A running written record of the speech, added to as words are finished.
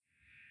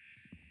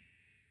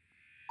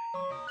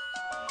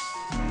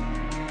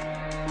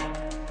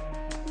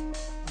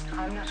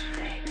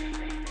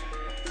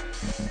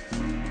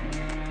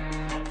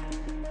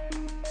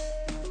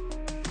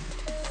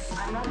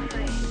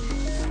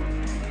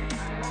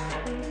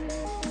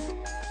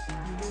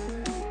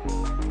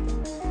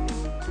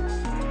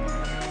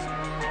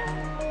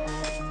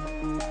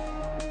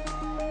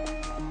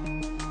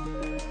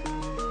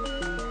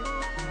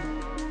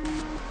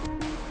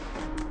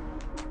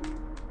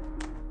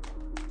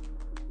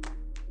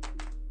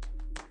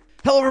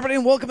Hello, everybody,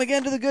 and welcome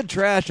again to the Good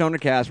Trash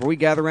Undercast, where we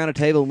gather around a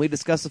table and we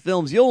discuss the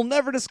films you'll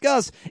never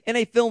discuss in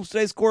a Film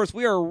Studies course.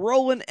 We are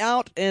rolling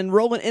out and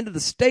rolling into the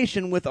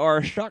station with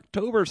our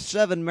Shocktober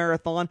 7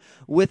 marathon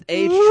with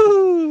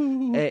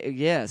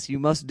yes, you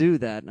must do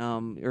that.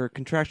 You're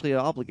contractually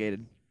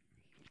obligated,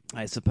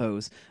 I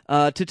suppose,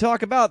 to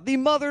talk about the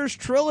Mother's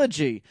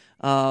Trilogy,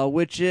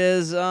 which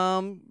is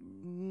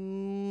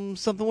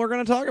something we're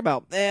going to talk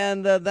about.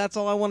 And that's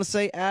all I want to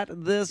say at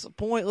this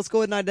point. Let's go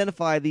ahead and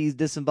identify these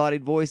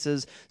disembodied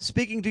voices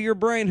speaking to your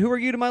brain. Who are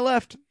you to my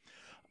left?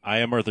 I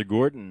am Arthur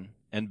Gordon,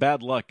 and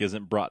bad luck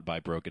isn't brought by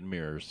broken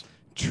mirrors.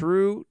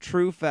 True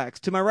facts.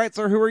 To my right,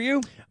 sir, who are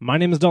you? My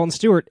name is Dalton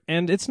Stewart,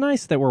 and it's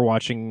nice that we're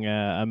watching.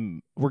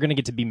 We're going to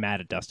get to be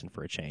mad at Dustin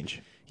for a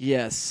change.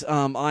 Yes,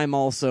 I'm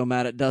also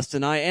mad at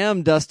Dustin. I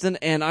am Dustin,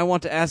 and I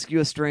want to ask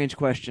you a strange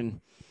question.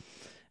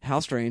 How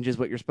strange is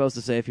what you're supposed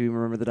to say if you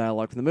remember the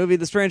dialogue from the movie.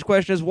 The strange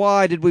question is,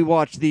 why did we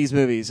watch these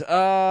movies? But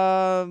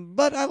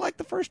I like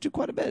the first two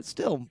quite a bit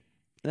still.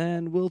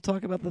 And we'll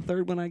talk about the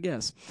third one, I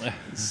guess.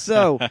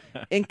 So,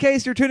 in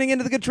case you're tuning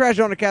into the Good Trash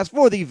Undercast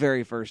for the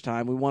very first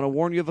time, we want to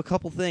warn you of a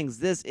couple things.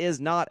 This is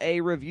not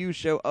a review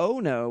show. Oh,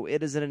 no,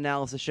 it is an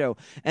analysis show.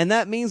 And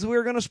that means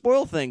we're going to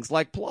spoil things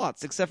like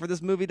plots, except for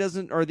this movie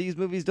doesn't, or these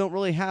movies don't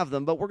really have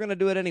them, but we're going to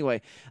do it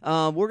anyway.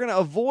 We're going to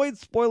avoid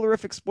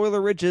spoilerific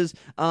spoiler riches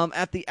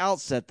at the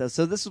outset, though.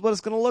 So this is what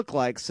it's going to look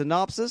like.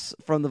 Synopsis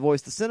from The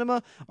Voice to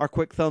Cinema, our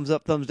quick thumbs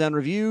up, thumbs down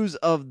reviews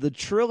of the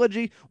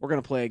trilogy. We're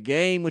going to play a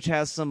game which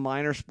has some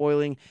minor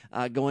spoiling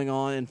going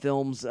on in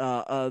films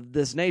of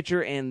this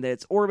nature and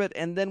its orbit,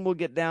 and then we'll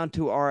get down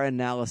to our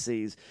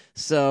analyses.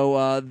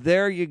 So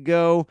there you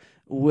go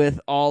with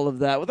all of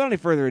that. Without any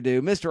further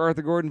ado, Mr.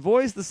 Arthur Gordon,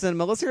 Voice the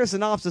Cinema. Let's hear a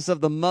synopsis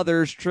of the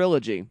Mother's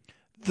Trilogy.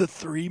 The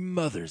Three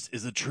Mothers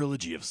is a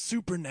trilogy of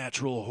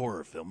supernatural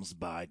horror films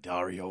by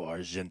Dario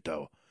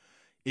Argento.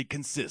 It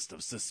consists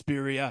of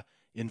Suspiria,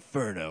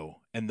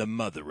 Inferno, and The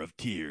Mother of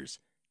Tears.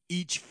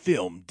 Each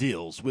film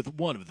deals with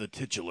one of the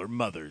titular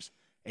mothers,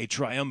 a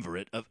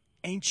triumvirate of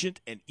ancient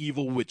and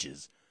evil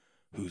witches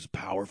whose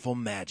powerful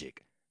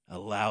magic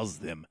allows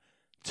them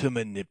to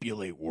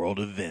manipulate world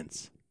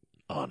events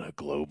on a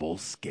global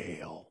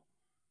scale.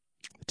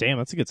 Damn,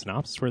 that's a good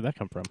synopsis. Where'd that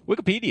come from?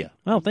 Wikipedia.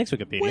 Oh, thanks,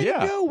 Wikipedia. Way Yeah.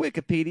 to go,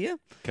 Wikipedia.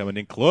 Coming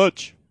in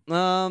clutch.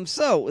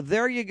 So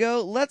there you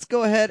go. Let's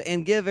go ahead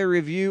and give a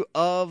review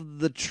of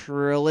the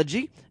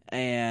trilogy.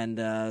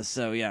 And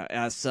so, yeah,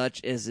 as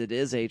such as it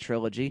is a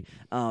trilogy,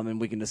 and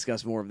we can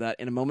discuss more of that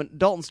in a moment.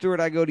 Dalton Stewart,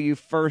 I go to you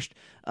first.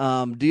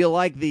 Do you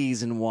like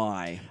these and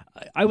why?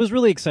 I was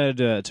really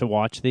excited to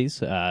watch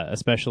these,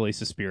 especially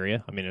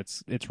Suspiria. I mean,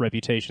 its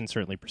reputation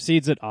certainly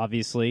precedes it.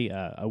 Obviously,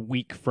 a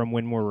week from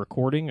when we're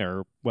recording,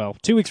 or, well,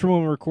 2 weeks from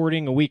when we're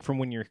recording, a week from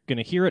when you're going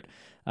to hear it.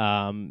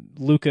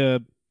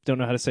 Luca, don't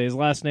know how to say his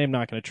last name,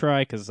 not going to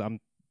try because I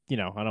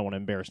don't want to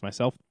embarrass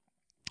myself.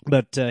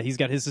 But he's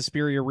got his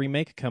Suspiria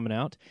remake coming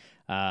out,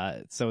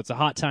 so it's a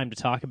hot time to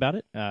talk about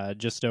it,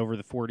 just over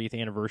the 40th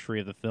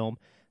anniversary of the film.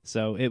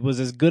 So it was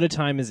as good a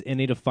time as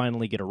any to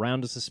finally get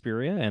around to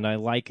Suspiria, and I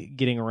like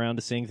getting around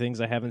to seeing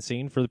things I haven't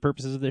seen for the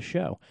purposes of this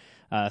show.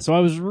 So I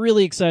was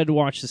really excited to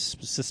watch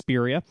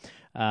Suspiria,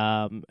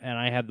 and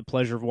I had the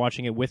pleasure of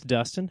watching it with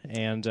Dustin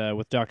and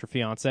with Dr.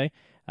 Fiance.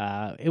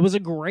 It was a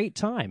great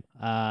time.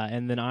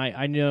 And then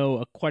I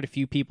know quite a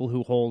few people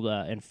who hold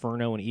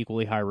Inferno in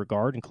equally high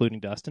regard, including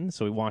Dustin,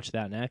 so we watched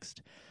that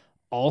next.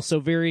 Also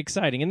very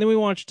exciting. And then we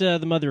watched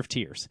The Mother of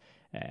Tears.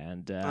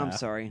 And I'm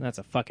sorry. That's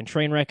a fucking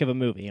train wreck of a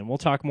movie, and we'll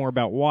talk more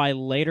about why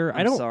later.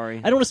 I'm sorry.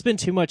 I don't want to spend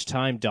too much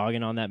time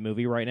dogging on that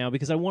movie right now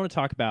because I want to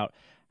talk about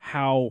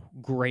how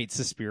great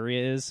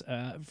Suspiria is.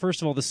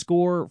 First of all, the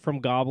score from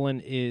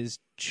Goblin is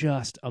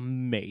just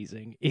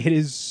amazing. It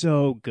is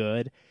so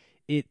good.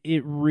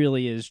 It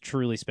really is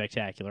truly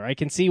spectacular. I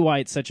can see why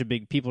it's such a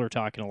big... People are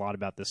talking a lot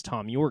about this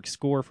Tom York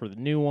score for the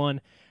new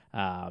one,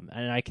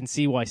 and I can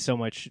see why so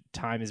much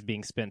time is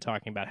being spent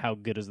talking about how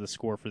good is the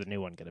score for the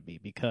new one going to be,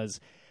 because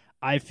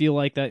I feel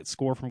like that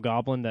score from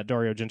Goblin that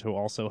Dario Argento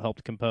also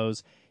helped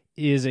compose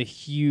is a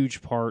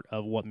huge part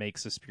of what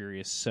makes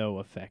Suspiria so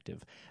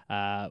effective.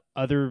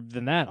 Other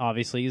than that,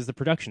 obviously, is the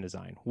production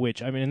design,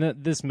 which, I mean,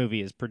 this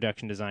movie is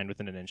production designed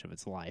within an inch of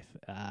its life.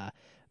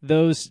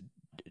 Those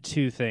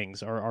two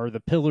things are the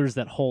pillars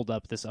that hold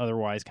up this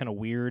otherwise kind of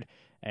weird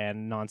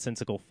and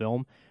nonsensical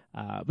film.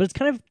 But it's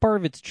kind of part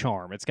of its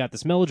charm. It's got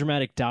this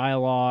melodramatic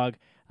dialogue.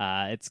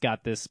 It's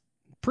got this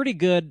pretty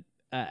good,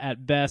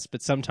 at best,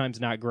 but sometimes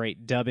not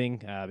great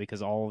dubbing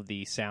because all of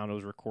the sound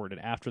was recorded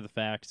after the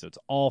fact. So it's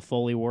all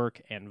Foley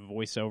work and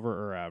voiceover,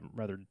 or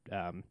rather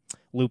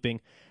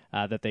looping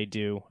that they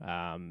do.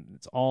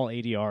 It's all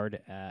ADR'd,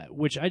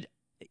 which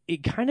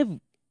it kind of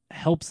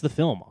helps the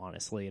film,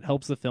 honestly. It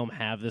helps the film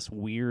have this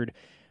weird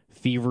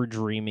fever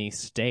dreamy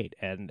state.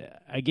 And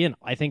again,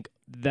 I think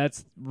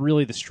that's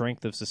really the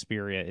strength of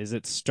Suspiria, is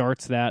it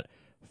starts that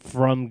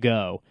from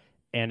go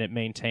and it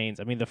maintains.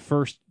 I mean, the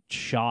first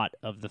shot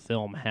of the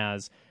film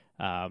has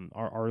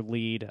our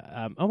lead.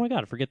 Oh my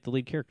God, I forget the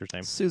lead character's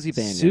name. Susie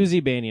Banyan. Susie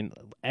Banyan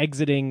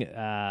exiting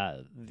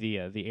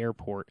the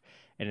airport,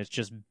 and it's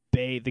just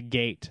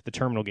the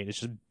terminal gate. It's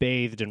just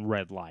bathed in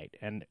red light,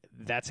 and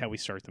that's how we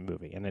start the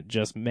movie. And it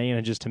just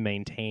manages to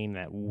maintain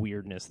that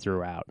weirdness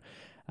throughout.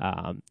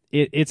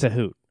 It's a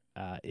hoot.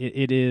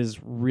 It is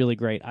really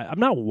great. I'm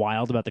not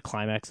wild about the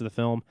climax of the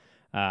film.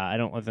 I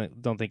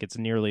don't think it's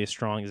nearly as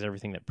strong as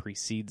everything that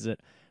precedes it,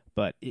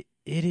 but it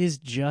is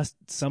just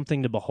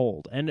something to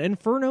behold. And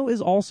Inferno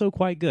is also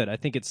quite good. I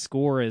think its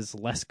score is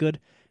less good.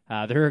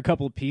 There are a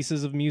couple of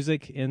pieces of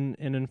music in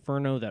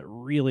Inferno that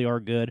really are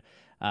good,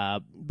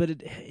 but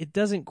it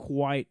doesn't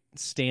quite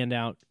stand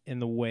out in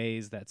the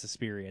ways that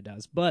Suspiria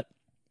does. But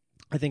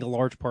I think a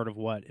large part of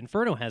what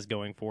Inferno has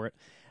going for it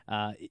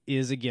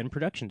is, again,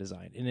 production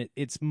design. And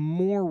it's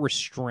more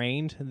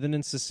restrained than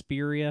in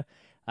Suspiria.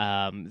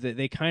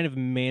 They kind of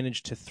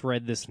managed to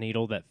thread this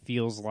needle that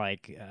feels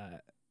like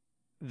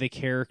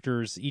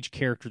each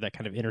character that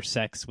kind of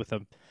intersects with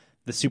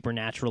the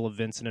supernatural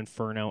events in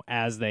Inferno,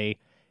 as they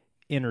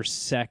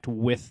intersect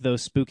with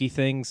those spooky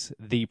things,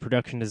 the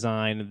production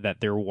design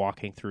that they're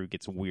walking through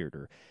gets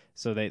weirder.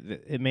 So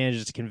it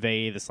manages to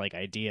convey this like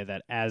idea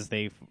that as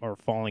they are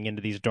falling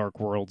into these dark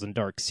worlds and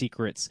dark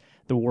secrets,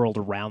 the world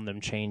around them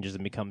changes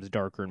and becomes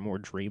darker and more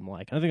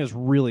dreamlike. And I think that's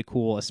really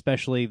cool,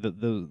 especially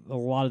a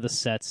lot of the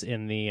sets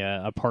in the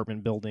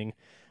apartment building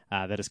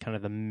that is kind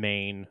of the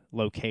main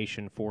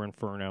location for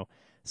Inferno.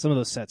 Some of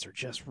those sets are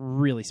just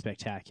really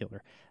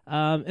spectacular.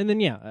 And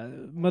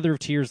then, Mother of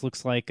Tears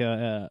looks like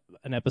an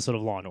episode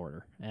of Law and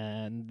Order,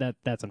 and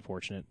that's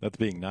unfortunate. That's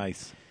being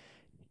nice.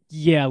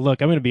 Yeah,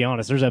 look, I'm going to be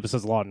honest. There's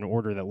episodes of Law and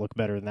Order that look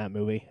better than that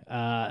movie.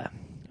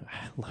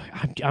 Look,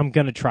 I'm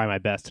going to try my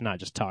best to not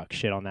just talk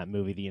shit on that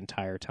movie the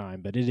entire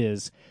time, but it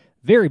is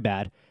very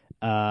bad.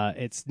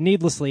 It's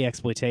needlessly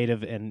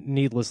exploitative and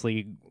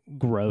needlessly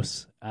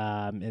gross,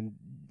 and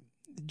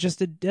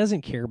just it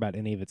doesn't care about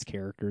any of its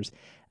characters.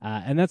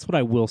 And that's what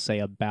I will say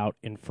about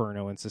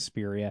Inferno and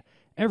Suspiria.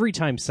 Every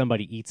time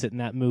somebody eats it in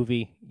that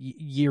movie,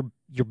 you're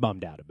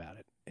bummed out about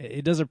it.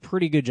 It does a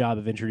pretty good job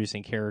of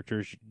introducing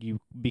characters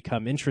you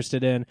become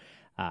interested in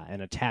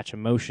and attach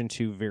emotion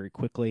to very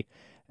quickly.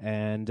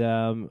 And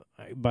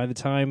by the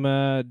time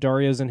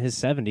Dario's in his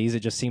 70s, it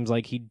just seems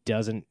like he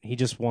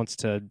just wants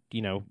to,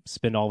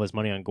 spend all his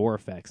money on gore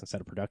effects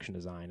instead of production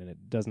design, and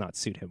it does not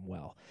suit him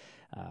well.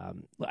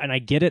 And I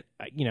get it,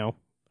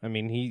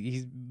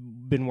 he's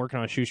been working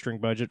on a shoestring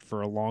budget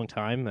for a long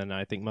time, and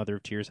I think Mother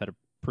of Tears had a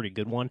pretty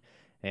good one.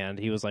 And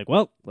he was like,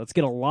 well, let's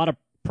get a lot of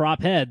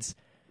prop heads.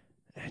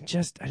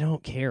 I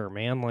don't care,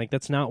 man. Like,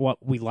 that's not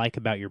what we like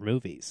about your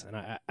movies.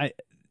 And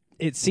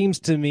it seems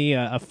to me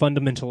a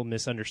fundamental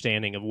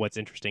misunderstanding of what's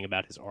interesting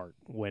about his art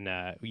when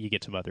you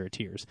get to Mother of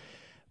Tears.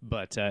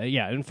 But,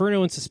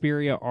 Inferno and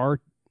Suspiria are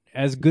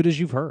as good as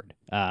you've heard.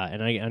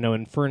 And I know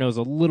Inferno's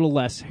a little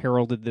less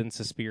heralded than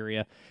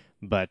Suspiria,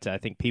 but I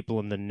think people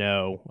in the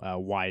know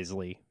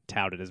wisely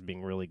tout it as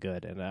being really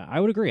good. And I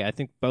would agree. I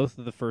think both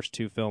of the first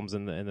two films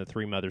in the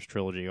Three Mothers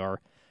trilogy are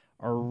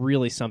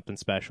really something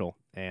special.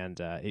 And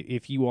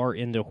if you are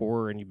into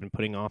horror and you've been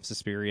putting off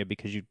Suspiria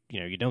because you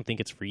don't think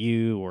it's for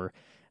you, or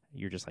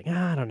you're just like,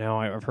 I don't know,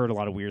 I've heard a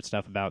lot of weird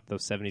stuff about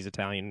those 70s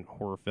Italian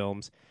horror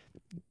films,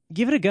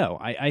 give it a go.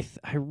 I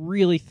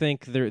really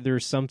think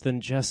there's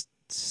something just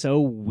so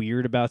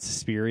weird about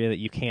Suspiria that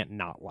you can't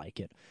not like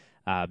it,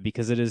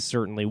 because it is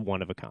certainly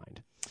one of a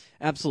kind.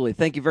 Absolutely.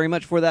 Thank you very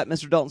much for that,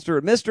 Mr. Dalton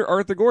Stewart. Mr.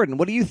 Arthur Gordon,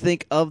 what do you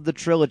think of the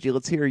trilogy?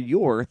 Let's hear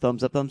your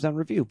thumbs up, thumbs down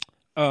review.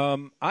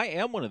 I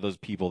am one of those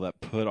people that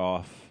put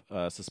off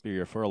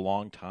Suspiria for a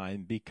long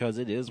time because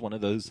it is one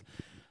of those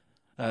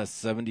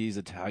 70s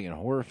Italian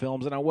horror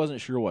films, and I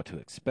wasn't sure what to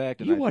expect.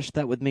 And You watched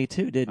that with me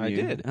too, didn't you?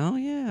 I did. Oh,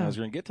 yeah. I was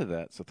going to get to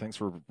that, so thanks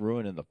for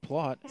ruining the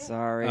plot.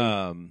 Sorry.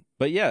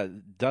 But yeah,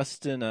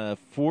 Dustin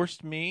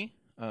forced me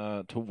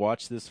to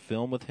watch this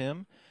film with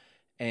him,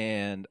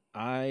 and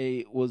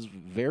I was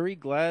very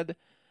glad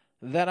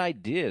that I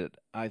did.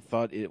 I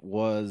thought it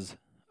was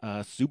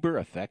super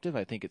effective.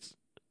 I think it's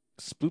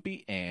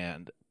spoopy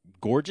and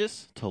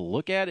gorgeous to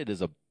look at. It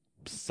is a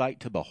sight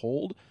to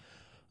behold.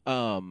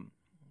 And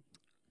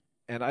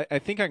I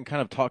think I can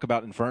kind of talk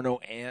about Inferno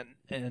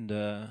and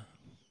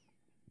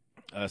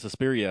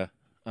Suspiria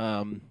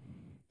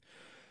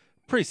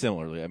pretty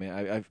similarly. I mean,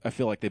 I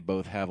feel like they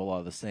both have a lot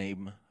of the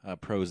same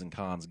pros and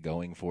cons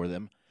going for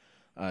them.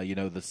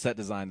 The set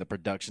design, the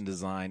production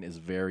design is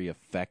very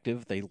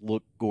effective. They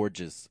look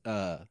gorgeous.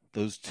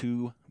 Those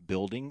two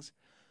buildings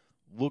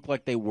look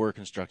like they were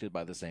constructed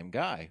by the same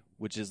guy,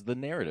 which is the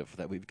narrative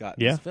that we've got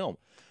in this film.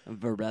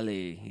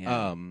 Varelli.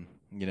 Yeah.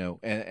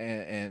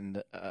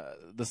 And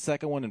the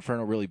second one,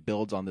 Inferno, really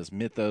builds on this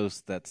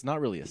mythos that's not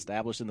really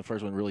established in the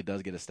first one. Really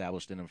does get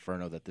established in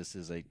Inferno that this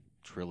is a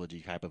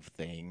trilogy type of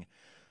thing.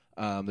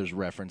 There's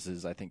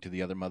references, I think, to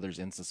the other mothers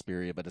in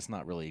Suspiria, but it's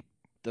not really,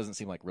 doesn't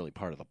seem like really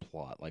part of the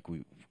plot, like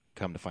we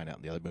come to find out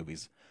in the other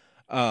movies.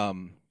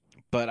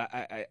 But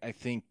I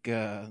think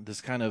this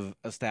kind of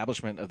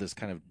establishment of this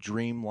kind of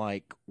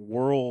dreamlike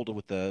world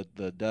with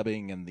the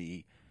dubbing and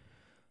the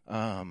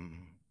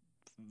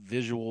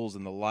visuals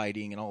and the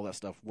lighting and all that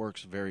stuff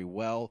works very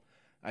well.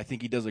 I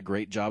think he does a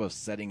great job of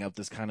setting up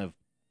this kind of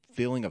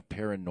feeling of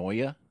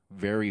paranoia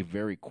very,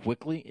 very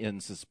quickly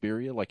in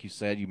Suspiria. Like you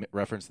said, you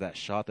referenced that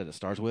shot that it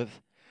starts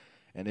with,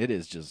 and it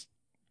is just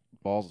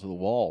balls to the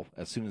wall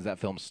as soon as that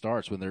film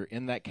starts. When they're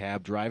in that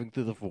cab driving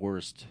through the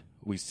forest,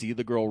 we see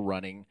the girl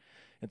running.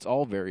 It's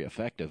all very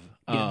effective.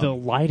 The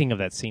lighting of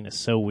that scene is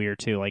so weird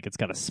too. Like it's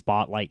got a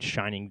spotlight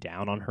shining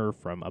down on her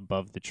from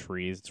above the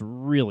trees. It's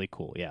really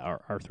cool. Yeah,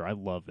 Arthur, I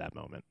love that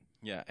moment.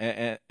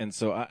 Yeah, and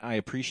so I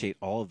appreciate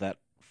all of that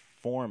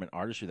form and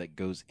artistry that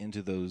goes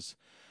into those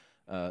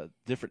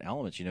different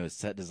elements. You know, his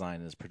set design,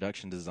 his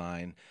production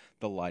design,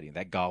 the lighting.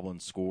 That Goblin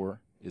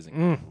score is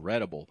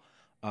incredible.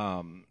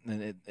 And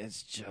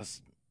it's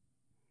just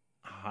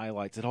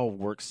highlights. It all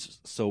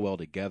works so well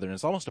together, and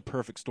it's almost a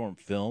perfect storm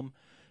film.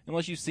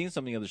 Unless you've seen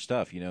some of the other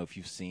stuff, you know, if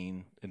you've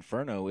seen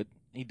Inferno,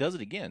 he does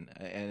it again,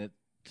 and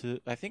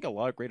I think a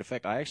lot of great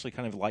effect. I actually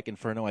kind of like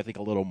Inferno. I think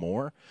a little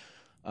more.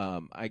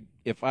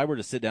 If I were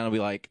to sit down and be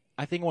like,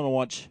 I think I want to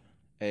watch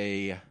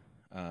a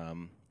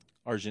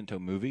Argento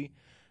movie,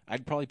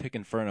 I'd probably pick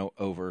Inferno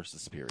over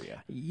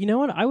Suspiria. You know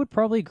what? I would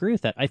probably agree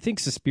with that. I think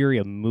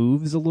Suspiria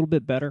moves a little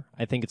bit better.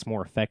 I think it's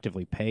more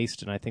effectively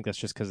paced, and I think that's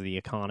just because of the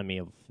economy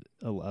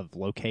of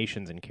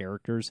locations and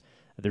characters.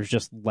 There's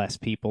just less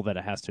people that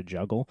it has to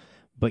juggle.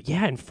 But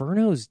yeah,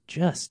 Inferno's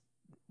just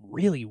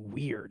really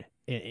weird.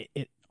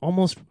 It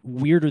almost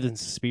weirder than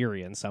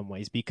Suspiria in some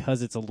ways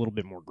because it's a little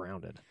bit more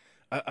grounded.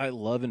 I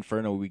love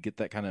Inferno. We get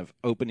that kind of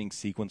opening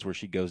sequence where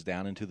she goes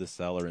down into the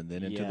cellar and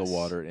then into the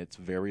water, and it's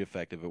very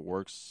effective. It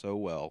works so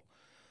well.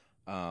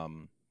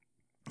 And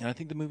I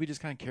think the movie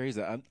just kind of carries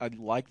that. I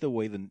like the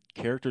way the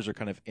characters are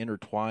kind of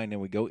intertwined,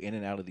 and we go in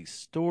and out of these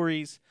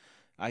stories.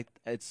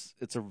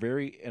 It's a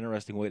very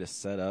interesting way to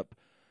set up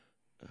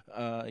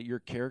your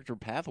character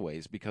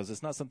pathways, because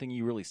it's not something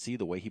you really see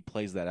the way he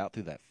plays that out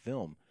through that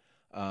film.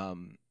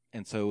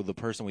 And so the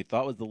person we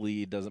thought was the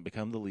lead doesn't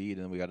become the lead,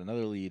 and we got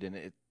another lead, and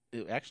it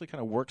actually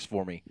kind of works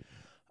for me.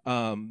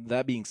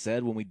 That being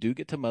said, when we do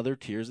get to Mother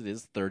of Tears, it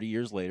is 30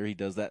 years later. He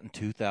does that in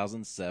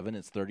 2007.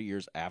 It's 30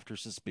 years after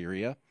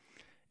Suspiria.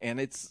 And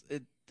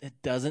it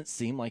doesn't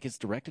seem like it's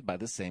directed by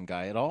the same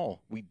guy at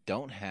all. We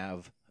don't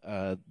have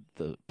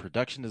the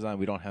production design.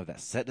 We don't have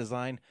that set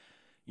design.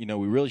 You know,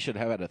 we really should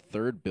have had a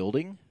third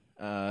building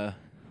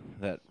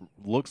that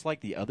looks like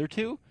the other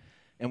two,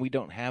 and we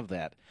don't have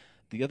that.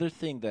 The other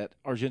thing that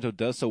Argento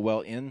does so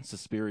well in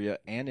Suspiria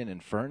and in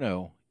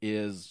Inferno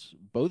is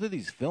both of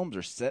these films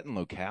are set in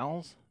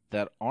locales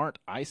that aren't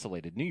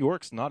isolated. New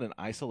York's not an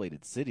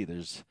isolated city.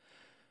 There's,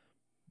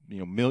 you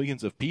know,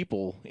 millions of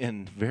people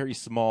in very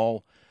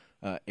small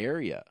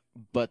area,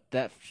 but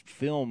that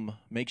film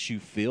makes you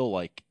feel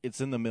like it's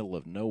in the middle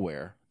of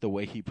nowhere, the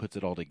way he puts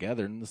it all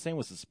together. And the same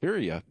with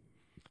Suspiria.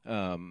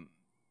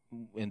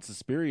 In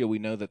Suspiria, we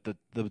know that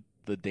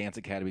the dance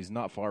academy is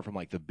not far from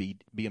like the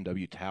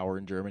BMW Tower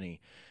in Germany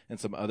and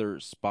some other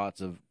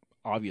spots of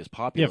obvious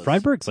populace. Yeah,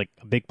 Freiburg's like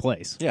a big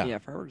place. Yeah,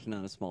 Freiburg's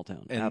not a small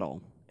town at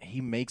all.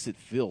 He makes it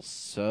feel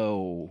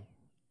so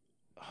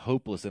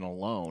hopeless and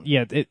alone.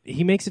 Yeah,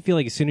 he makes it feel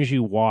like as soon as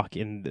you walk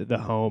in the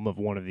home of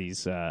one of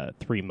these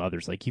three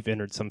mothers, like you've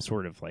entered some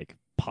sort of like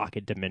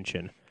pocket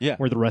dimension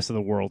where the rest of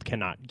the world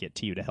cannot get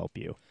to you to help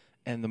you.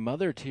 And the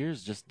Mother of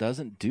Tears just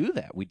doesn't do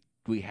that.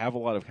 We have a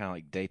lot of kind of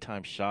like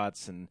daytime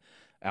shots and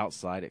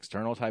outside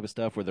external type of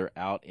stuff where they're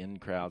out in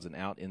crowds and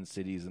out in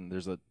cities, and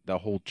there's the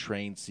whole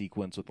train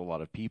sequence with a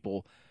lot of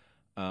people.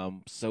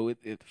 So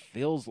it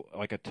feels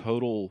like a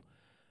total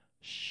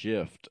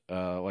shift,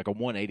 like a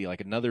 180,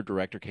 like another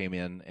director came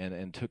in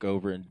and took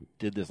over and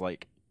did this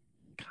like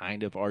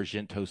kind of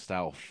Argento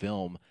style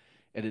film,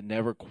 and it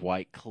never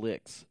quite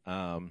clicks.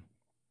 And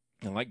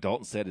like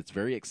Dalton said, it's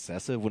very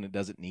excessive when it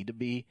doesn't need to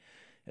be.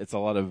 It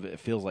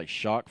feels like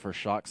shock for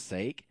shock's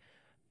sake,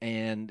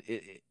 and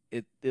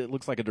it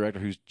looks like a director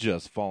who's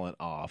just fallen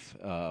off.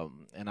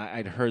 And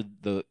I'd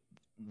heard the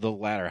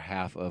latter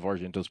half of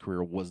Argento's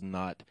career was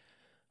not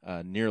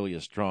nearly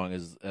as strong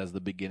as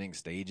the beginning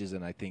stages,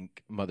 and I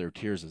think Mother of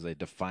Tears is a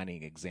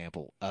defining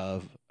example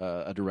of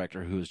a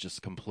director who has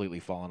just completely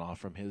fallen off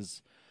from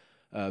his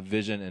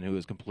vision and who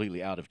is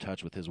completely out of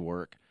touch with his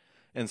work.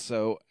 And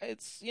so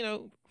it's, you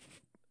know,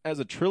 as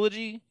a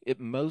trilogy, it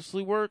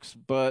mostly works,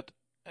 but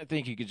I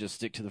think you could just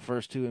stick to the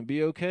first two and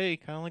be okay,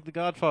 kind of like The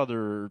Godfather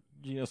or,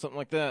 you know, something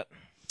like that.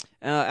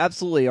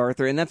 Absolutely,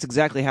 Arthur, and that's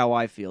exactly how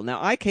I feel.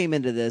 Now, I came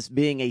into this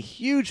being a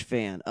huge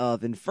fan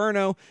of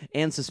Inferno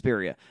and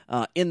Suspiria,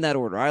 in that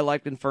order. I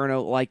liked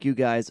Inferno, like you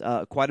guys,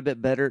 quite a bit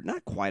better.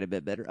 Not quite a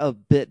bit better, a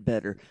bit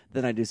better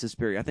than I do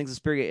Suspiria. I think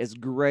Suspiria is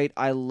great.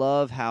 I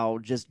love how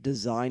just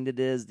designed it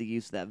is, the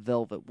use of that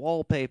velvet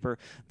wallpaper,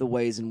 the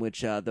ways in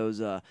which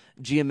those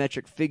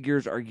geometric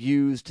figures are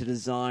used to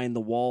design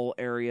the wall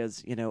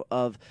areas, you know,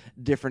 of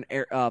different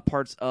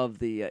parts of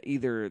the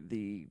either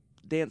the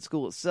dance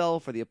school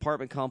itself or the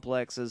apartment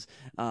complexes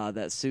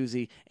that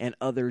Susie and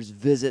others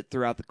visit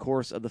throughout the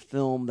course of the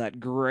film. That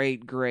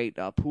great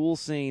pool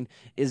scene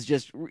is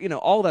just,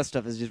 all that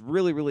stuff is just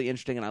really, really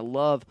interesting, and I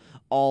love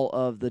all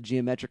of the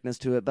geometricness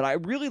to it. But I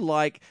really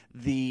like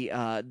the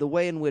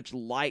way in which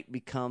light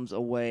becomes a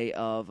way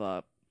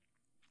of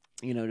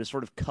just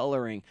sort of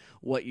coloring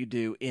what you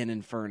do in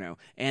Inferno.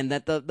 And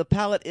that the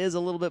palette is a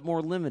little bit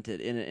more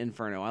limited in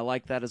Inferno. I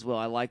like that as well.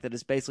 I like that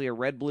it's basically a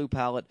red-blue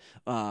palette,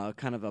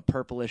 kind of a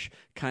purplish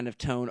kind of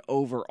tone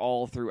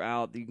overall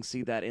throughout. You can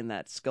see that in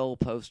that skull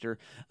poster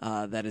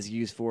that is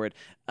used for it.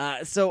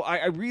 So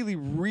I really,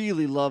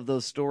 really love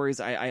those stories.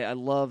 I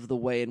love the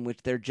way in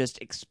which they're just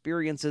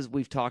experiences.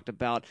 We've talked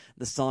about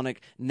the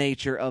sonic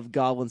nature of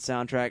Goblin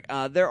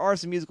soundtrack. There are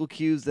some musical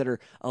cues that are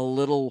a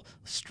little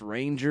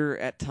stranger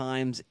at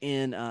times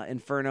in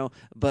Inferno,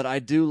 but I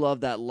do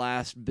love that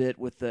last bit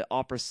with the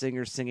opera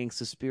singer singing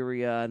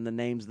Suspiria and the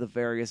names of the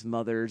various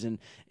mothers and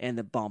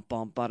the bum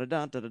bum ba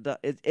da da da da.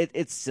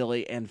 It's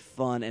silly and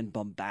fun and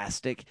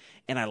bombastic,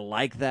 and I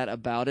like that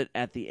about it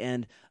at the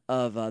end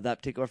of that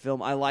particular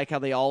film. I like how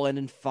they all end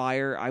in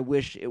fire. I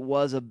wish it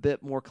was a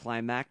bit more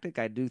climactic.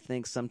 I do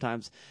think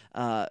sometimes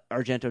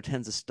Argento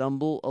tends to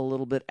stumble a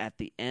little bit at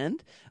the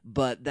end,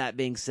 but that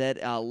being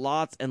said,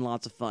 lots and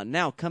lots of fun.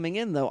 Now, coming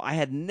in, though, I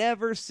had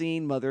never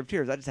seen Mother of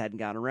Tears. I just hadn't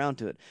gotten around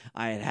to it.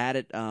 I had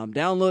it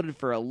downloaded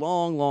for a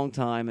long, long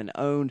time and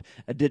owned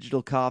a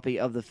digital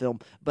copy of the film,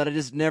 but I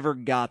just never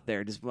got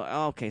there. Just,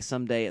 okay,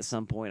 someday at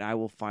some point I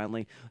will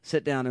finally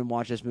sit down and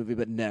watch this movie,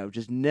 but no,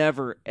 just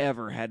never,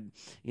 ever had,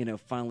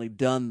 finally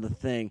done the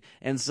thing.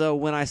 And so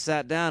when I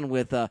sat down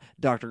with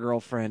Dr.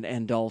 Girlfriend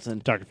and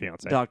Dalton, Dr.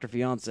 Fiance. Dr.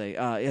 Fiance,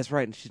 yes,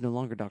 right, and she's no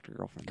longer Dr.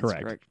 Girlfriend. That's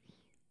Correct.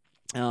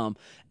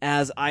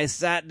 As I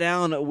sat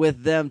down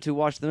with them to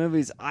watch the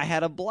movies, I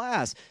had a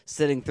blast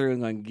sitting through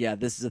and going, yeah,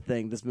 this is a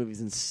thing. This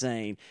movie's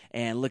insane.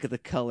 And look at the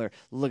color.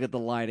 Look at the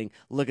lighting.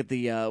 Look at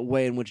the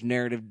way in which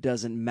narrative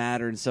doesn't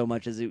matter in so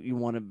much as you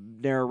want to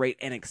narrate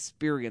an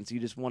experience.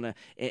 You just want to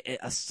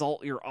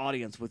assault your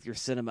audience with your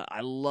cinema. I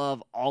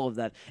love all of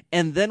that.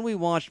 And then we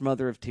watched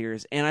Mother of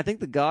Tears, and I think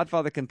the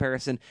Godfather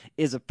comparison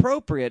is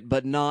appropriate,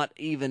 but not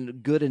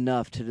even good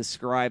enough to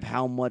describe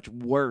how much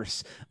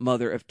worse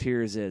Mother of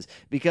Tears is.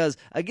 Because,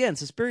 again,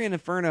 Suspiria and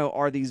Inferno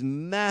are these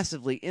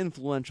massively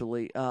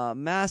influentially,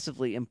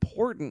 massively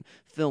important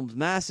films,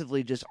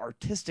 massively just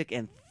artistic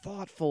and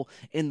thoughtful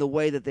in the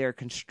way that they're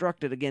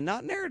constructed. Again,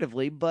 not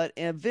narratively, but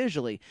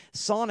visually,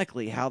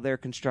 sonically, how they're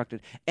constructed.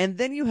 And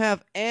then you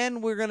have,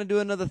 and we're going to do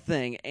another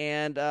thing,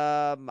 and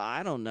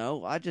I don't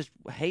know, I just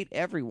hate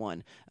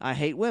everyone. I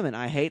hate women.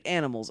 I hate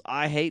animals.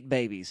 I hate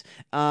babies.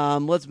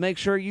 Let's make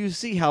sure you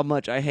see how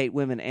much I hate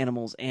women,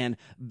 animals, and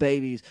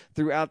babies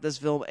throughout this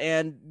film,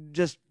 and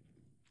just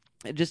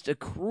a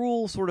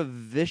cruel, sort of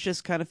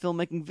vicious kind of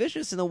filmmaking.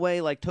 Vicious in a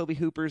way like Tobe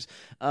Hooper's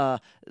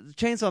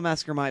Chainsaw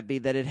Massacre might be,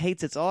 that it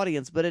hates its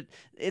audience, but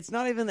it's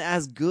not even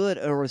as good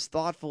or as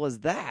thoughtful as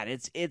that.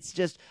 It's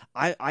just,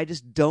 I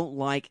just don't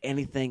like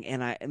anything,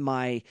 and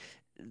my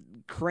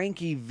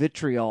cranky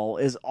vitriol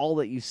is all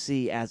that you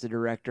see as a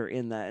director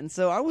in that. And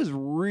so I was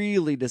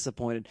really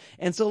disappointed.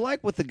 And so,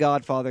 like with The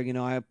Godfather,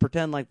 I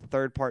pretend like the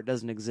third part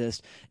doesn't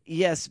exist.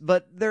 Yes,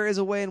 but there is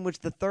a way in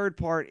which the third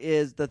part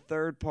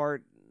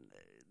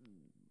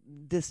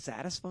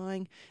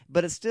dissatisfying,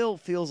 but it still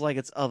feels like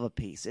it's of a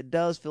piece. It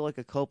does feel like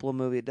a Coppola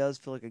movie. It does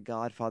feel like a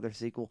Godfather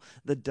sequel.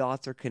 The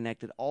dots are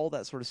connected. All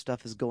that sort of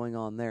stuff is going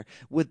on there.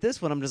 With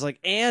this one, I'm just like,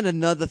 and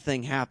another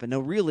thing happened. No,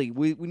 really,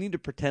 we need to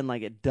pretend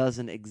like it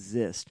doesn't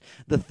exist.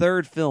 The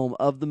third film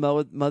of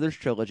the Mother's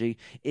trilogy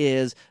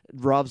is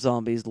Rob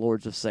Zombie's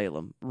Lords of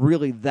Salem.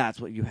 Really,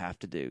 that's what you have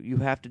to do. You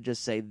have to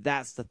just say,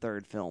 that's the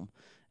third film.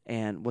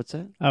 And what's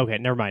that? Okay,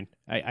 never mind.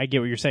 I get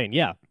what you're saying.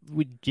 Yeah,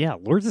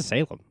 Lords of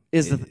Salem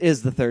is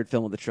the third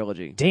film of the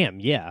trilogy. Damn,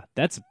 yeah,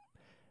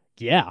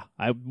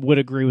 I would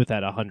agree with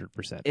that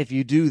 100%. If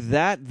you do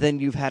that, then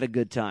you've had a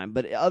good time.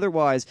 But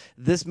otherwise,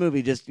 this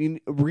movie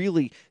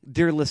really,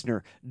 dear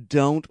listener,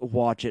 don't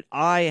watch it.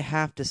 I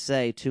have to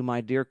say to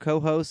my dear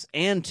co-hosts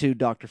and to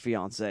Dr.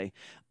 Fiance,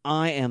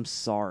 I am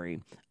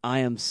sorry. I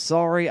am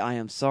sorry.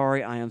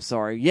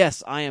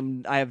 Yes, I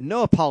have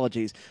no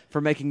apologies for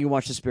making you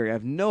watch Suspiria. I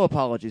have no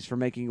apologies for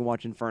making you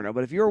watch Inferno.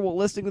 But if you're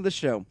listening to the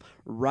show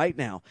right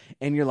now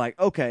and you're like,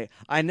 okay,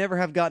 I never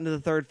have gotten to the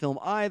third film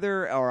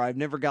either, or I've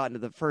never gotten to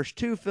the first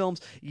two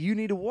films, you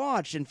need to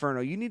watch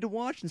Inferno. You need to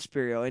watch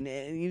Suspiria, and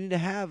you need to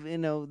have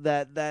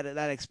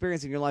that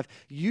experience in your life.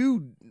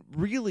 You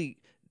really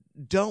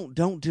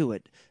don't do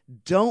it.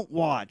 Don't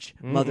watch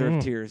Mother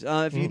of Tears.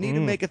 If you need to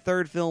make a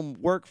third film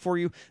work for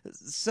you,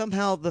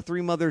 somehow the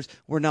three mothers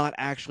were not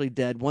actually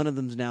dead. One of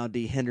them's now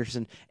Dee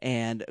Henderson,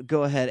 and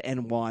go ahead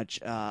and watch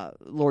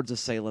Lords of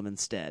Salem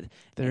instead.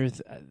 There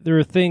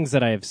are things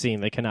that I have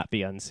seen that cannot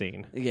be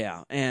unseen.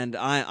 Yeah, and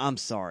I'm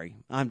sorry.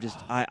 I'm just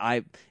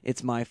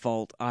it's my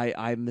fault.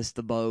 I missed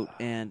the boat,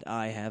 and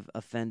I have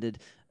offended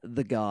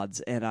the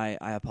gods, and I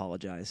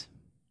apologize.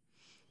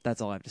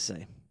 That's all I have to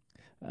say.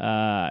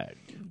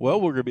 Well,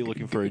 we're going to be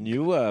looking for a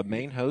new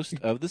main host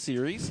of the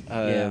series.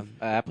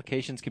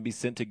 Applications can be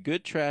sent to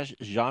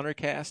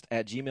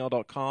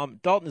goodtrashgenrecast@gmail.com.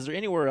 Dalton, is there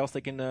anywhere else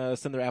they can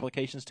send their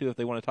applications to if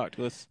they want to talk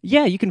to us?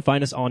 Yeah, you can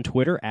find us on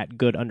Twitter at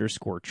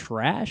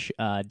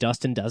good_trash.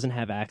 Dustin doesn't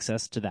have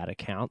access to that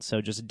account,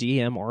 so just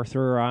DM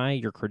Arthur or I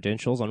your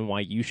credentials on why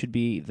you should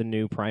be the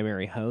new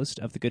primary host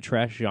of the Good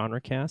Trash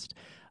Genrecast.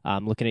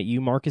 Looking at you,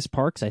 Marcus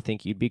Parks, I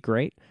think you'd be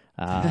great.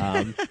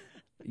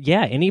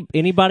 Yeah,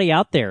 anybody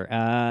out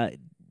there?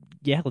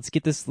 Let's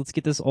get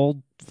this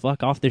old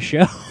fuck off the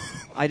show.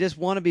 I just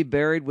want to be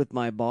buried with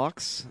my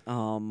box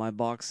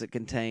that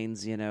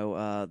contains,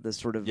 the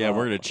sort of... Yeah,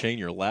 we're going to chain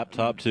your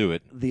laptop to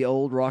it. The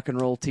old rock and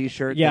roll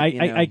T-shirt. Yeah,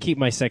 I keep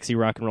my sexy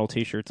rock and roll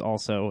T-shirts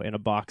also in a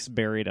box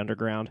buried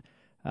underground.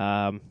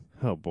 Oh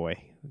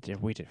boy, we're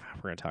going to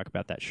talk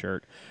about that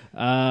shirt.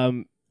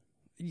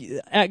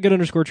 At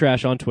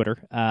good_trash on Twitter.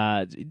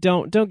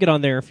 Don't get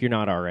on there if you're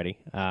not already.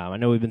 I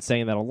know we've been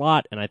saying that a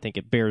lot, and I think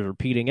it bears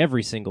repeating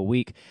every single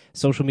week.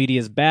 Social media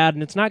is bad,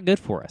 and it's not good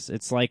for us.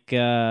 It's like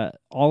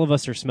all of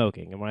us are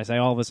smoking. And when I say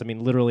all of us, I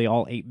mean literally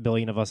all 8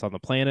 billion of us on the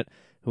planet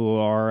who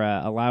are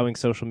allowing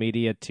social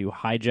media to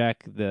hijack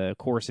the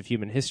course of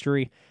human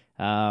history.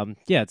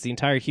 It's the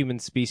entire human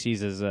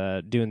species is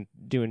doing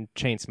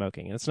chain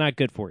smoking, and it's not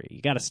good for you.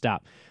 You got to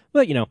stop.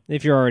 But,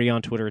 if you're already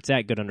on Twitter, it's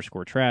at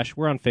good_trash.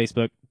 We're on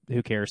Facebook.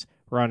 Who cares?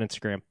 We're on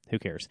Instagram. Who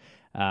cares?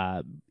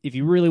 If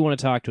you really want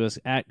to talk to us,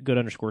 at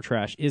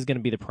good_trash is going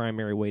to be the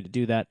primary way to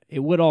do that. It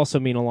would also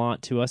mean a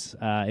lot to us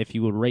if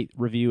you would rate,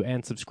 review,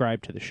 and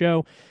subscribe to the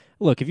show.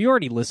 Look, if you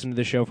already listen to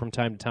the show from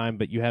time to time,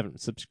 but you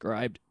haven't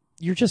subscribed,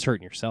 you're just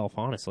hurting yourself,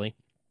 honestly.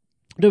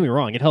 Don't get me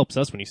wrong, it helps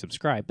us when you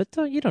subscribe, but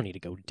you don't need to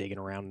go digging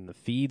around in the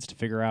feeds to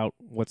figure out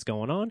what's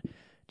going on.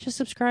 Just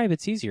subscribe,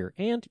 it's easier,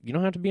 and you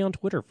don't have to be on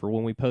Twitter for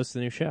when we post the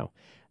new show.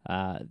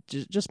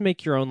 Just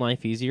make your own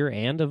life easier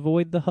and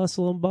avoid the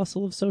hustle and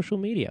bustle of social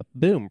media.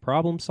 Boom,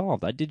 problem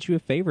solved. I did you a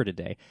favor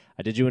today.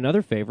 I did you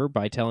another favor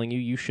by telling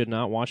you should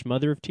not watch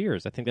Mother of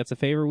Tears. I think that's a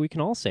favor we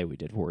can all say we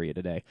did for you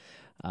today.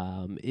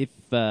 If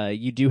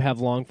you do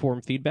have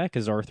long-form feedback,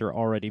 as Arthur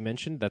already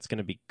mentioned, that's going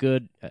to be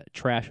good,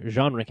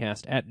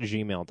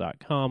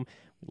 trashgenrecast@gmail.com.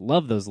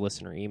 Love those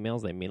listener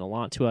emails. They mean a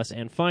lot to us.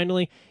 And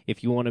finally,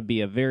 if you want to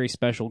be a very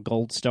special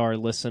gold star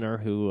listener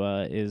who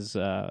is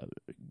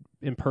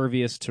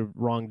impervious to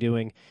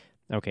wrongdoing,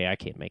 okay, I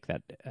can't make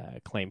that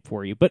claim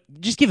for you, but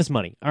just give us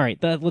money. All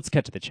right, let's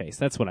cut to the chase.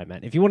 That's what I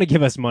meant. If you want to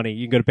give us money,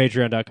 you can go to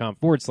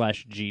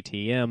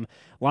patreon.com/GTM.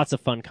 Lots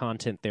of fun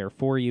content there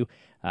for you,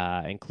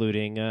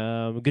 including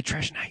Good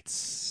Trash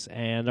Nights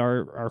and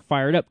our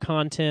fired up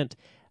content.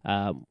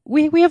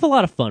 We have a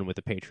lot of fun with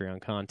the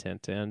Patreon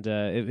content, and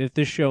if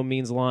this show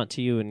means a lot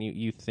to you and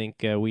you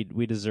think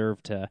we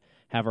deserve to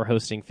have our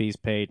hosting fees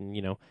paid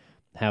and,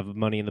 have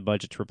money in the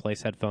budget to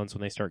replace headphones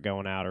when they start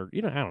going out, or, I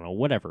don't know,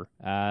 whatever.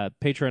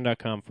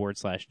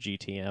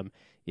 Patreon.com/GTM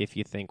if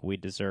you think we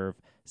deserve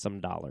some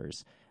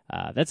dollars.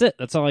 That's it.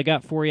 That's all I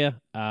got for you.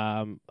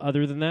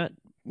 Other than that,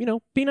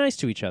 be nice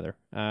to each other.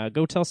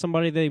 Go tell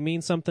somebody they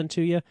mean something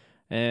to you,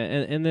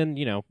 and then,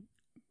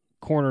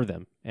 corner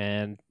them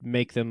and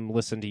make them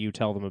listen to you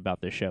tell them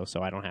about this show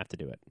so I don't have to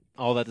do it.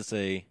 All that to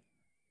say,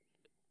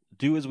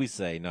 do as we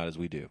say, not as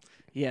we do.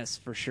 Yes,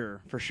 for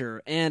sure.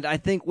 And I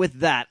think with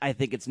that,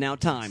 it's now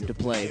time to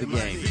play the game. It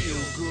might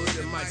feel good,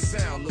 it might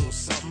sound a little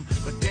something,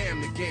 but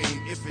damn the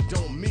game if it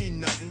don't mean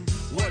nothing.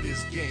 What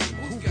is game?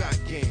 Who got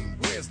game?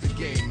 Where's the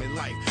game in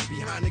life?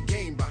 Behind the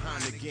game,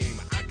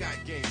 I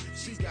got game,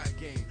 she got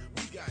game,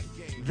 we got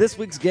game. This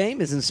week's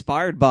game is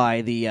inspired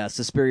by the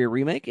Suspiria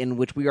remake, in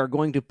which we are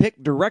going to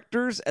pick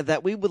directors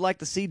that we would like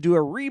to see do a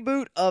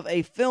reboot of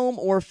a film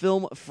or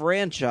film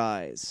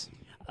franchise.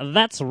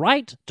 That's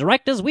right.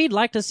 Directors we'd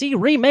like to see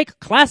remake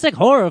classic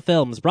horror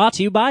films, brought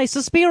to you by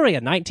Suspiria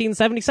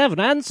 1977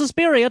 and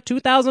Suspiria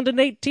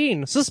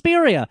 2018.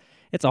 Suspiria.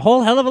 It's a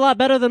whole hell of a lot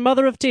better than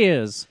Mother of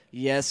Tears.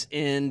 Yes,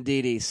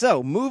 indeedy.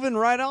 So, moving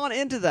right on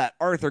into that,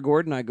 Arthur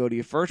Gordon, I go to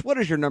you first. What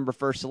is your number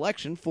first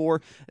selection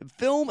for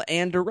film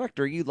and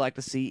director you'd like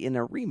to see in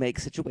a remake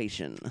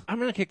situation? I'm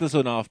going to kick this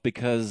one off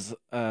because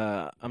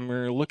I'm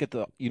going to look at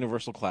the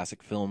Universal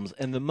Classic films,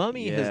 and The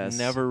Mummy has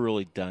never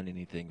really done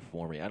anything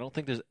for me. I don't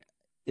think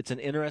it's an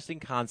interesting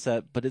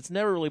concept, but it's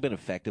never really been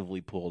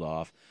effectively pulled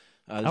off.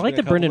 I like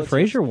the Brendan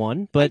Fraser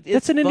one, but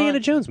it's an Indiana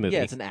Jones movie.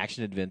 Yeah, it's an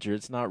action adventure.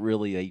 It's not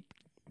really a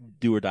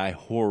do-or-die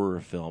horror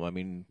film. I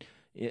mean,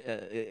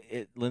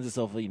 it lends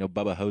itself,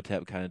 Bubba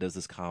Hotep kind of does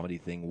this comedy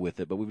thing with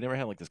it, but we've never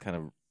had like this kind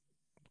of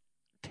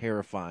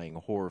terrifying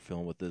horror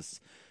film with the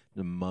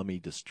mummy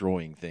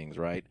destroying things,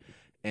 right?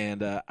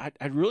 And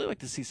I'd really like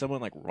to see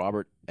someone like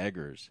Robert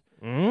Eggers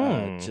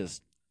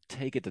just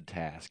take it to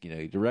task.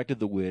 He directed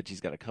The Witch. He's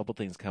got a couple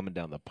things coming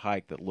down the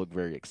pike that look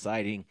very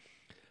exciting.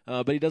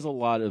 But he does a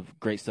lot of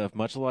great stuff,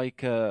 much like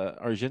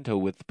Argento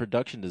with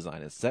production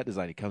design and set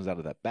design. He comes out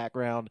of that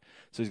background,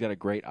 so he's got a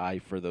great eye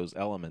for those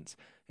elements.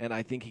 And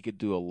I think he could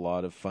do a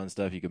lot of fun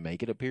stuff. You could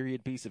make it a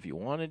period piece if you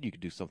wanted. You could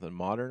do something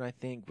modern, I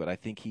think. But I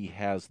think he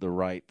has the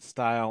right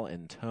style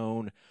and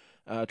tone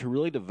to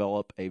really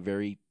develop a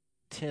very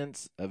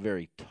tense, a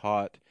very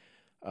taut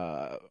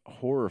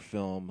horror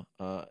film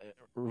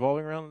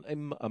revolving around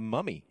a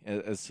mummy,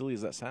 as silly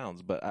as that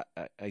sounds. But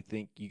I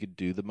think you could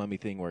do the mummy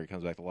thing where it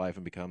comes back to life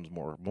and becomes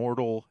more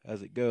mortal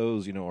as it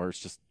goes, or it's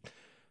just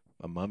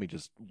a mummy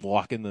just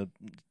walking the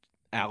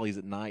alleys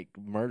at night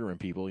murdering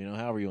people,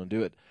 however you want to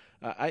do it.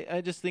 I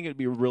just think it'd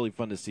be really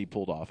fun to see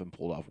pulled off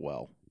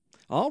well.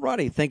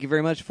 Alrighty, thank you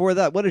very much for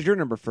that. What is your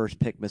number first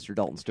pick, Mr.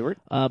 Dalton Stewart?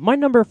 My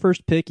number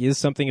first pick is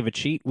something of a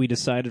cheat. We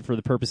decided for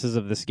the purposes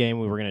of this game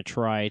we were going to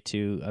try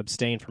to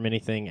abstain from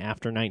anything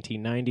after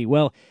 1990.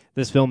 Well,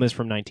 this film is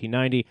from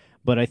 1990,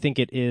 but I think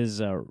it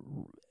is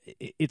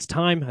it's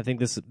time. I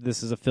think this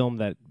is a film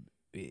that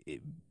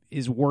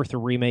is worth a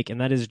remake, and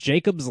that is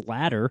Jacob's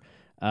Ladder,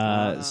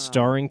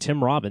 starring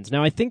Tim Robbins.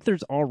 Now, I think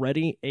there's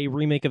already a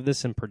remake of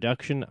this in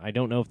production. I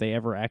don't know if they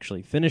ever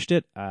actually finished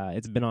it.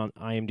 It's been on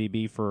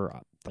IMDb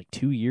for like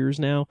 2 years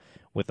now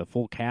with a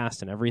full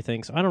cast and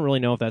everything, so I don't really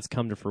know if that's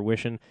come to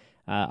fruition.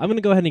 I'm going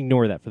to go ahead and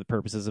ignore that for the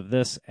purposes of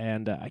this.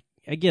 And I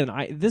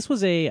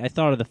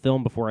thought of the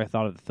film before I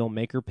thought of the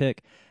filmmaker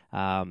pick.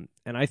 And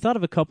I thought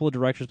of a couple of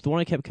directors, but the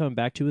one I kept coming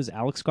back to is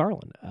Alex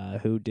Garland,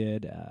 who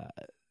did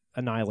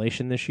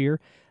Annihilation this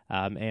year.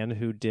 And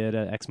who did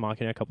Ex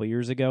Machina a couple of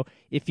years ago.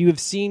 If you have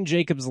seen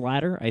Jacob's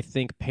Ladder, I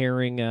think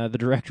pairing the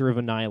director of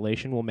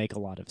Annihilation will make a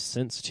lot of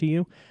sense to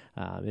you.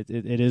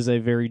 It is a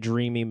very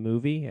dreamy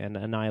movie, and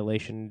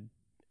Annihilation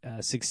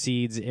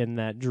succeeds in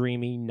that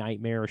dreamy,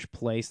 nightmarish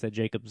place that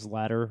Jacob's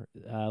Ladder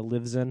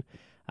lives in.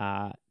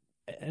 And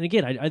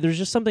again, there's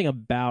just something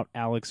about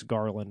Alex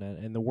Garland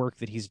and the work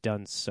that he's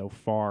done so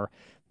far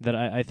that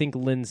I think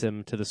lends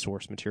him to the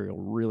source material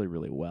really,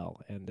 really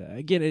well. And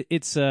again,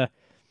 it's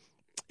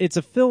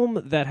a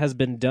film that has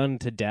been done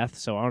to death,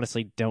 so I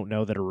honestly don't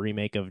know that a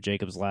remake of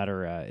Jacob's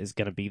Ladder is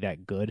going to be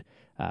that good.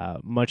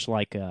 Much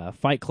like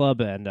Fight Club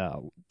and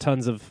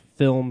tons of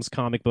films,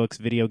 comic books,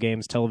 video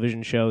games,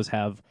 television shows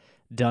have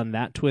done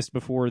that twist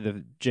before.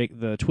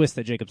 The twist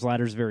that Jacob's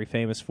Ladder is very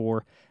famous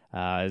for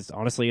is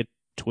honestly a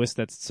twist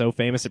that's so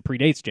famous it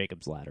predates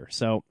Jacob's Ladder.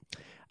 So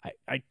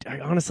I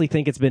honestly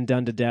think it's been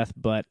done to death,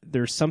 but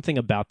there's something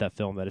about that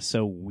film that is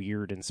so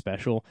weird and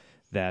special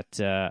that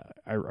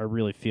I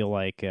really feel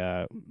like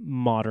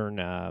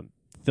modern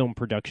film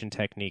production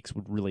techniques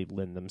would really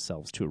lend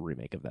themselves to a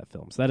remake of that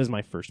film. So that is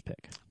my first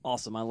pick.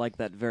 Awesome. I like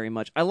that very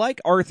much. I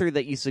like, Arthur,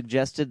 that you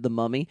suggested The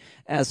Mummy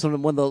as sort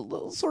of one of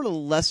the sort of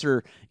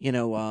lesser,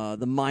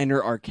 the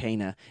minor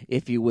arcana,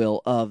 if you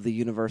will, of the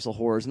Universal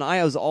horrors. And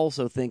I was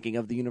also thinking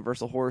of the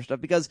Universal horror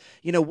stuff because,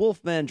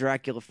 Wolfman,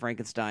 Dracula,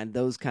 Frankenstein,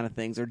 those kind of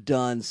things are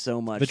done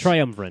so much. The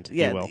triumvirate, if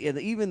you will. Yeah,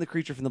 even The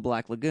Creature from the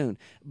Black Lagoon.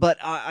 But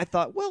I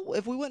thought, well,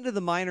 if we went into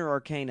the minor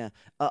arcana,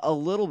 a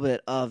little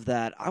bit of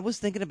that, I was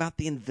thinking about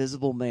The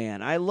Invisible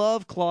Man. I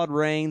love Claude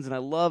Rains, and I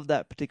love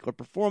that particular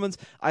performance.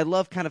 I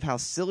love kind of how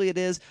silly it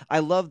is. I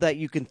love that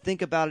you can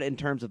think about it in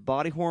terms of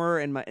body horror,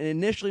 and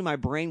initially my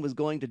brain was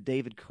going to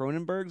David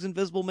Cronenberg's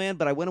Invisible Man,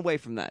 but I went away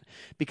from that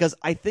because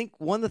I think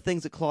one of the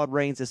things that Claude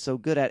Rains is so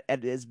good at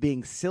is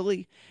being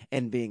silly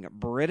and being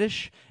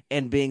British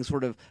and being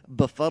sort of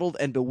befuddled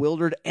and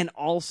bewildered and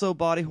also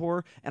body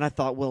horror. And I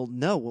thought, well,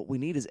 no, what we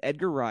need is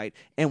Edgar Wright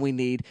and we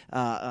need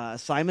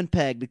Simon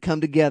Pegg to come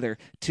together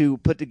to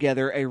put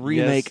together a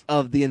remake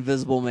of The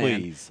Invisible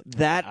Man. Please.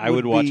 I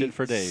would watch it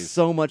for days.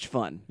 So much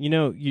fun.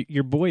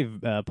 Your boy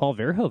Paul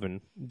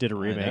Verhoeven did a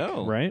remake,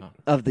 right?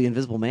 Of The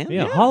Invisible Man?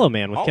 Yeah, Hollow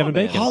Man with Hollow Kevin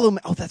Man. Bacon. Hollow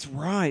Man. Oh, that's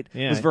right.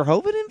 Yeah. Was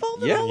Verhoeven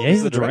involved in Yeah. Hollow Yeah, Man?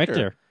 he's the director.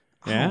 director.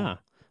 Yeah.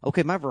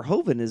 Okay, my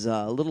Verhoeven is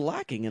a little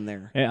lacking in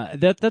there. Yeah,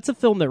 that's a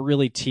film that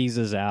really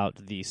teases out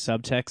the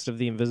subtext of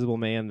The Invisible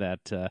Man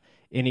that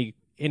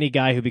any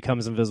guy who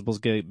becomes invisible is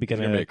going to become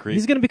be a creep.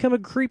 he's going to become a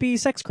creepy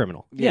sex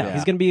criminal. Yeah,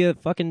 he's going to be a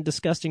fucking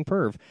disgusting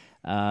perv.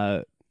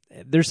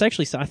 There's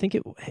actually, I think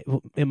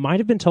it might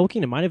have been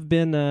Tolkien, it might have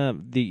been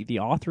the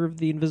author of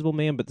The Invisible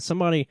Man, but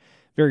somebody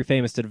very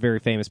famous did a very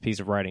famous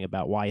piece of writing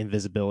about why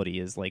invisibility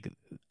is like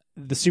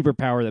the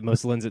superpower that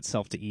most lends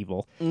itself to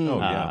evil.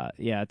 yeah.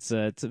 It's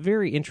a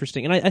very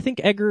interesting, and I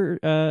think Edgar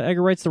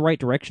Wright's the right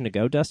direction to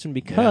go, Dustin,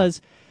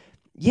 because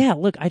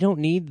look, I don't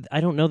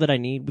know that I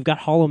need. We've got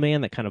Hollow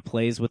Man that kind of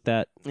plays with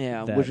that.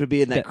 Yeah, which would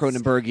be in that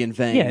Cronenbergian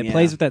vein. Yeah, it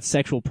plays with that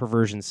sexual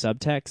perversion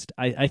subtext.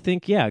 I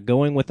think,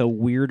 going with a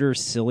weirder,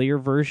 sillier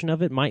version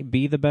of it might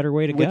be the better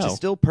way to go. Which is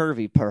still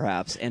pervy,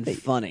 perhaps, and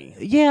funny.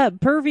 Yeah,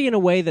 pervy in a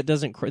way that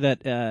doesn't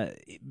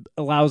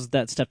allows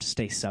that stuff to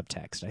stay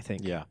subtext. I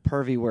think. Yeah.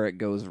 Pervy where it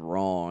goes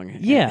wrong.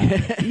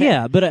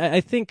 Yeah, but I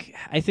think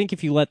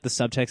if you let the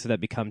subtext of that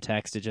become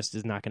text, it just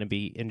is not going to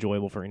be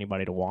enjoyable for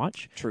anybody to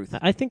watch. Truth.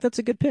 I think that's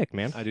a good pick,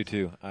 man. I do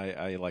too.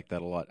 I like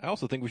that a lot. I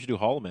also think we should do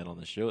Hollow Man on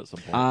this show at some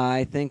point.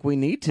 I think we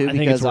need to I think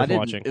because it's worth I didn't.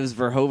 watching. It was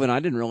Verhoeven. I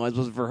didn't realize it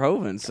was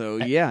Verhoeven. So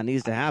it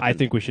needs to happen. I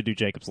think we should do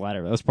Jacob's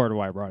Ladder. That was part of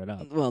why I brought it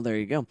up. Well, there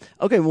you go.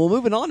 Okay, well,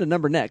 moving on to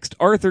number next.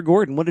 Arthur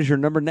Gordon, what is your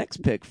number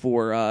next pick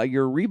for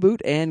your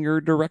reboot and your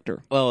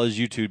director? Well, as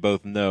you two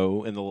both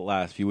know, in the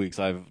last few weeks,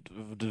 I've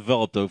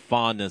developed a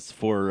fondness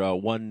for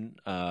one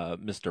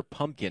Mr.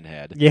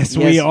 Pumpkinhead. Yes,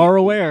 Yes. we are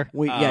aware.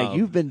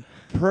 You've been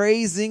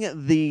praising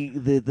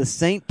the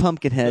Saint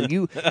Pumpkinhead.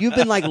 You've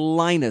been like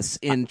Linus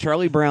in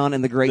Charlie Brown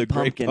and the Great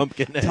Pumpkin,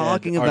 Pumpkinhead,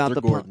 talking about Arthur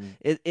the Gordon.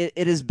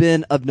 it has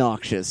been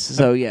obnoxious.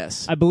 So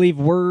yes, I believe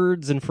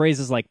words and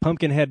phrases like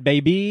 "Pumpkinhead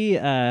baby"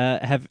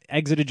 have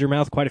exited your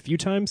mouth quite a few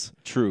times.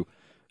 True.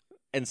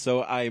 And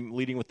so I'm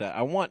leading with that.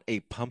 I want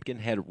a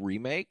Pumpkinhead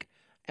remake,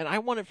 and I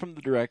want it from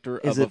the director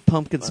is of it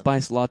Pumpkin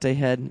Spice Latte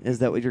Head? Is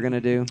that what you're gonna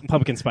do?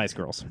 Pumpkin Spice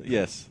Girls.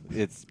 Yes,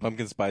 it's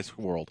Pumpkin Spice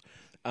World.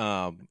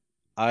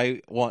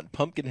 I want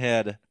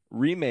Pumpkinhead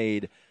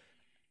remade,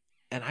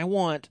 and I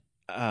want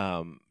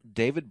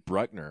David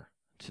Bruckner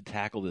to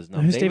tackle this.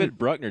 Now, Who's David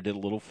Bruckner did a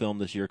little film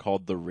this year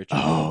called The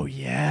Ritual. Oh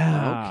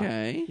yeah.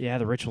 Okay. Yeah,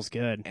 the ritual's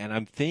good. And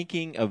I'm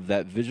thinking of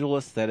that visual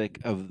aesthetic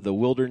of the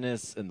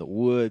wilderness and the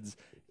woods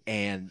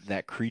and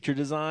that creature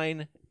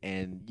design,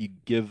 and you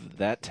give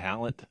that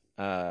talent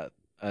a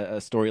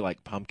story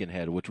like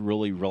Pumpkinhead, which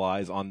really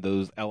relies on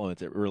those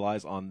elements. It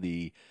relies on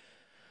the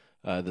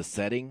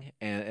setting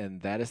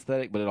and that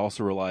aesthetic, but it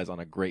also relies on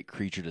a great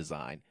creature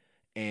design.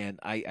 And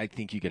I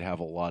think you could have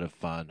a lot of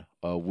fun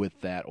with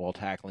that while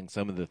tackling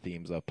some of the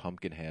themes of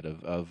Pumpkinhead,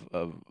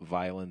 of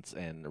violence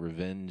and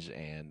revenge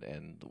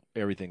and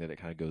everything that it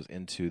kind of goes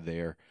into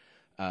there,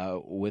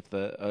 with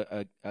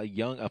a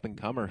young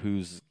up-and-comer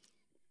who's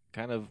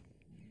kind of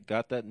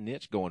got that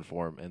niche going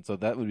for him. And so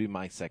that would be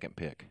my second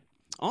pick.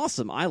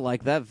 Awesome. I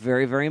like that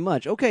very, very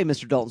much. Okay,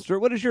 Mr. Dalton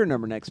Stewart, what is your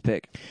next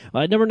pick?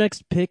 Number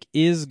next pick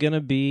is going to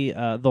be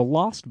The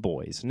Lost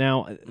Boys.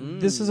 Now,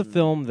 this is a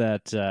film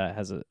that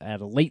has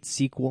had a late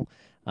sequel.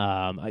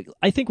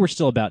 I think we're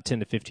still about 10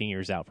 to 15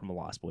 years out from a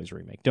Lost Boys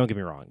remake. Don't get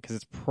me wrong, because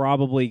it's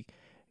probably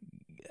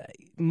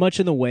much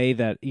in the way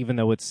that even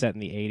though it's set in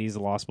the 80s,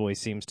 The Lost Boys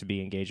seems to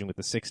be engaging with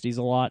the 60s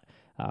a lot.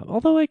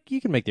 Although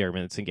you can make the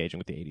argument it's engaging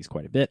with the 80s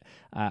quite a bit.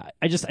 I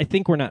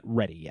think we're not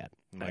ready yet.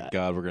 My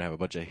God, we're going to have a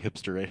bunch of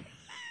hipster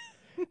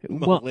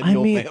Well, I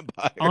millennial mean,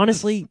 vampires.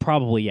 honestly,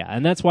 probably, yeah.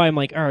 And that's why I'm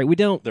like, all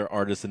right, They're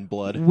artists in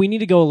blood. we need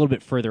to go a little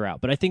bit further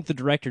out. But I think the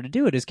director to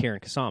do it is Karen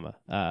Kusama,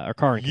 or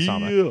Karen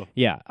Kusama.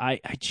 Yeah, I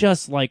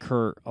just like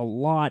her a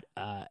lot.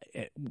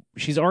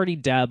 She's already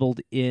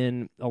dabbled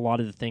in a lot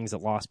of the things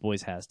that Lost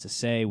Boys has to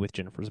say with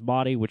Jennifer's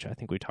Body, which I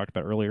think we talked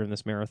about earlier in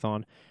this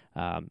marathon.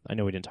 I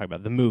know we didn't talk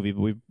about the movie,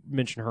 but we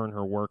mentioned her and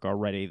her work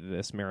already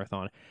this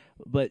marathon.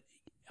 But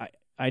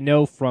I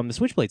know from the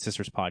Switchblade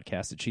Sisters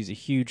podcast that she's a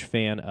huge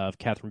fan of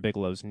Catherine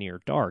Bigelow's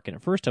Near Dark. And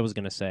at first I was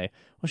going to say,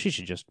 well, she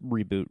should just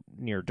reboot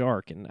Near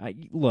Dark.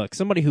 And look,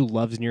 somebody who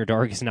loves Near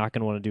Dark is not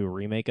going to want to do a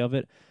remake of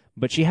it.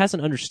 But she has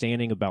an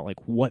understanding about like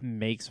what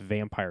makes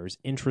vampires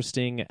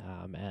interesting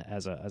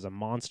as a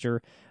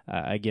monster.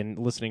 Again,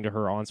 listening to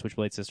her on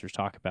Switchblade Sisters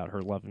talk about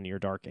her love of Near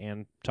Dark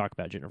and talk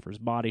about Jennifer's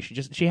Body,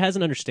 she has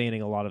an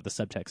understanding a lot of the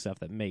subtext stuff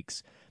that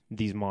makes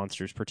these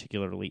monsters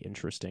particularly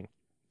interesting.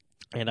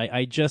 And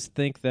I just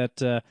think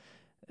that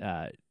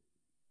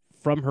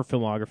from her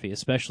filmography,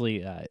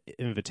 especially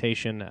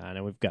Invitation, I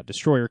know we've got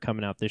Destroyer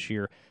coming out this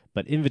year,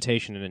 but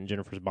Invitation and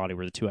Jennifer's Body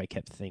were the two I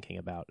kept thinking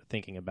about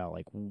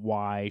like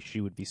why she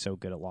would be so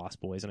good at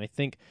Lost Boys. And I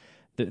think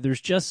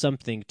there's just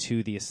something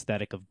to the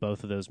aesthetic of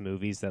both of those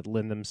movies that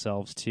lend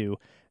themselves to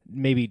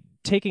maybe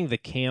taking the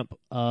camp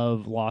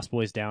of Lost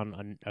Boys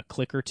down a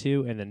click or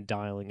two and then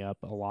dialing up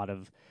a lot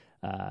of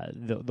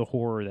the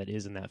horror that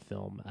is in that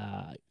film.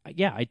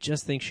 I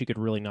just think she could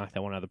really knock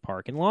that one out of the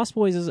park. And Lost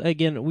Boys is,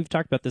 again, we've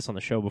talked about this on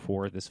the show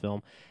before, this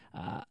film.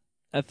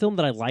 A film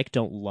that I like,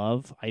 don't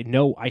love.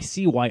 I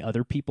see why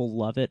other people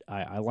love it.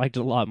 I liked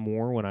it a lot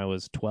more when I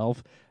was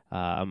 12.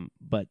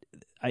 But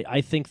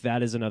I think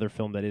that is another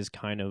film that is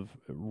kind of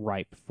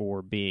ripe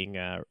for being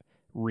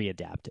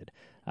readapted.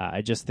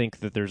 I just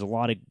think that there's a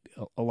lot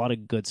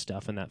of good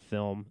stuff in that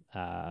film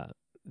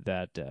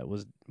that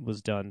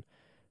was done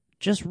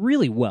just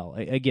really well.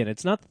 Again,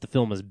 it's not that the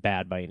film is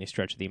bad by any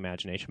stretch of the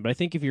imagination, but I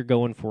think if you're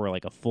going for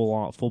like a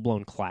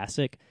full-blown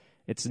classic,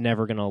 it's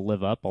never going to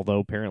live up, although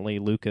apparently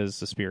Luca's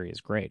Suspiria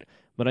is great.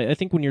 But I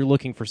think when you're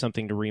looking for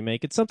something to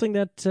remake, it's something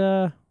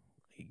that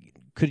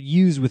could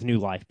use with new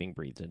life being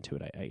breathed into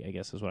it, I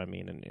guess is what I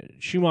mean. And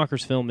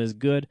Schumacher's film is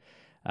good,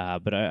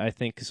 but I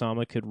think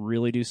Kusama could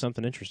really do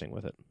something interesting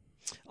with it.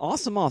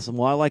 Awesome.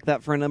 Well, I like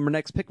that for a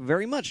next pick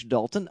very much,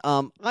 Dalton.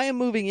 I am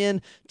moving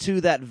in to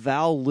that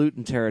Val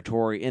Lewton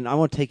territory, and I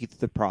want to take you through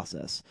the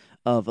process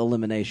of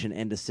elimination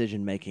and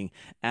decision making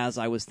as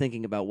I was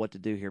thinking about what to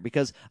do here,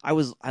 because I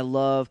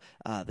love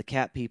the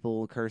cat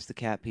people, Curse the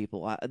Cat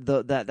People.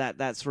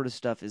 That sort of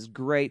stuff is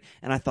great,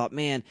 and I thought,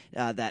 man,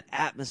 that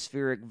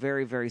atmospheric,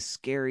 very, very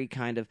scary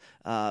kind of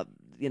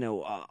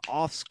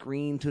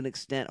off-screen to an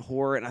extent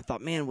horror, and I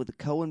thought, man, would the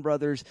Coen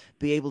brothers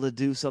be able to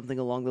do something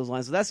along those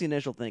lines? So that's the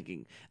initial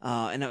thinking,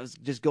 and I was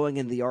just going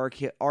in the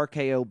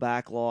RKO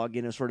backlog,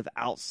 sort of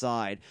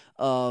outside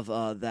of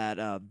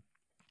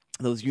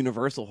those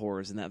universal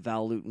horrors in that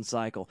Val Lewton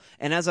cycle.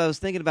 And as I was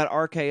thinking about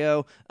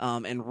RKO,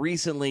 and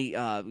recently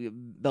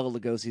Bela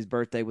Lugosi's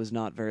birthday was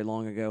not very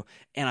long ago,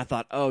 and I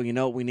thought, oh, you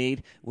know what we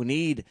need? We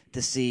need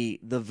to see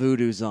the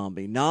voodoo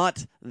zombie,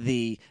 not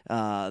the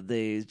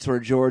sort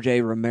of George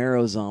A.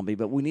 Romero zombie,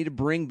 but we need to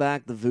bring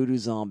back the voodoo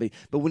zombie,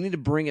 but we need to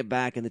bring it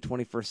back in the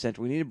 21st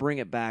century. We need to bring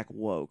it back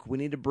woke. We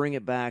need to bring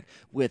it back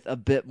with a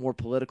bit more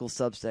political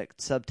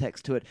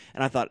subtext to it.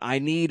 And I thought, I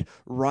need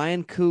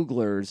Ryan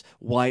Coogler's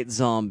White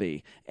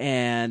Zombie.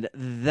 And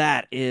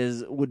that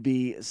would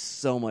be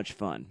so much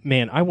fun.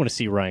 Man, I want to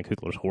see Ryan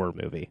Coogler's horror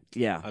movie.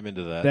 Yeah. I'm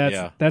into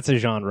that. That's a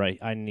genre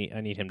I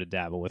need him to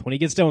dabble with. When he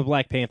gets done with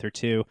Black Panther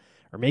 2,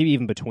 or maybe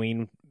even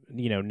between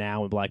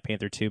now and Black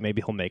Panther 2,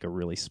 maybe he'll make a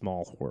really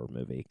small horror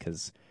movie.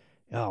 Because,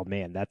 oh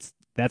man, that's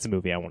a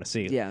movie I want to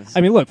see. Yes.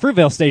 I mean, look,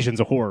 Fruitvale Station's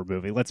a horror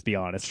movie. Let's be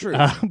honest. True.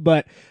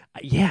 But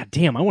yeah,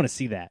 damn, I want to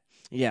see that.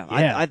 Yeah,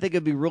 Yeah. I think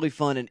it'd be really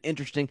fun and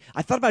interesting.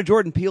 I thought about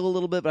Jordan Peele a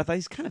little bit, but I thought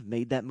he's kind of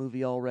made that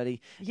movie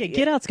already. Yeah,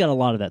 Get Out's got a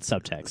lot of that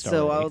subtext.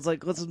 So already. I was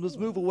like, let's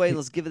move away and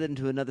let's give it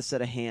into another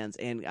set of hands.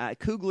 And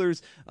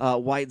Coogler's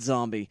White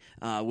Zombie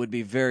would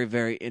be very,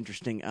 very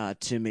interesting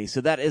to me. So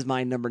that is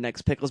my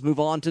next pick. Let's move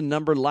on to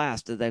number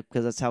last,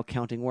 because that's how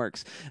counting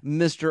works.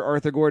 Mr.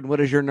 Arthur Gordon, what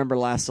is your number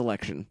last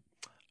selection?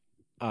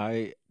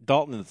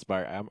 Dalton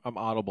inspired. I'm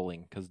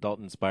audibling because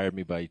Dalton inspired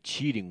me by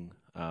cheating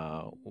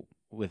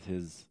with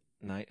his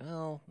night.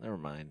 Oh, never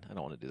mind. I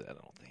don't want to do that. I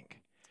don't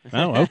think.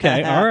 Oh,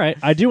 okay. All right.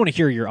 I do want to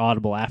hear your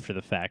audible after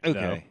the fact, though.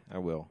 Okay, I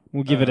will.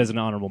 We'll give it as an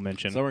honorable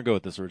mention. So I'm gonna go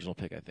with this original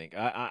pick. I think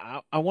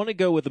I want to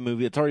go with a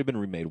movie that's already been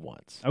remade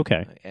once.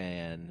 Okay.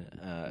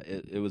 And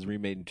it was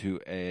remade into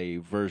a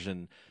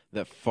version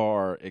that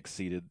far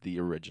exceeded the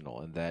original,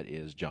 and that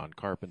is John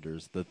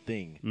Carpenter's The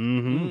Thing.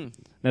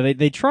 Mm-hmm. Now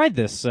they tried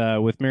this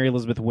with Mary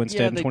Elizabeth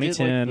Winstead in they did,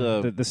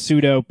 2010, like, the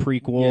pseudo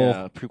prequel.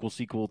 Yeah, prequel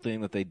sequel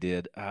thing that they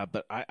did.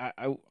 But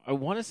I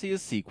want to see a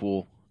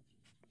sequel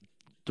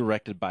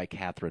directed by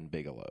Catherine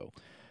Bigelow.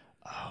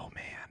 Oh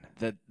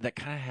man, That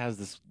kind of has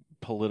this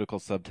political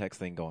subtext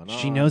thing going on.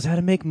 she knows how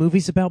to make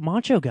movies about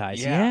macho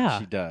guys. Yeah.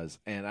 she does,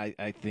 and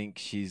I think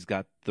she's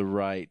got the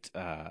right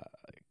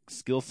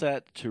skill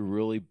set to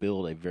really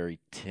build a very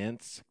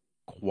tense,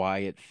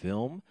 quiet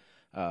film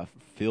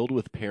filled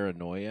with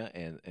paranoia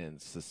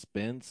and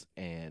suspense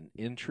and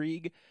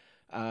intrigue,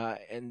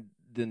 and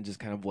then just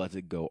kind of lets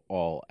it go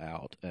all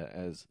out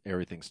as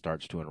everything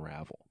starts to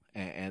unravel.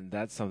 And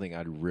that's something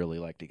I'd really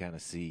like to kind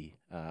of see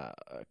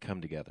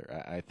come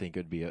together. I think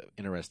it would be an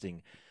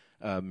interesting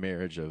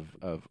marriage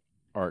of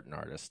art and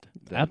artist.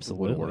 That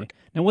Absolutely. would work.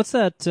 Now, what's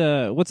that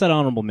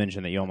honorable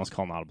mention that you almost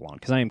call not a blonde?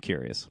 Because I am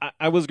curious.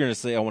 I was going to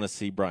say I want to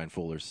see Brian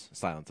Fuller's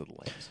Silence of the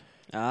Lambs.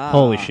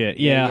 Holy shit!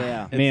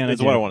 Yeah, man,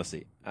 it's what I want to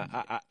see.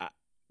 I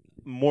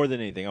more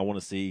than anything, I want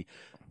to see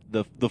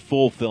the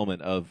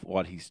fulfillment of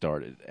what he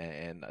started.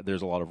 And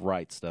there's a lot of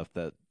right stuff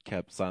that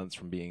kept Silence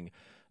from being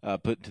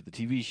put into the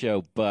TV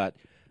show, but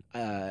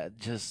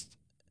just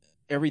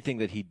everything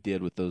that he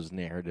did with those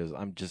narratives,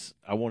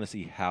 I want to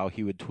see how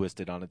he would twist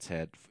it on its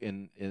head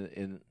in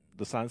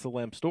the Silence of the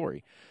Lambs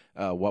story.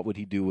 What would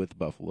he do with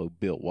Buffalo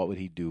Bill? What would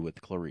he do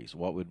with Clarice?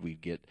 What would we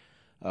get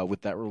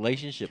with that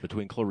relationship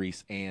between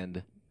Clarice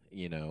and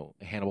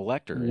Hannibal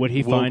Lecter? Would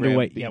he find a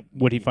way?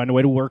 Would he find a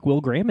way to work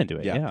Will Graham into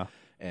it? Yeah.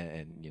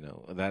 And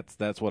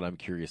that's what I'm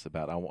curious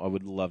about. I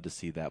would love to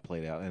see that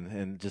played out,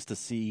 and just to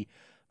see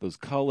those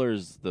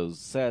colors, those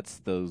sets,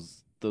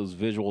 those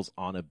visuals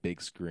on a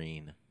big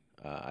screen,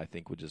 I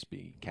think would just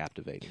be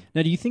captivating.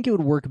 Now, do you think it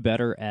would work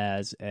better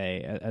as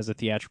a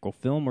theatrical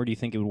film, or do you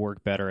think it would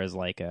work better as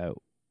like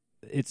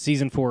it's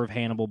season 4 of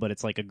Hannibal, but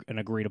it's like an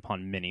agreed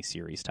upon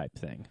miniseries type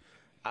thing?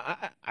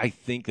 I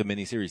think the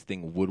miniseries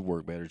thing would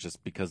work better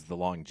just because of the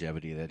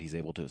longevity that he's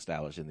able to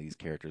establish in these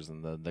characters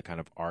and the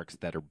kind of arcs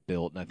that are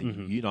built. And I think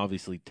you can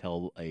obviously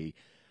tell a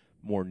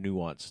more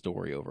nuanced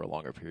story over a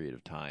longer period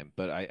of time.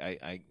 But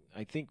I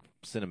think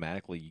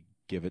cinematically, you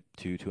give it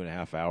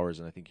 2.5 hours,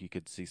 and I think you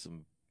could see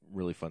some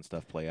really fun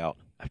stuff play out.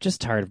 I'm just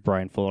tired of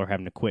Brian Fuller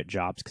having to quit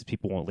jobs because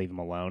people won't leave him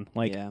alone.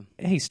 Like, Yeah.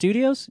 hey,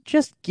 studios,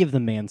 just give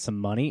the man some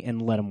money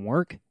and let him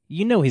work.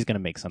 You know he's going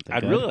to make something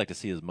I'd good. really like to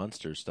see his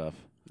Munster stuff.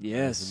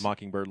 Yes. His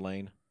Mockingbird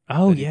Lane.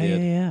 Oh, that he yeah,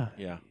 did.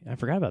 yeah. I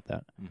forgot about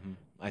that. Mm-hmm.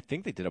 I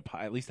think they did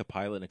at least a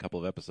pilot in a couple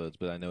of episodes,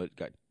 but I know it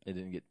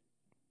didn't get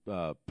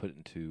put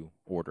into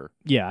order.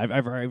 Yeah,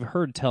 I've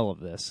heard tell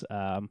of this.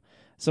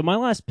 So my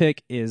last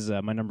pick is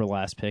my number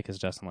last pick, as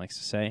Dustin likes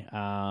to say.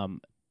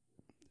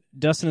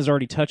 Dustin has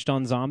already touched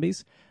on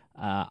zombies.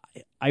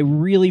 I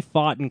really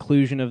fought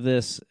inclusion of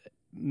this.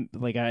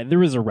 There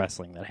was a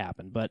wrestling that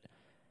happened, but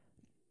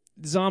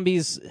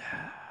zombies,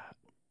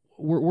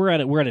 we're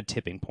at a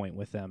tipping point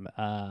with them,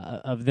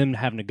 of them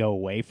having to go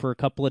away for a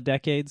couple of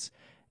decades,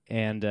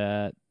 and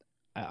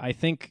I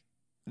think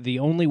the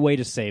only way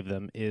to save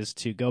them is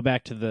to go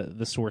back to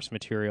the source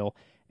material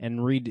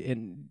and read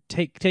and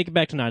take it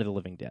back to Night of the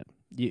Living Dead.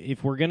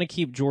 If we're going to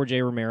keep George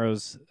A.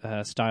 Romero's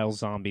style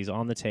zombies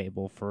on the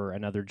table for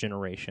another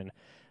generation,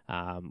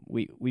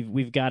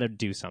 we've got to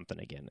do something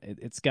again.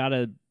 It's got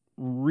to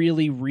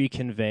really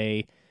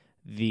reconvey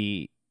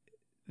the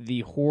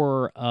the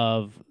horror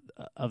of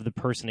the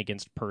person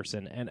against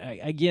person. And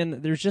again,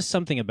 there's just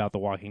something about The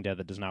Walking Dead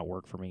that does not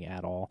work for me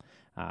at all.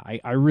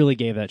 I really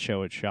gave that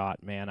show a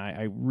shot, man.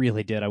 I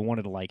really did. I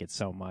wanted to like it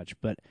so much,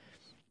 but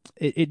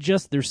it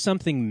just, there's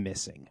something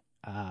missing.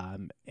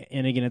 And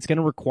again, it's going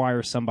to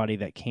require somebody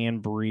that can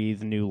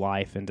breathe new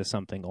life into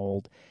something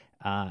old.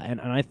 And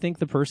I think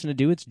the person to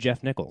do it's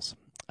Jeff Nichols.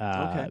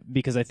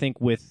 Because I think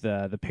with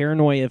the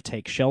paranoia of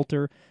Take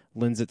Shelter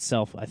lends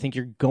itself, I think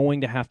you're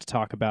going to have to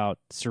talk about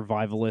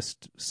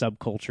survivalist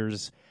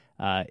subcultures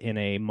in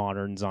a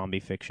modern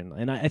zombie fiction.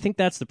 And I think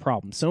that's the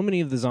problem. So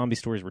many of the zombie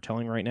stories we're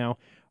telling right now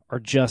are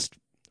just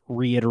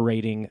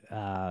reiterating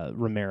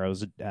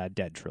Romero's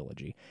Dead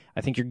trilogy.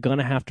 I think you're going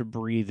to have to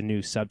breathe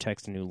new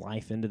subtext and new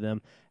life into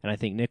them. And I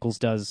think Nichols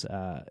does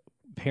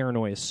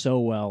paranoia so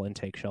well in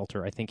Take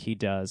Shelter. I think he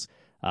does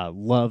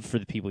love for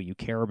the people you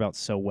care about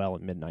so well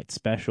in Midnight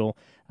Special.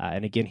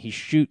 And again, he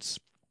shoots...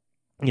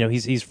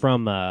 he's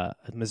from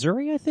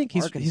Missouri, I think.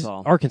 He's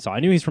Arkansas. I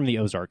knew he's from the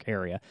Ozark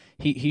area.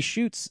 He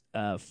shoots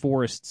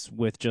forests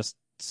with just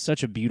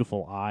such a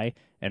beautiful eye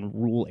and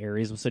rural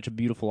areas with such a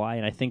beautiful eye,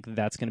 and I think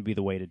that's going to be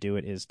the way to do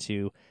it, is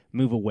to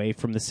move away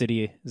from the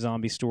city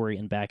zombie story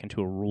and back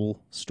into a rural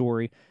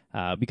story,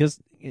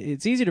 because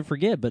it's easy to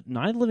forget, but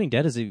Night of the Living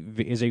Dead is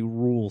a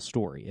rural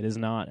story. It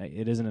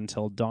isn't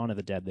until Dawn of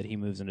the Dead that he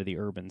moves into the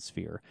urban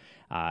sphere,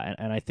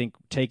 and I think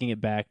taking it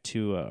back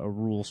to a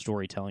rural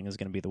storytelling is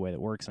going to be the way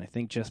that works, and I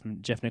think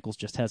Jeff Nichols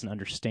just has an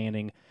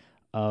understanding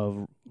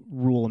of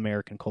rural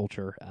American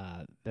culture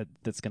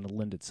that's going to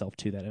lend itself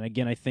to that. And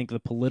again, I think the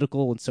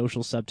political and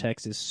social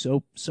subtext is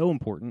so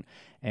important,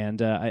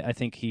 and I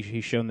think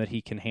he's shown that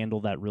he can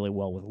handle that really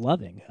well with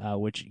Loving,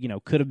 which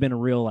could have been a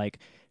real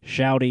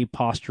shouty,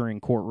 posturing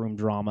courtroom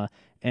drama,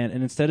 and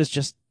instead it's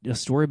just a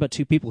story about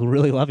two people who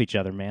really love each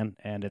other, man.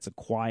 And it's a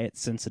quiet,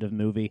 sensitive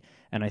movie.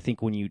 And I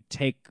think when you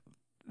take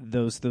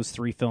those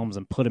three films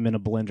and put them in a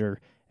blender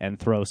and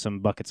throw some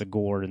buckets of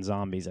gore and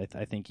zombies, I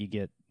think you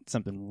get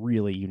something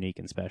really unique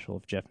and special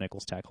if Jeff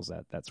Nichols tackles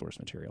that source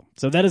material.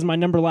 So that is my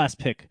last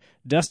pick.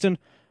 Dustin,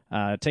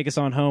 take us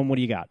on home. What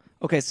do you got?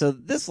 Okay, so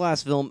this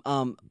last film,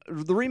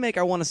 the remake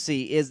I want to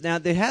see is, now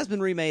it has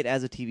been remade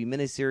as a TV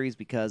miniseries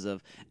because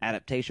of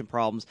adaptation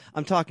problems.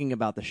 I'm talking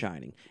about The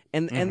Shining.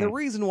 And the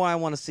reason why I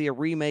want to see a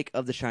remake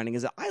of The Shining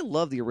is that I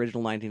love the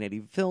original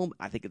 1980 film.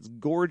 I think it's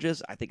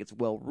gorgeous. I think it's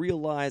well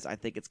realized. I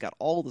think it's got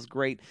all this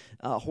great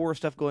horror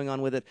stuff going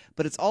on with it.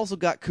 But it's also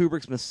got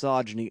Kubrick's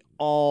misogyny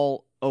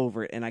all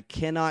over it, and I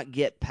cannot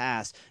get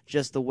past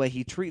just the way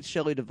he treats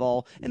Shelley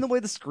Duvall and the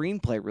way the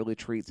screenplay really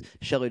treats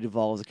Shelley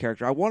Duvall as a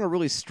character. I want to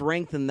really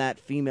strengthen that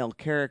female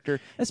character,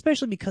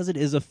 especially because it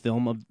is a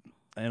film of,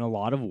 in a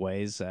lot of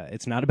ways,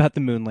 it's not about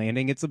the moon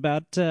landing. It's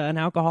about an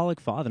alcoholic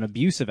father, an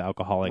abusive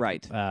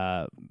alcoholic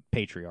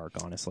patriarch,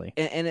 honestly.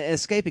 And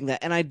escaping that.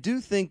 And I do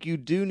think you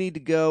do need to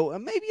go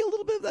maybe a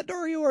little bit of that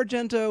Dario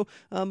Argento,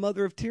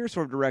 Mother of Tears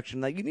sort of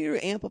direction. That you need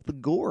to amp up the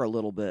gore a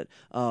little bit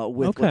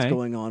with what's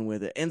going on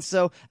with it. And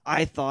so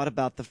I thought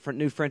about the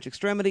new French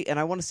Extremity, and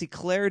I want to see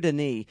Claire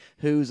Denis,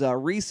 whose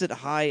recent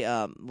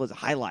High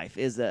Life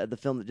is the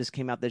film that just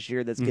came out this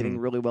year that's getting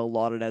really well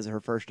lauded as her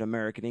first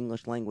American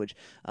English language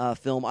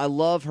film. I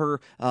love her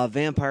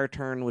vampire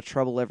turn with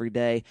Trouble Every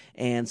Day,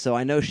 and so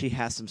I know she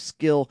has some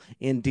skill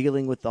in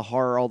dealing with the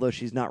horror, although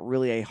she's not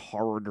really a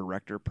horror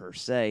director per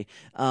se.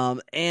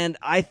 And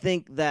I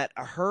think that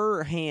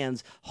her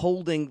hands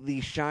holding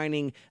the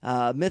Shining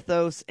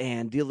mythos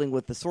and dealing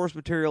with the source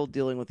material,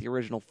 dealing with the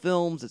original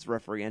films, its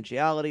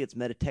referentiality, its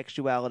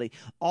metatextuality,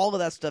 all of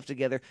that stuff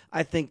together,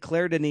 I think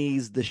Claire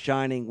Denis' The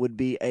Shining would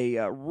be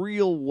a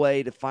real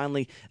way to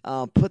finally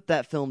put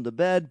that film to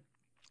bed.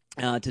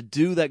 To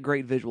do that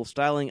great visual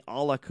styling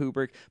a la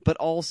Kubrick, but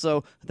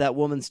also that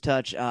woman's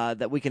touch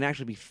that we can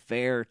actually be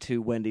fair to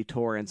Wendy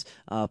Torrance,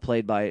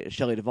 played by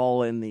Shelley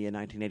Duvall in the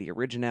 1980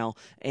 original,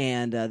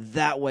 and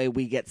that way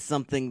we get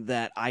something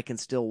that I can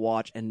still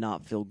watch and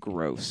not feel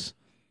gross.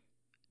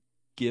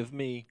 Give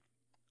me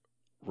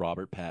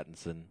Robert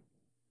Pattinson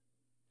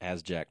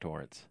as Jack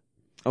Torrance.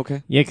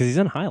 Okay. Yeah, because he's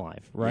in High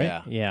Life,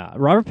 right? Yeah.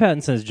 Robert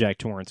Pattinson as Jack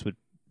Torrance would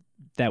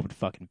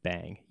fucking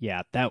bang.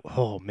 Yeah,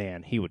 oh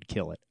man, he would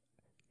kill it.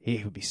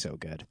 He would be so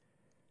good.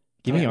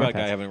 Give me that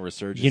guy having a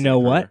resurgence. You know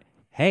what?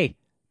 Hey,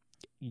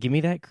 give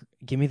me that.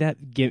 Give me that.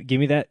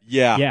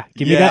 Yeah.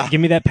 Give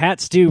me that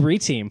Pat Stu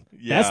reteam.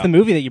 Yeah. That's the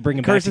movie that you're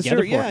bringing back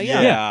together for.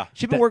 Yeah.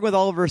 She's been working with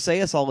Oliver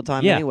Sayas all the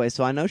time anyway,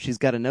 so I know she's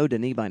got to know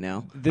Denis by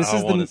now.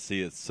 I want to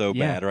see it so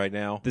bad right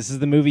now. This is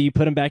the movie you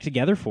put him back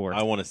together for.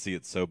 I want to see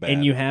it so bad.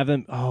 And you have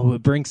him. Oh,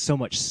 it brings so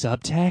much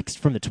subtext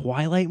from the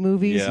Twilight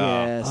movies.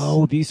 Yeah. Yes.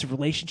 Oh, abusive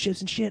relationships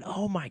and shit.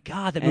 Oh my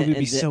God, that movie would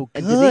be so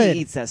good. And Denis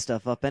eats that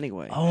stuff up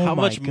anyway. Oh, how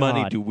much God.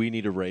 money do we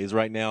need to raise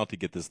right now to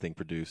get this thing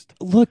produced?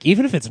 Look,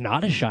 even if it's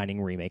not a Shining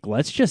remake,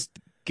 let's just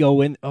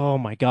go in. Oh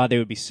my God, they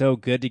would be so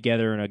good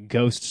together in a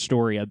ghost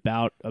story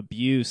about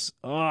abuse.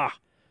 Damn,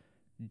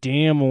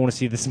 I want to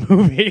see this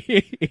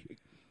movie.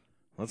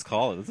 Let's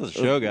call it. This is a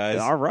show, guys.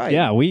 All right.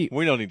 Yeah, we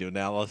don't need to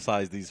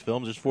analyze these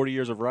films. There's 40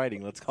 years of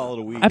writing. Let's call it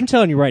a week. I'm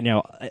telling you right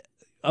now,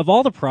 of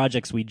all the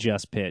projects we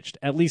just pitched,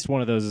 at least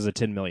one of those is a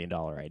 $10 million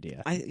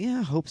idea.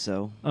 I hope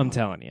so. I'm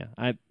telling you.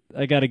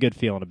 I got a good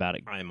feeling about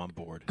it. I am on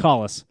board.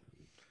 Call us.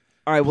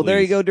 All right, well, there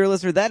you Please. go, dear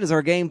listener. That is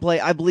our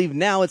gameplay. I believe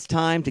now it's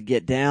time to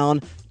get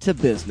down to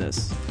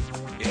business.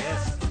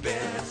 It's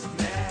business.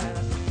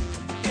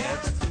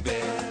 It's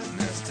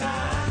business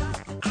time.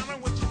 I know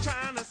what you're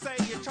trying to say.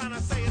 You're trying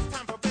to say it's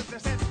time for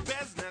business. It's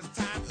business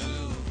time.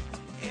 Ooh.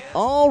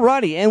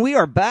 Alrighty, and we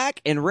are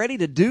back and ready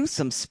to do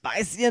some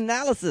spicy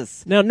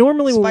analysis. Now,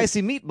 normally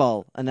Spicy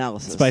meatball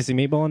analysis. spicy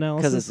meatball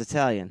analysis. Because it's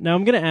Italian. Now,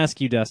 I'm going to ask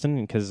you,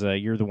 Dustin, because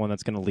you're the one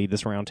that's going to lead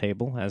this round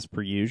table, as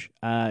per usual.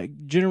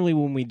 Generally,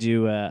 when we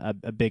do a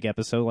big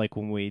episode, like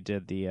when we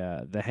did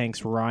the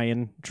Hanks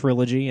Ryan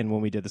trilogy and when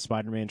we did the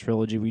Spider-Man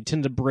trilogy, we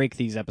tend to break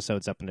these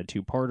episodes up into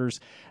two-parters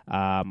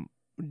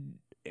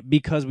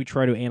because we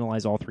try to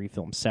analyze all three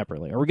films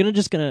separately. Are we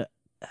just going to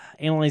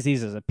analyze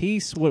these as a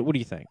piece? What do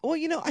you think? Well,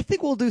 I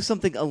think we'll do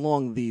something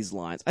along these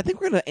lines. I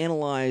think we're going to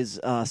analyze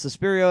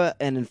Suspiria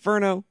and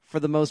Inferno for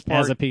the most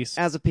part. As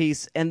a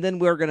piece. And then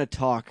we're going to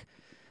talk.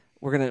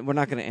 We're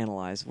not going to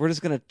analyze. We're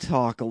just going to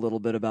talk a little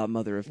bit about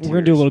Mother of Tears. We're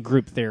going to do a little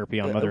group therapy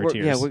on Mother of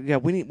Tears.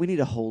 We need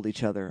to hold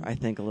each other, I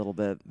think, a little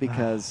bit,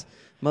 because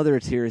Mother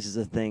of Tears is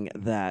a thing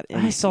that...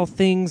 I saw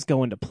things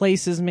go into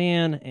places,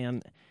 man,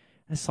 and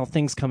I saw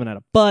things coming out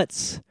of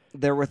butts.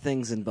 There were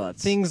things in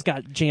butts. Things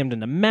got jammed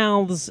into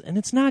mouths, and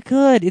it's not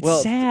good.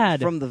 It's sad.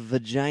 From the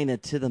vagina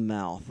to the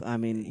mouth. I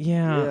mean,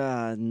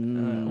 yeah.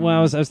 Well,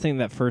 I was thinking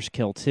that first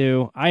kill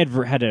too. I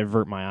had to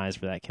avert my eyes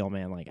for that kill,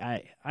 man. Like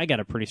I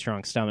got a pretty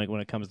strong stomach when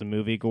it comes to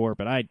movie gore,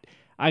 but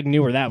I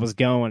knew where that was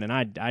going, and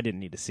I didn't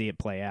need to see it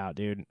play out,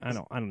 dude. I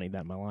don't need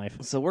that in my life.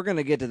 So we're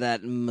gonna get to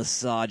that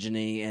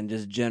misogyny and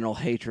just general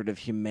hatred of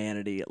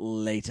humanity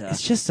later.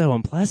 It's just so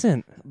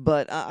unpleasant.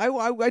 But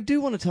I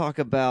do want to talk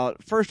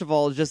about, first of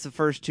all, just the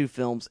first two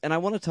films, and I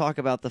want to talk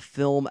about the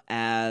film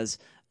as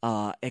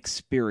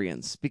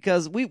experience,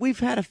 because we've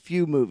had a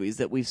few movies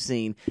that we've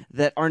seen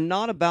that are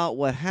not about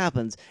what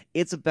happens.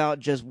 It's about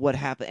just what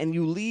happened, and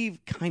you leave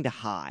kind of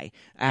high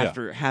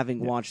after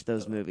having watched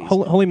those movies.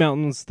 Holy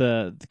Mountain's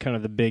the kind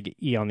of the big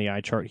E on the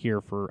eye chart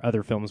here for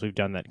other films we've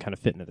done that kind of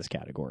fit into this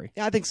category.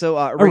 Yeah, I think so.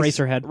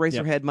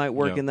 Eraserhead might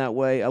work in that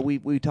way.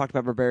 We talked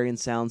about Barbarian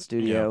Sound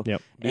Studio.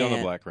 Yep. Beyond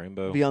the Black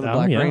Rainbow. Beyond the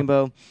Black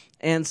Rainbow.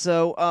 And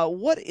so,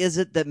 what is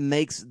it that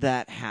makes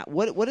that happen?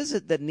 What is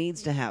it that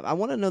needs to happen? I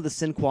want to know the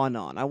sine qua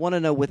non. I want to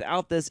know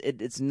without this,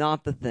 it's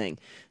not the thing.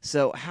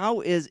 So,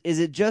 how is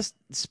it just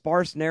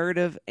sparse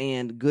narrative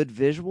and good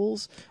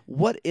visuals?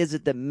 What is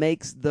it that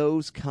makes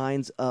those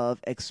kinds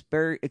of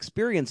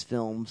experience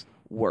films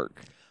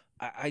work?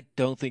 I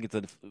don't think it's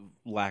a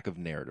lack of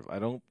narrative. I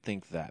don't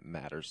think that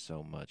matters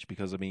so much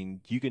because, I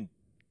mean, you can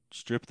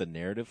strip the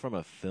narrative from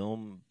a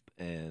film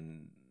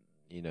and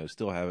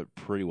still have it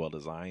pretty well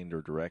designed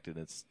or directed.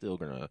 It's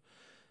gonna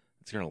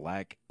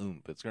lack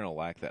oomph. It's gonna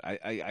lack that.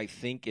 I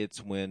think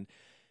it's when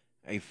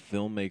a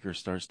filmmaker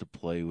starts to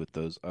play with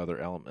those other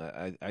elements.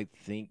 I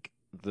think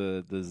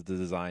the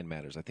design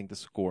matters. I think the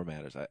score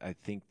matters. I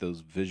think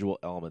those visual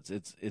elements.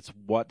 It's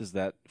what does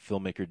that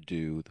filmmaker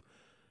do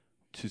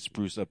to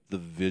spruce up the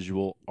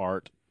visual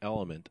art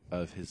element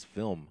of his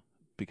film,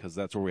 because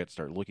that's where we have to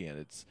start looking at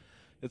it.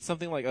 It's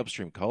something like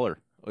Upstream Color,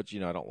 which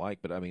I don't like,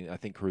 but I mean I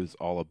think Cruise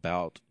all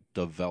about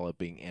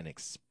developing an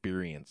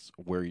experience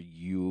where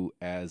you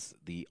as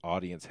the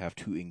audience have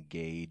to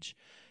engage,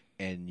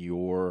 and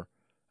your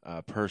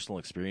personal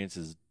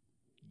experiences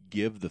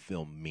give the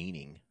film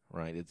meaning,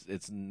 right?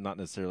 It's not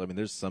necessarily, I mean,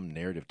 there's some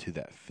narrative to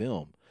that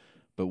film,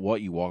 but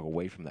what you walk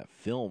away from that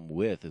film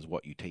with is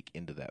what you take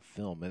into that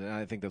film. And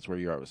I think that's where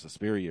you are with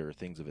Suspiria or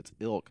things of its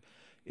ilk,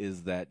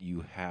 is that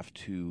you have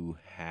to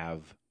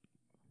have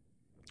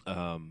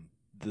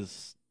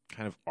this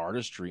kind of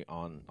artistry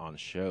on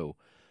show.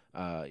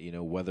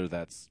 Whether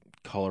that's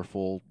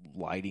colorful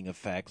lighting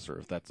effects or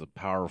if that's a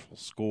powerful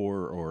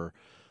score or,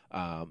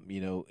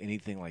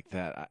 anything like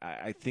that.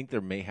 I think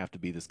there may have to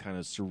be this kind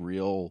of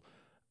surreal,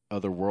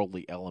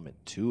 otherworldly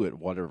element to it,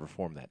 whatever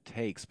form that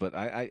takes. But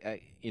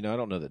I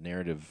don't know that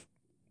narrative.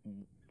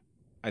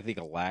 I think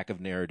a lack of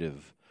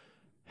narrative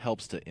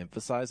helps to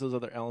emphasize those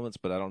other elements,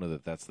 but I don't know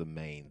that that's the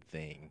main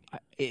thing.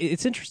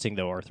 It's interesting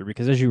though, Arthur,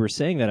 because as you were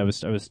saying that, I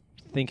was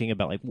thinking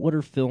about like what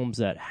are films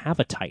that have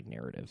a tight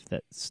narrative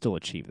that still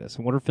achieve this,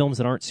 and what are films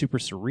that aren't super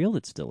surreal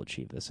that still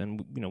achieve this.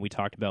 And we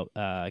talked about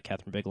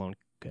Catherine Bigelow and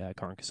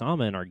Karin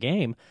Kusama in our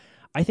game.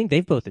 I think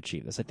they've both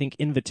achieved this. I think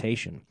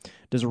Invitation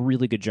does a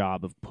really good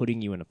job of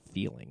putting you in a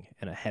feeling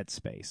and a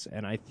headspace,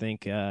 and I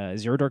think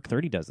Zero Dark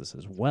 30 does this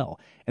as well.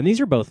 And these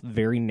are both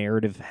very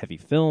narrative heavy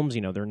films.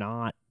 They're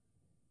not.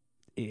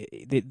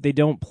 They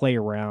don't play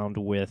around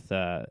with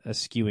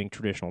eschewing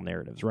traditional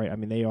narratives, right? I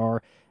mean, they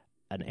are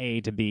an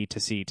A to B to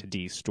C to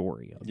D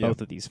story of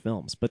both of these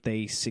films, but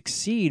they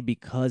succeed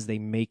because they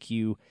make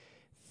you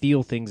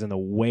feel things in the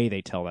way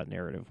they tell that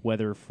narrative.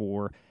 Whether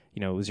for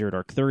Zero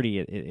Dark 30,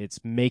 it's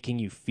making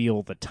you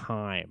feel the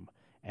time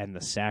and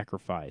the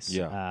sacrifice,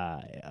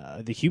 Yeah.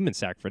 the human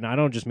sacrifice. And I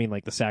don't just mean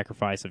like the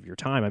sacrifice of your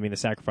time. I mean the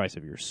sacrifice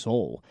of your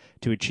soul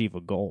to achieve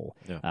a goal.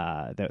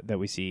 That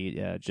we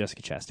see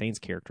Jessica Chastain's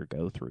character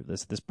go through.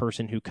 This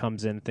person who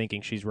comes in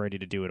thinking she's ready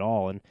to do it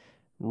all and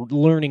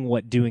learning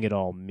what doing it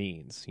all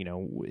means. You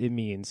know, it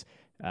means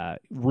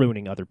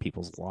ruining other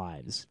people's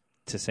lives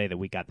to say that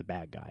we got the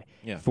bad guy.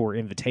 Yeah. For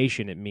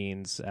Invitation, it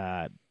means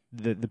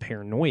the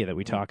paranoia that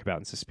we talk about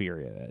in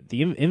Suspiria.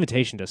 The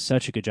Invitation does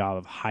such a good job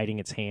of hiding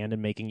its hand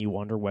and making you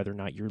wonder whether or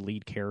not your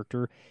lead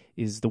character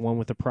is the one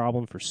with the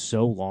problem for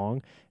so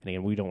long. And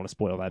again, we don't want to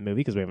spoil that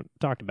movie because we haven't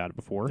talked about it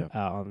before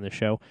on the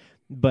show.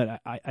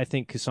 But I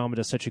think Kusama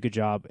does such a good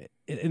job.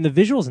 And the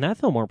visuals in that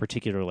film aren't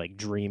particularly like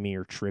dreamy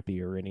or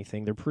trippy or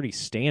anything. They're pretty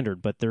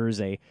standard, but there is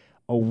a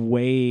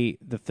way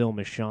the film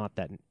is shot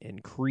that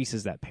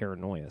increases that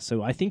paranoia.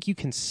 So I think you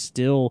can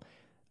still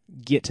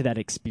get to that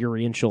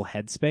experiential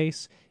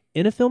headspace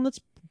in a film that's,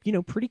 you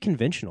know, pretty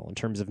conventional in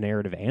terms of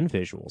narrative and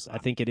visuals. I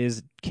think it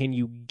is, can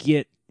you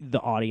get the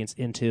audience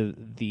into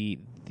the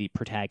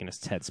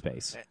protagonist's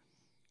headspace?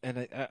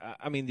 And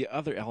I mean, the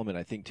other element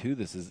I think to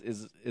this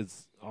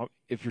is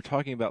if you're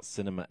talking about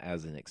cinema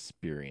as an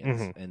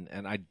experience,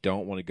 and I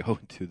don't want to go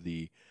into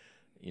the,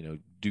 you know,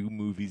 do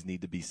movies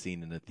need to be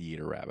seen in a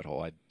theater rabbit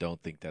hole? I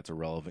don't think that's a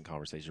relevant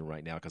conversation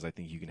right now, because I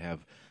think you can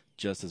have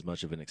just as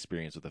much of an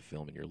experience with a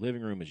film in your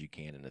living room as you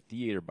can in a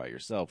theater by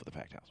yourself with a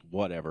packed house.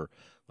 Whatever.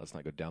 Let's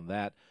not go down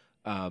that.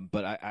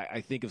 But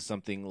I think of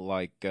something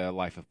like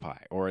Life of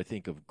Pi, or I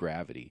think of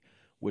Gravity,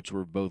 which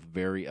were both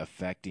very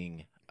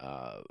affecting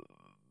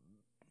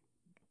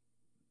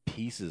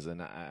pieces,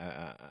 and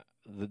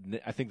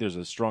I think there's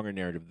a stronger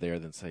narrative there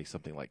than, say,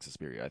 something like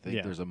Suspiria. I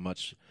think there's a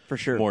much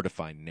more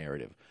defined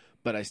narrative,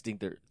 but I think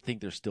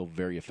they're still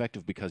very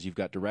effective because you've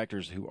got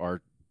directors who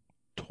are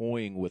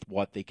toying with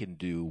what they can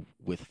do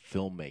with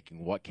filmmaking.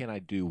 What can I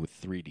do with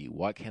 3D?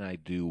 What can I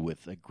do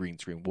with a green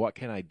screen? What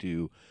can I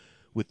do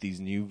with these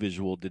new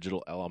visual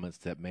digital elements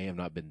that may have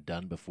not been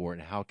done before,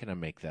 and how can I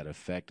make that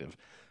effective?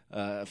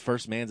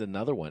 First Man's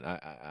another one.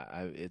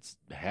 It's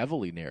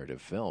heavily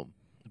narrative film,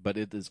 but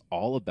it is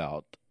all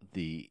about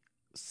the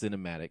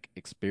cinematic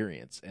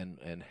experience,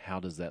 and how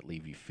does that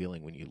leave you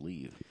feeling when you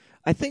leave?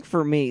 I think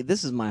for me,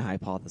 this is my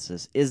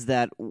hypothesis, is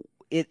that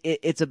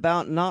it's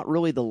about not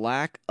really the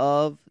lack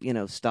of, you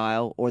know,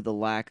 style or the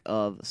lack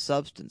of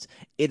substance.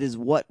 It is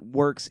what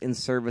works in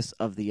service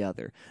of the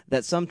other.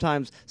 That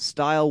sometimes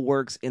style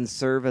works in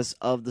service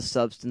of the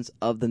substance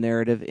of the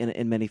narrative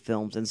in many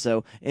films. And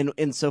so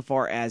in so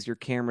far as your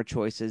camera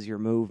choices, your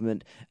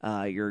movement,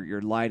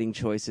 your lighting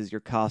choices, your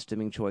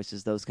costuming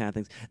choices, those kind of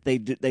things,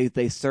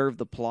 they serve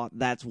the plot.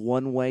 That's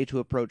one way to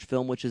approach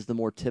film, which is the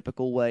more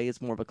typical way.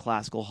 It's more of a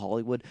classical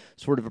Hollywood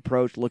sort of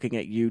approach, looking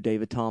at you,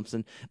 David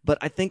Thompson. But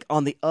I think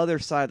on the other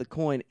side of the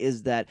coin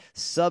is that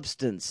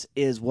substance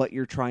is what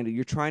you're trying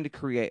to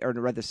create, or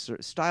rather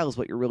style is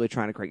what you're really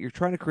trying to create. You're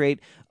trying to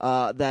create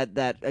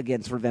that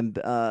again, sort of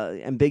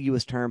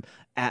ambiguous term,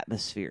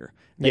 atmosphere.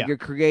 That you're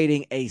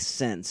creating a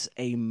sense,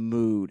 a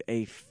mood,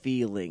 a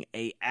feeling,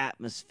 a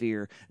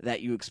atmosphere that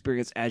you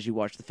experience as you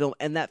watch the film.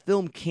 And that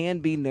film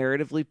can be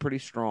narratively pretty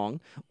strong,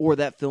 or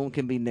that film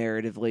can be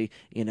narratively,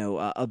 you know,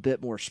 a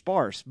bit more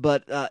sparse.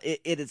 But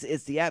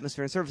it's the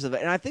atmosphere and surface of it.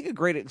 And I think a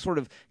great sort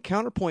of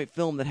counterpoint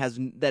film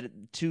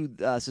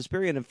to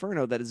Suspiria and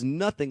Inferno that is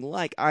nothing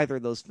like either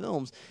of those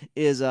films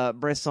is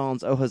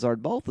Bresson's Au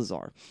Hasard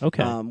Balthazar.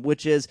 Okay.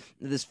 Which is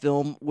this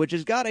film which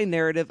has got a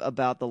narrative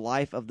about the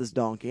life of this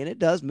donkey, and it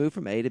does move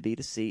from A to B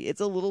to C. It's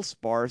a little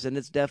sparse, and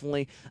it's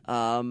definitely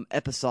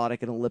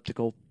episodic and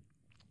elliptical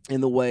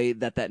in the way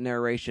that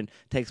narration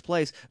takes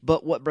place.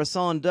 But what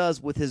Bresson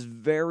does with his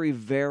very,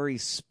 very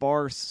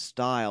sparse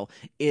style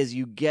is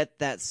you get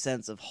that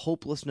sense of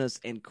hopelessness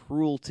and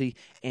cruelty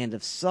and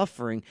of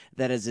suffering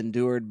that is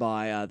endured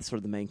by sort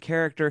of the main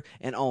character,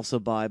 and also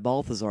by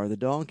Balthazar the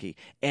donkey.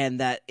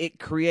 And that it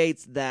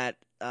creates that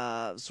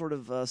sort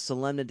of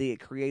solemnity. It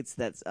creates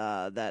that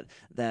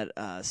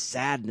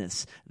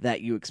sadness that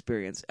you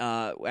experience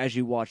as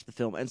you watch the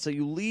film, and so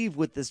you leave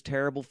with this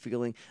terrible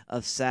feeling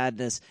of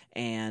sadness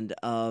and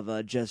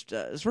of just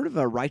sort of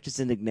a righteous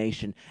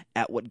indignation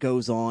at what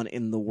goes on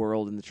in the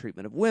world, in the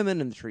treatment of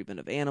women, and the treatment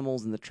of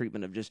animals, and the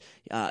treatment of just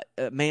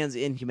man's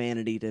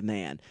inhumanity to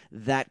man.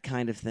 That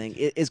kind of thing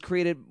is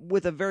created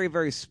with a very,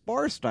 very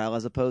sparse style,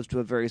 as opposed to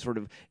a very sort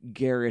of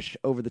garish,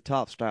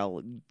 over-the-top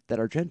style that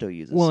Argento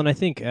uses. Well, and I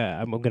think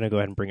I'm going to go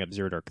ahead and bring up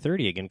Zero Dark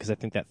 30 again, because I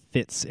think that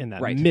fits in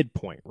that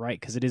midpoint, right?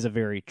 Because it is a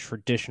very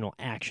traditional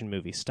action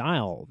movie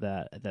style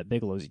that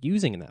Bigelow's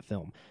using in that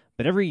film.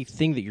 But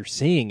everything that you're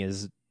seeing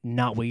is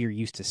not what you're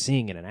used to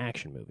seeing in an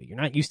action movie. You're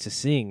not used to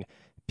seeing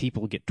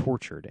people get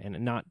tortured, and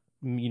not,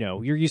 you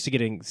know, you're used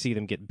to see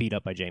them get beat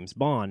up by James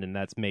Bond, and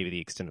that's maybe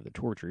the extent of the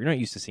torture. You're not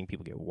used to seeing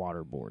people get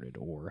waterboarded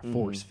or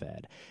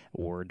force-fed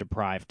or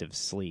deprived of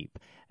sleep.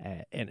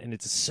 And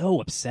it's so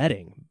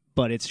upsetting,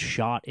 but it's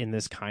shot in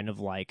this kind of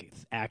like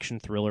action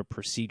thriller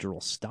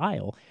procedural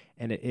style,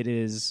 and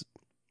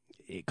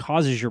it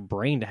causes your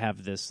brain to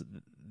have this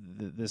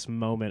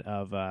moment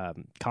of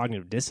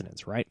cognitive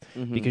dissonance, right?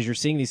 Because you're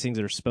seeing these things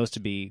that are supposed to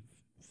be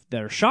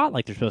that are shot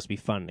like they're supposed to be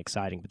fun and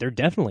exciting, but they're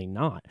definitely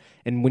not.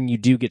 And when you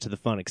do get to the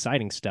fun,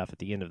 exciting stuff at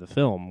the end of the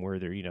film, where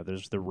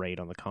there's the raid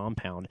on the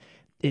compound,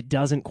 it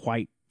doesn't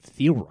quite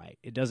feel right.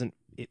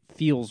 It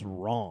feels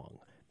wrong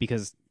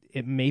because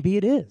maybe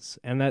it is,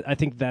 and I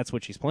think that's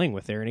what she's playing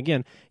with there. And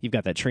again, you've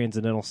got that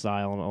transcendental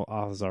style in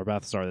Alcazar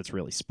Balthazar that's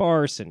really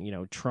sparse,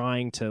 and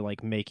trying to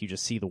like make you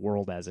just see the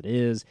world as it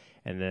is.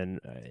 And then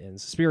in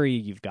Suspiria,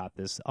 you've got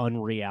this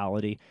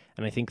unreality,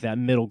 and I think that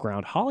middle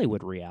ground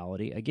Hollywood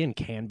reality again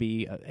can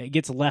be it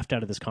gets left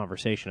out of this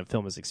conversation of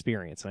film as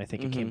experience, and I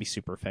think it can be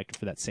super effective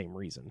for that same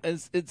reason.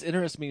 It's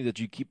interesting to me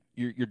that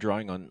you're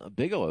drawing on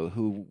Bigelow,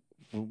 who.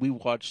 We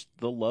watched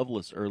The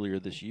Loveless earlier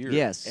this year.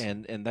 Yes.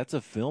 And that's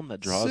a film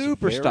that draws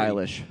super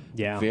stylish.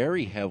 Yeah.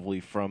 very heavily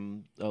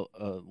from a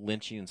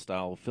Lynchian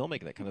style of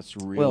filmmaking, that kind of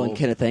surreal. Well, and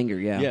Kenneth Anger,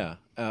 yeah. Yeah.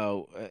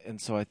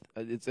 And so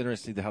it's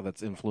interesting how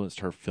that's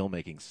influenced her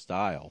filmmaking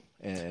style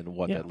and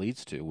what that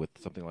leads to with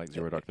something like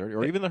Zero Dark 30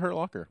 or even The Hurt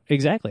Locker.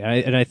 Exactly.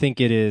 And I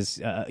think it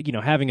is,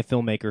 having a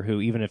filmmaker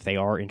who, even if they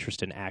are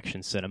interested in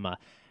action cinema,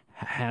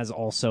 has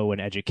also an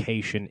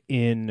education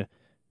in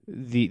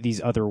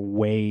these other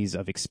ways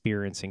of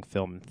experiencing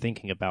film and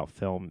thinking about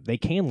film, they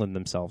can lend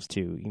themselves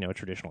to, a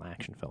traditional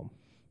action film.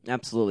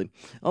 Absolutely.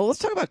 Let's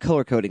talk about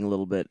color coding a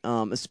little bit,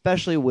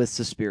 especially with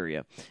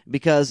Suspiria,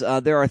 because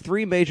there are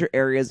three major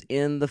areas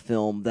in the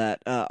film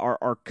that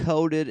are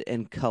coded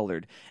and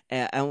colored.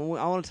 And I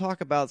want to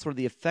talk about sort of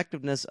the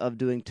effectiveness of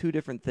doing two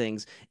different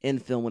things in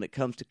film when it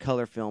comes to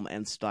color film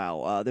and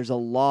style. There's a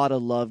lot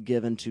of love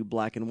given to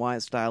black and white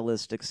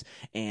stylistics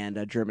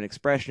and German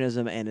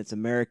Expressionism and its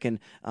American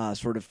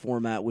sort of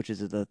format, which is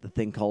the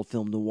thing called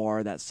film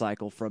noir, that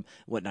cycle from,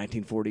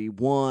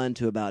 1941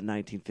 to about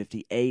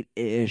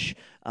 1958-ish.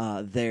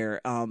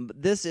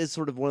 This is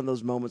sort of one of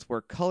those moments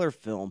where color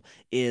film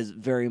is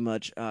very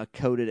much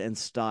coded and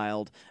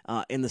styled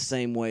in the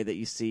same way that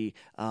you see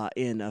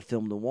in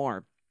film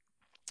noir.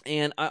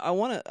 And I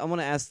want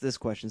to ask this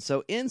question.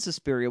 So in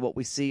Suspiria, what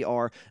we see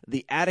are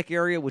the attic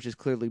area, which is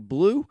clearly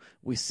blue.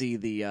 We see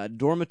the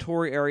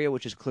dormitory area,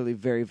 which is clearly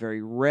very,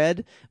 very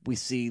red. We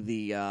see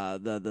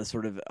the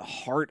sort of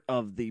heart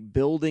of the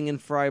building in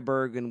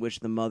Freiburg, in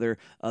which the mother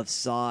of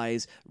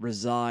Sighs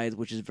resides,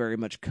 which is very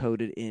much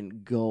coded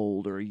in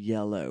gold or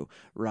yellow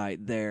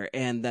right there.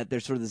 And that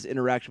there's sort of this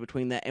interaction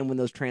between that. And when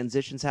those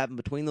transitions happen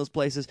between those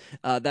places,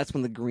 that's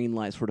when the green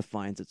light sort of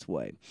finds its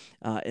way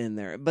in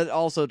there. But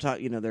also,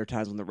 there are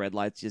times when the red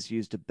light's just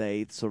used to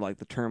bathe, sort of like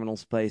the terminal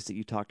space that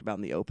you talked about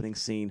in the opening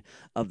scene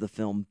of the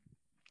film,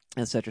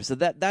 etc. So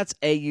that's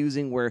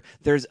using where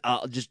there's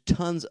just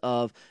tons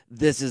of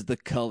this is the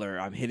color,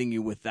 I'm hitting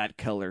you with that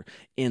color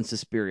in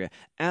Suspiria,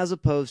 as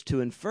opposed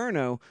to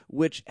Inferno,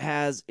 which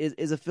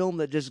is a film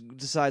that just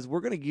decides we're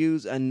going to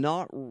use a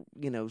not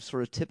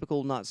sort of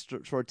typical, not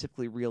sort of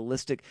typically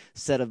realistic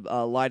set of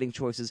lighting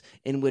choices,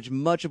 in which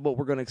much of what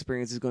we're going to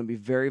experience is going to be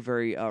very,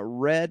 very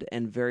red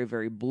and very,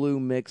 very blue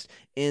mixed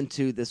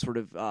into this sort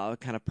of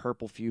kind of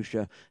purple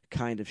fuchsia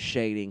kind of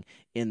shading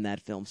in that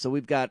film. So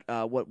we've got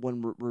what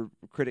one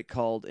critic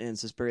called in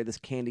Suspiria this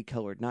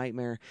candy-colored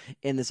nightmare.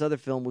 In this other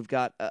film, we've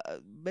got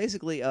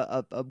basically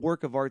a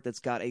work of art that's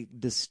got a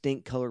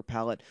distinct color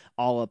palette,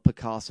 a la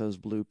Picasso's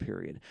Blue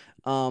Period.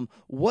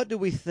 What do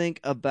we think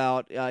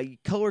about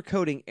color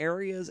coding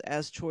areas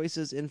as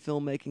choices in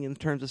filmmaking in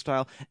terms of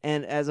style,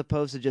 and as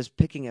opposed to just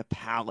picking a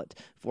palette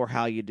for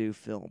how you do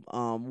film?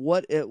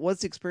 What's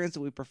the experience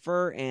that we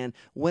prefer, and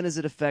when is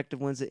it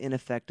effective, when is it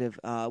ineffective?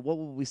 What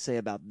would we say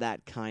about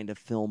that kind of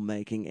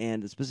filmmaking,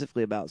 and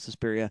specifically about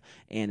Suspiria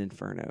and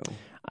Inferno?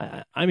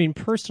 I mean,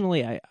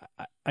 personally,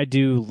 I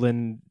do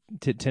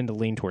tend to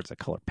lean towards a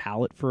color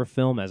palette for a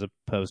film as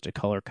opposed to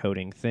color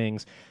coding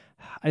things.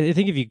 I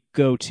think if you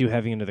go too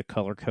heavy into the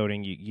color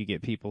coding, you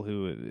get people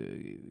who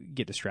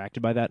get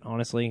distracted by that,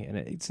 honestly. And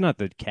it's not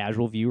the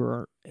casual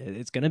viewer.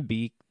 It's going to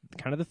be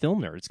kind of the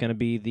film nerd. It's going to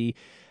be the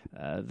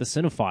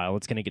cinephile.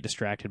 It's going to get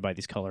distracted by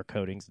these color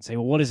codings and say,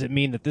 well, what does it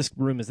mean that this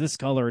room is this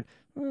color?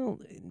 Well,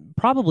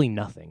 probably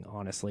nothing,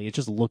 honestly. It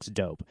just looks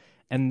dope.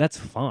 And that's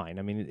fine.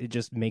 I mean, it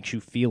just makes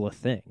you feel a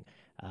thing.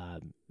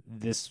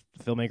 This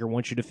filmmaker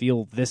wants you to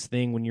feel this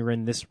thing when you're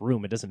in this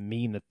room. It doesn't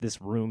mean that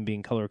this room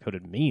being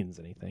color-coded means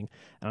anything.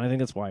 And I think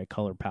that's why a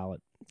color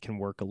palette can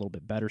work a little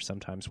bit better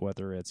sometimes,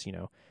 whether it's,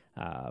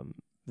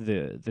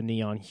 the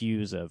neon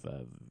hues of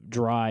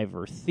Drive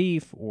or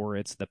Thief, or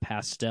it's the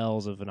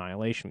pastels of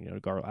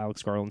Annihilation.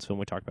 Alex Garland's film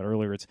we talked about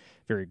earlier, it's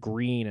very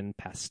green and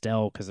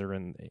pastel because they're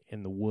in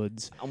the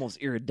woods. Almost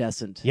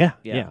iridescent. Yeah.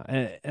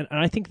 And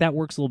I think that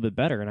works a little bit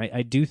better. And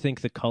I do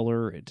think the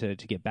color, to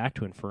get back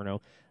to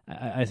Inferno,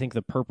 I think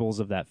the purples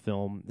of that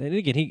film, and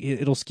again,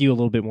 it'll skew a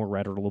little bit more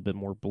red or a little bit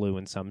more blue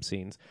in some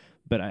scenes,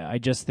 but I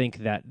just think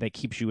that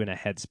keeps you in a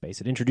headspace.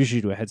 It introduces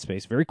you to a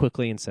headspace very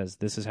quickly and says,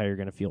 this is how you're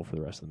going to feel for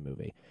the rest of the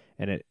movie.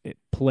 And it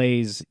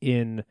plays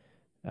in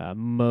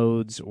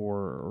modes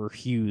or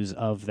hues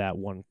of that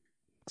one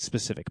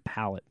specific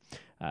palette.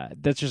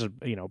 That's just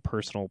a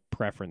personal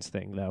preference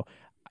thing, though,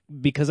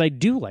 because I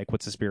do like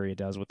what Suspiria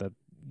does with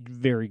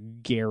very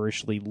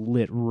garishly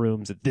lit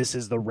rooms, that this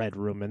is the red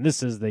room and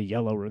this is the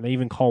yellow room. They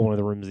even call one of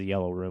the rooms the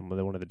yellow room,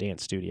 one of the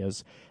dance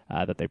studios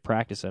that they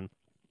practice in.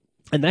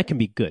 And that can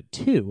be good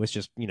too. It's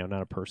just,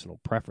 not a personal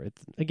preference.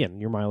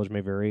 Again, your mileage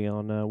may vary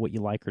on what you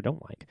like or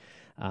don't like.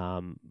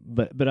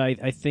 But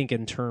I think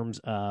in terms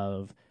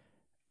of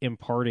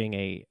imparting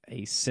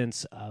a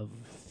sense of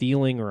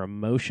feeling or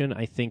emotion,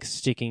 I think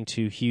sticking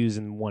to hues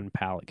in one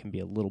palette can be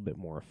a little bit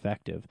more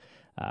effective.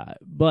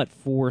 But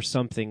for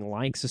something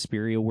like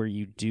Suspiria, where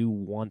you do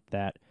want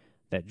that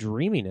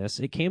dreaminess,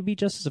 it can be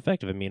just as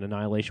effective. I mean,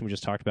 Annihilation, we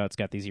just talked about, it's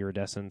got these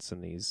iridescents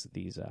and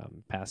these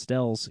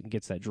pastels, and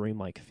gets that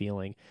dreamlike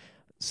feeling.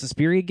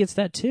 Suspiria gets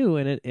that too,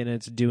 and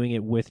it's doing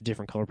it with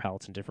different color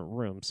palettes in different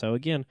rooms. So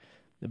again,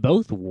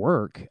 both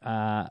work.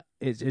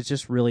 It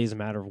just really is a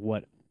matter of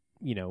what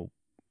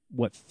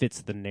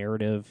fits the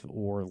narrative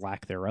or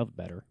lack thereof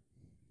better.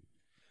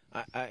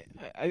 I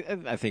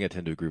think I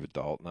tend to agree with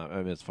Dalton. I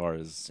mean, as far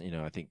as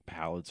I think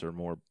palettes are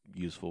more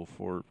useful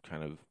for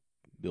kind of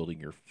building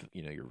your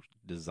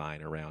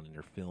design around in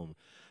your film.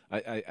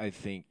 I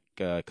think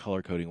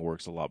color coding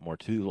works a lot more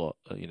too.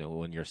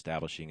 When you're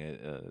establishing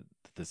that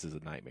this is a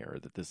nightmare, or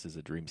that this is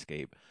a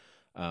dreamscape.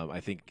 I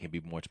think it can be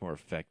much more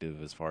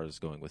effective as far as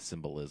going with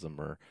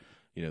symbolism or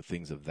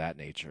things of that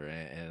nature.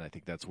 And I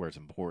think that's where it's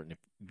important.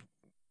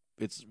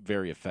 It's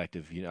very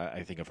effective.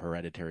 I think of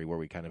Hereditary, where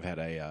we kind of had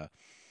a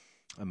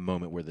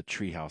moment where the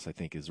treehouse, I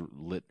think, is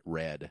lit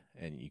red,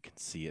 and you can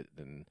see it,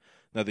 and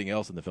nothing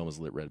else in the film is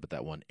lit red but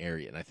that one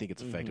area. And I think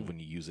it's effective when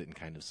you use it in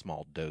kind of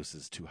small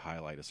doses to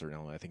highlight a certain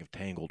element. I think of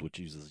Tangled, which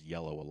uses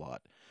yellow a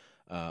lot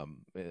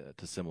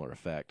to similar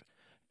effect.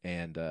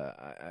 And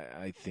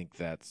I think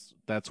that's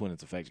when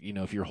it's effective.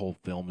 If your whole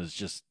film is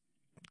just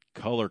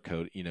color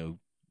code,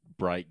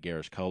 bright,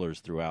 garish colors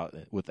throughout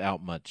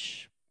without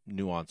much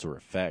nuance or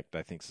effect,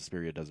 I think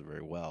Suspiria does it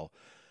very well.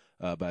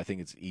 But I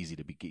think it's easy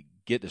to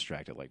get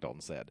distracted, like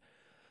Dalton said.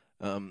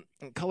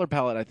 Color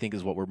palette, I think,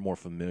 is what we're more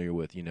familiar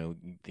with. You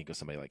think of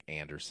somebody like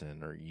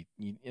Anderson, or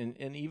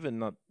and even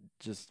not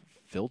just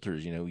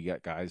filters. You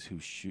got guys who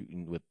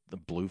shooting with the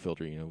blue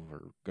filter,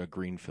 or a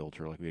green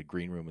filter. Like we had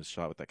Green Room was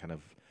shot with that kind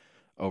of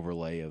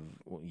overlay of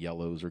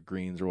yellows or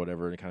greens or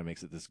whatever, and it kind of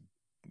makes it this,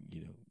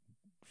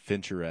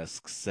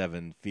 Fincher-esque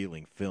Seven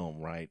feeling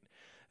film, right?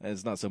 And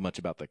it's not so much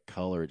about the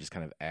color; it just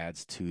kind of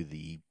adds to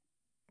the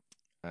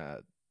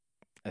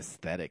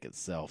aesthetic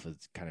itself.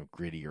 It's kind of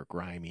gritty or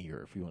grimy,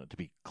 or if you want it to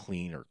be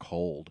clean or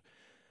cold.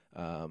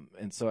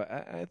 And so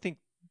I think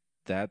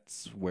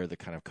that's where the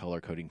kind of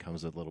color coding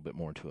comes a little bit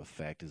more into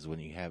effect, is when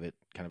you have it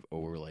kind of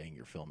overlaying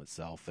your film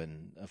itself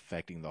and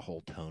affecting the whole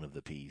tone of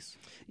the piece.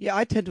 Yeah,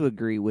 I tend to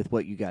agree with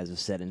what you guys have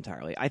said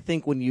entirely. I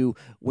think when you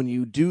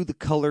do the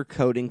color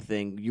coding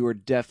thing, you are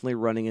definitely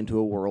running into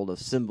a world of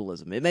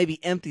symbolism. It may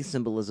be empty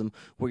symbolism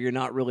where you're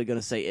not really going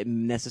to say it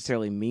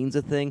necessarily means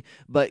a thing,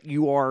 but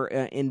you are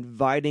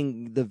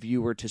inviting the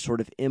viewer to sort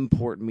of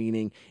import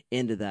meaning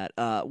into that.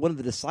 One of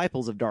the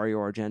disciples of Dario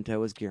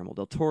Argento is Guillermo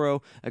del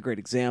Toro. A great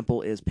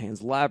example is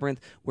Pan's Labyrinth,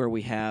 where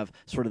we have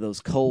sort of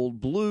those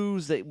cold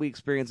blues that we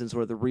experience in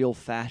sort of the real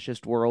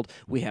fascist world.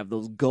 We have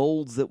those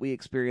golds that we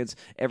experience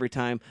every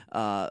time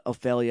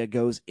Ophelia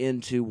goes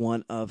into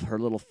one of her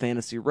little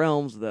fantasy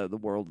realms, the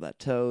world of that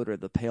toad or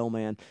the pale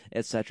man,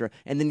 etc.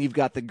 And then you've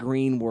got the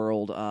green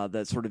world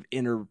that sort of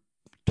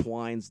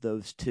intertwines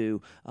those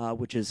two,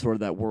 which is sort of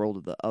that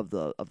world of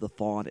the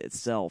faun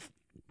itself.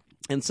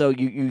 And so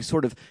you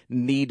sort of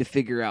need to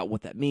figure out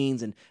what that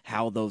means and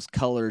how those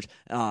colors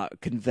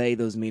convey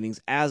those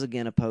meanings, as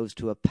again opposed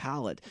to a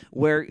palette.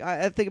 Where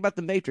I think about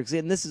The Matrix,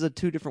 and this is a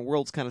two different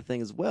worlds kind of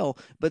thing as well,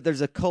 but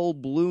there's a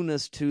cold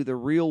blueness to the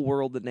real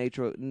world that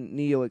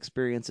Neo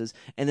experiences,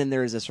 and then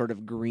there is a sort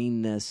of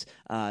greenness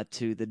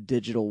to the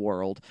digital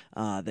world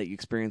that you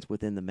experience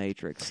within The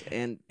Matrix.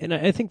 And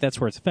I think that's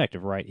where it's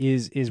effective, right?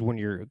 Is when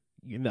you're...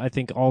 I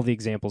think all the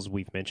examples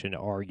we've mentioned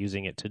are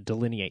using it to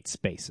delineate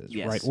spaces,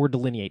 yes, right? Or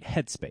delineate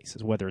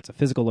headspaces, whether it's a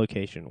physical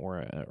location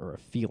or a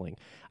feeling.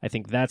 I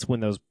think that's when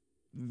those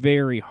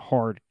very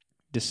hard,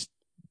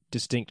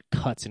 distinct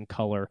cuts in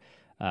color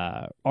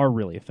are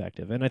really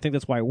effective. And I think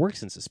that's why it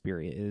works in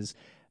Suspiria, is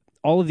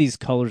all of these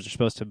colors are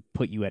supposed to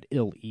put you at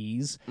ill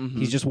ease. Mm-hmm.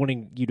 He's just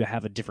wanting you to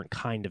have a different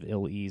kind of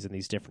ill ease in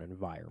these different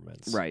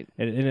environments. Right.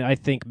 And I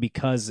think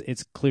because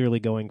it's clearly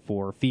going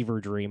for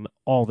fever dream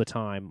all the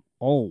time,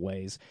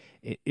 always,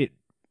 it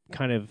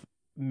kind of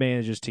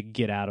manages to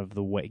get out of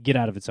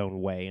its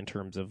own way in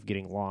terms of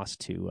getting lost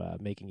to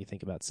making you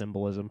think about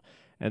symbolism.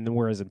 And then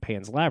whereas in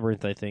Pan's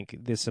Labyrinth, I think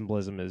this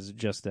symbolism is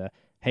just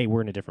hey,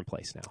 we're in a different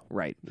place now.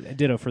 Right.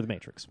 Ditto for The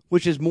Matrix.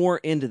 Which is more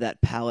into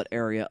that palette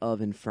area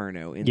of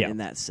Inferno in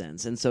that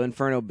sense. And so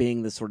Inferno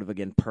being the sort of,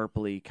 again,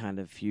 purpley kind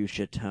of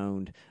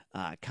fuchsia-toned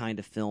kind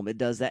of film. It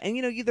does that,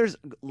 and there's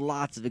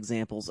lots of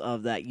examples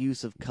of that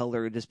use of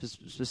color, just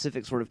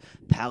specific sort of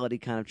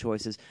palette kind of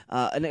choices.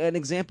 An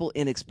example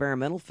in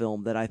experimental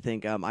film that I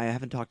think I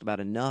haven't talked about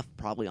enough,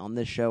 probably on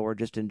this show or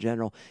just in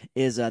general,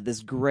 is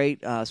this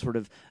great sort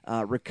of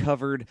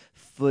recovered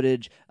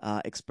footage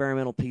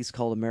experimental piece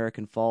called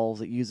American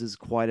Falls. It uses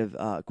quite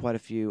a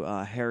few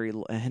Henry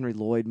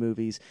Lloyd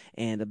movies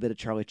and a bit of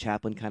Charlie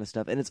Chaplin kind of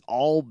stuff, and it's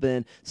all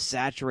been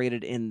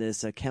saturated in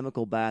this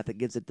chemical bath that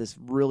gives it this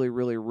really,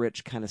 really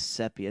rich kind of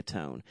sepia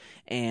tone.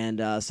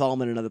 And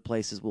Solomon and other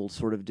places will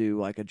sort of do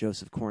like a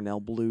Joseph Cornell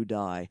blue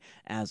dye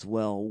as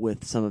well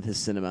with some of his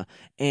cinema.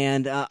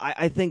 And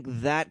I think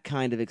that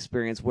kind of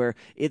experience where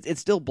it's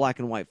still black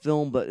and white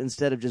film, but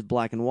instead of just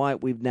black and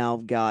white, we've now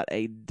got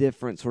a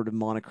different sort of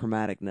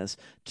monochromaticness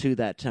to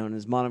that tone.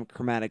 It's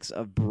monochromatics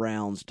of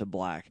browns to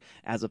black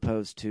as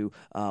opposed to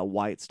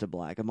whites to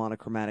black, a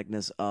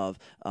monochromaticness of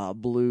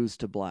blues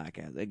to black,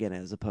 again,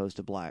 as opposed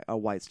to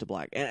whites to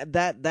black. And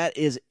that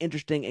is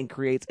interesting and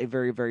creates a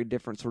very, very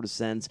different sort of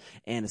sense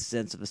and a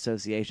sense of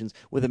associations.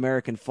 With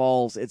American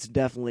Falls, it's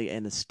definitely a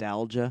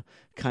nostalgia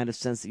kind of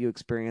sense that you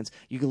experience.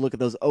 You can look at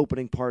those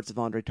opening parts of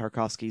Andrei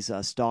Tarkovsky's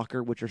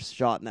Stalker, which are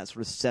shot in that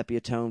sort of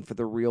sepia tone for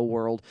the real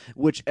world,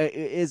 which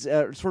is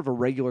sort of a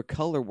regular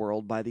color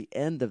world by the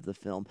end of the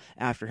film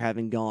after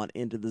having gone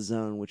into the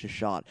zone, which is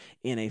shot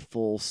in a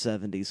full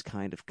 70s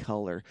kind of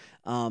color.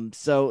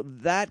 So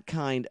that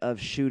kind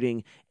of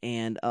shooting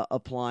and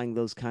applying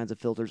those kinds of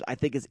filters, I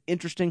think, is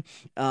interesting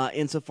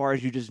insofar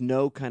as you just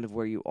know kind of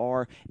where you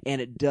are, and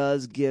it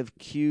does give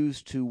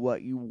cues to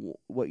what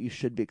you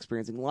should be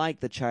experiencing, like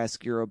the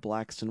chiaroscuro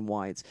blacks and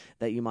whites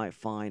that you might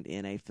find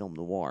in a film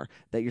noir,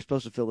 that you're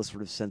supposed to feel this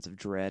sort of sense of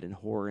dread and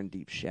horror and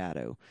deep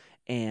shadow.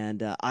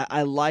 And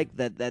I like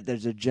that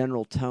there's a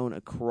general tone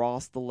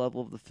across the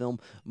level of the film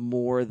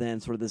more than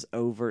sort of this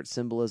overt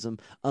symbolism,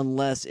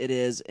 unless it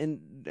is, and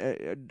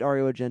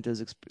Dario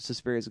Argento's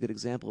Suspiria is a good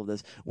example of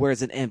this, where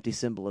it's an empty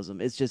symbolism.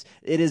 It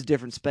is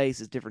different space,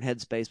 it's different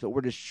headspace, but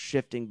we're just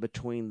shifting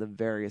between the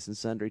various and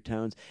sundry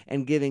tones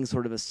and giving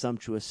sort of a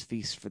sumptuous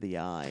feast for the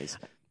eyes.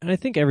 And I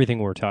think everything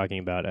we're talking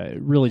about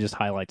really just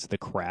highlights the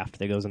craft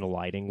that goes into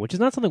lighting, which is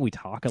not something we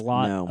talk a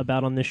lot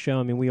about on this show.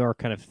 I mean, we are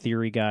kind of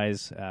theory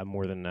guys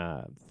more than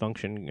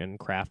function and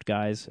craft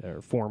guys,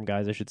 or form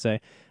guys, I should say.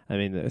 I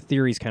mean, the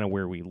theory is kind of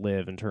where we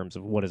live in terms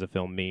of what does a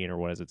film mean or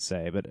what does it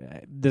say. But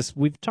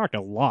we've talked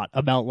a lot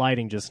about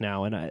lighting just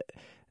now, and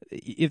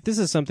if this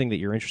is something that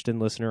you're interested in,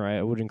 listener,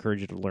 I would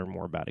encourage you to learn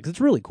more about it, because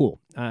it's really cool.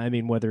 I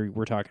mean, whether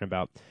we're talking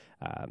about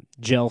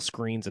gel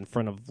screens in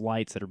front of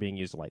lights that are being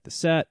used to light the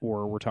set,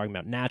 or we're talking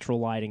about natural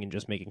lighting and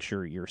just making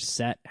sure your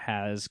set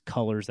has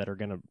colors that are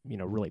going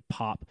to, really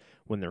pop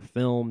when they're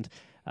filmed.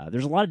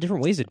 There's a lot of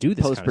different ways to do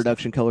this.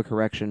 Post-production color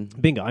correction.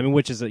 Bingo. I mean,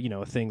 which is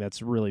a thing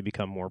that's really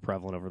become more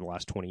prevalent over the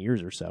last 20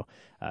 years or so,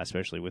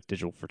 especially with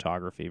digital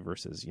photography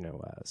versus,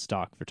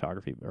 stock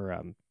photography or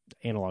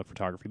analog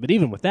photography. But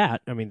even with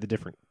that, I mean, the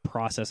different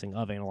processing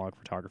of analog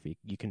photography,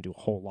 you can do a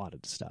whole lot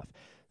of stuff.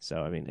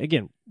 So, I mean,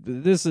 again,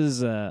 this is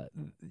there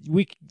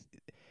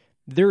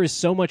is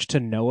so much to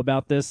know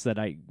about this that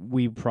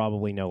we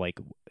probably know like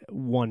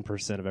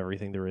 1% of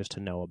everything there is to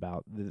know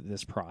about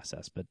this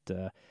process. But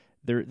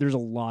there's a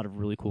lot of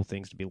really cool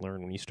things to be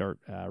learned when you start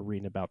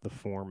reading about the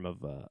form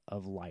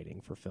of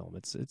lighting for film.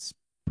 It's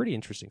pretty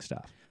interesting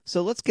stuff.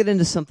 So let's get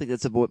into something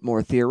that's a bit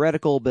more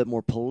theoretical, a bit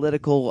more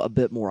political, a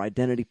bit more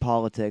identity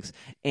politics.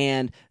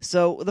 And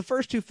so the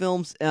first two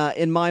films,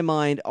 in my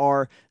mind,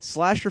 are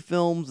slasher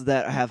films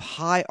that have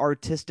high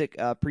artistic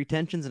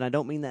pretensions, and I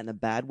don't mean that in a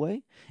bad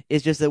way.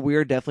 It's just that we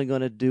are definitely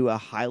going to do a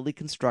highly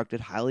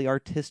constructed, highly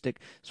artistic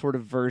sort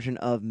of version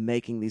of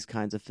making these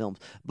kinds of films.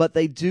 But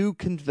they do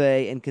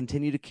convey and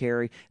continue to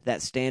carry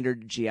that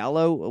standard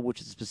giallo,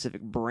 which is a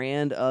specific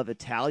brand of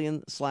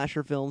Italian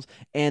slasher films,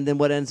 and then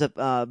what ends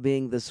up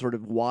being this sort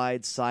of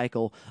wide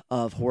cycle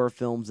of horror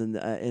films in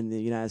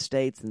the United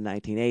States in the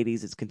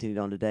 1980s. It's continued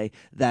on today,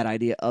 that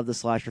idea of the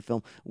slasher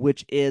film,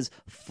 which is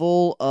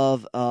full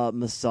of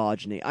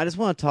misogyny. I just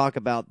want to talk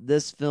about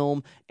this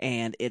film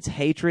and its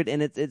hatred,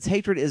 and its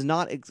hatred is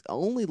not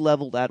only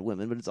leveled at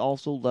women, but it's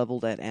also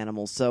leveled at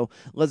animals. So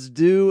let's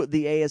do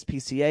the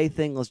ASPCA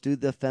thing, let's do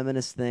the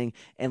feminist thing,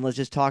 and let's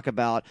just talk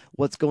about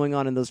what's going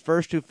on in those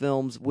first two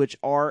films, which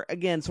are,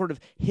 again, sort of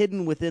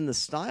hidden within the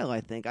style,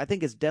 I think. I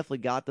think it's definitely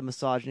got the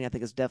misogyny. I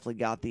think it's definitely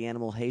got the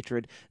animal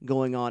hatred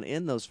going on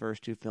in those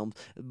first two films,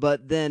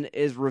 but then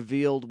is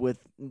revealed with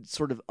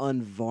sort of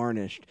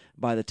unvarnished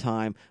by the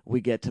time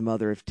we get to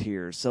Mother of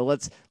Tears. So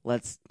let's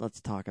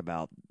talk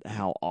about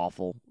how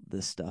awful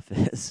this stuff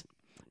is.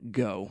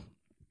 Go.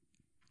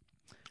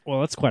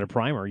 Well, that's quite a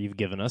primer you've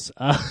given us.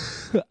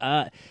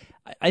 I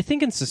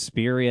think in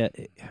Suspiria,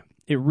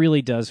 it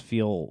really does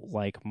feel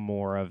like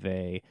more of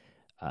a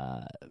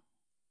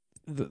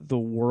the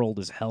world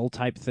is hell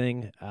type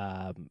thing.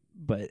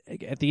 But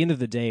at the end of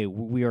the day,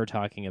 we are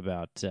talking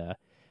about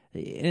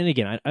and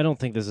again, I don't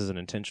think this is an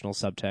intentional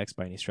subtext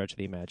by any stretch of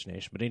the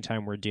imagination, but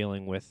anytime we're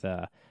dealing with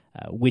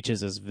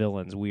witches as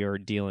villains, we are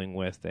dealing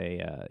with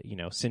a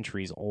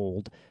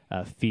centuries-old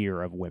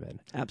fear of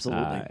women.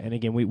 Absolutely. And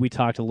again, we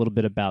talked a little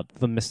bit about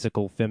the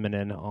mystical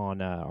feminine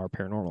on our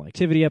Paranormal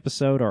Activity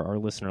episode. Our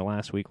listener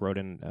last week wrote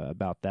in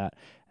about that.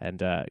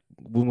 And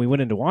when we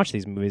went in to watch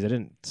these movies, I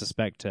didn't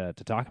suspect to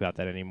talk about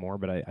that anymore,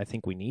 but I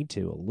think we need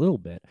to a little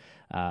bit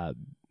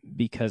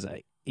because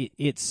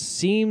it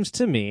seems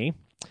to me...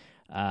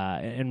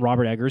 and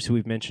Robert Eggers, who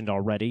we've mentioned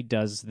already,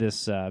 does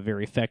this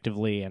very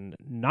effectively and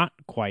not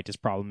quite as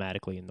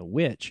problematically in The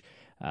Witch.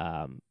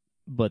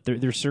 But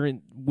there's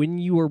certain, when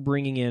you are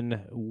bringing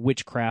in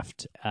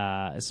witchcraft,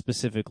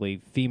 specifically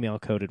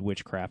female-coded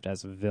witchcraft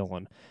as a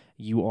villain,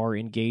 you are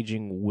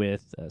engaging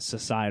with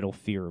societal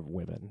fear of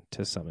women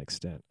to some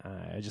extent.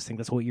 I just think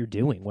that's what you're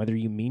doing, whether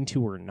you mean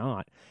to or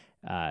not.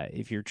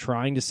 If you're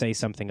trying to say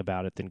something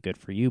about it, then good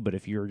for you. But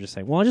if you're just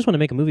saying, well, I just want to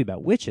make a movie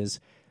about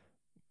witches...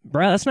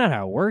 Bruh, that's not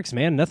how it works,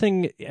 man.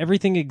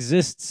 Everything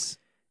exists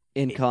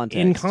in context.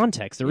 In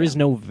context. There is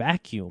no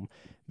vacuum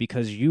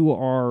because you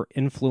are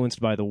influenced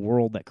by the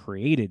world that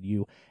created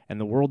you, and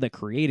the world that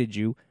created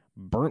you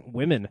burnt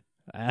women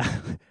a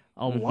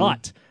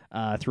lot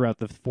throughout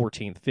the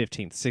 14th,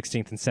 15th,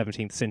 16th, and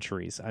 17th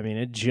centuries. I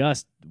mean,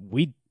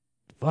 we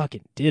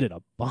fucking did it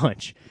a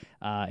bunch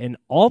in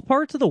all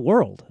parts of the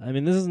world. I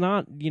mean, this is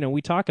not,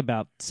 we talk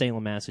about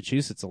Salem,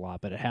 Massachusetts a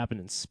lot, but it happened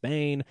in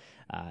Spain.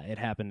 It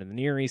happened in the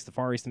Near East, the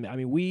Far East. I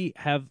mean, we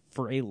have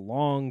for a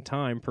long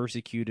time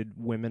persecuted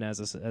women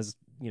as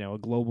a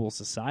global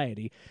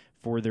society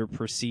for their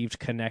perceived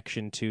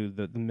connection to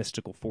the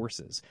mystical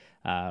forces,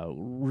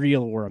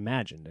 real or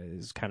imagined,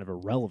 is kind of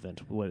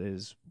irrelevant. What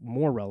is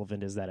more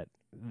relevant is that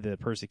the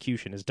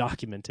persecution is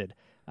documented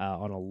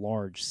on a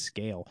large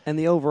scale. And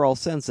the overall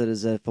sense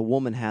is that if a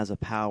woman has a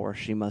power,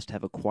 she must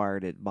have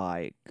acquired it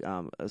by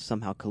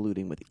somehow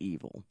colluding with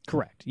evil.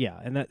 Correct. Yeah,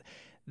 and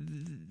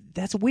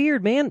that's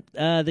weird, man.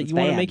 That you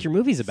want to make your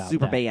movies about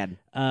super that. bad.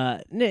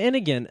 And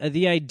again,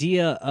 the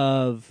idea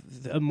of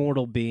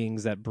immortal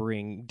beings that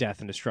bring death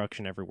and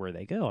destruction everywhere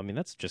they go. I mean,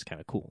 that's just kind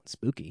of cool and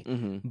spooky.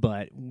 Mm-hmm.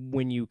 But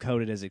when you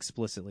code it as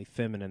explicitly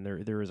feminine,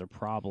 there is a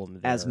problem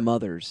there. As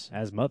mothers,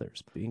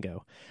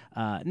 bingo.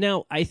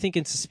 Now, I think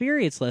in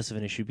Suspiria it's less of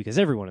an issue because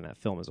everyone in that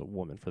film is a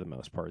woman for the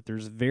most part.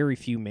 There's very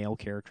few male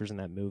characters in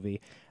that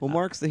movie. Well,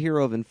 Mark's the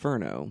hero of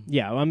Inferno.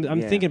 Yeah, I'm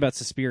thinking about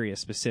Suspiria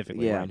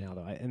specifically right now,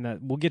 though, and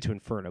that we'll get to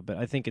Inferno. But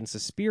I think in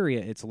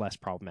Suspiria it's less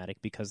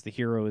problematic because the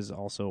hero is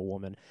also a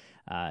woman.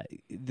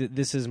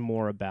 This is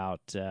more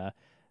about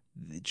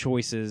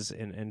choices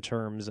in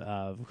terms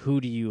of who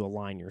do you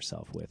align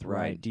yourself with,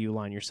 right? Do you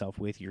align yourself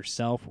with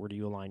yourself, or do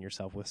you align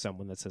yourself with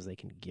someone that says they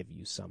can give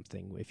you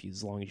something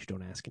as long as you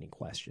don't ask any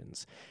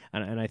questions?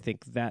 And I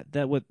think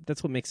that's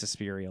what makes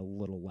Suspiria a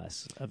little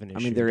less of an issue.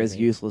 I mean, there is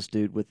useless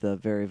dude with the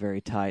very,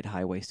 very tight,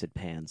 high-waisted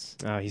pants.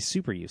 He's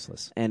super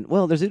useless. And,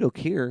 well, there's Udo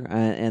Kier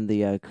and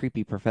the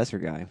creepy professor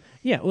guy.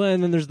 Yeah, well,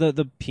 and then there's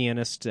the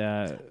pianist.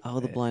 The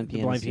blind pianist.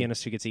 The blind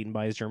pianist who gets eaten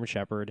by his German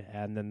Shepherd,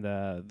 and then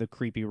the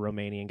creepy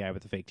Romanian guy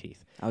with the fake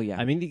teeth. Oh, yeah.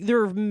 I mean,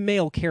 there are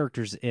male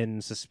characters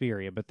in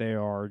Suspiria, but they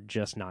are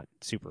just not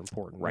super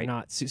important. Right.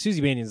 Not Susie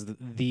Banion's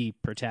the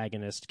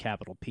protagonist,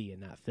 capital P,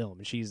 in that film,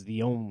 and she's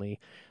the only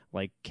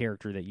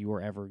character that you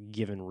were ever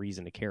given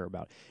reason to care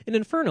about. In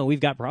Inferno, we've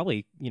got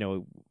probably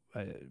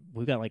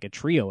we've got a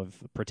trio of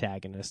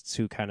protagonists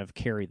who kind of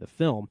carry the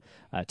film.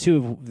 Two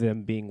of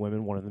them being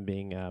women, one of them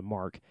being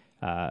Mark.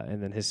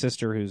 And then his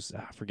sister, who's,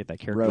 I forget that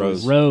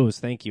character. Rose,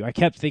 thank you. I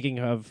kept thinking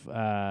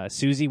of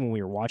Susie when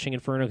we were watching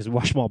Inferno, because we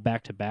watched them all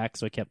back-to-back,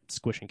 so I kept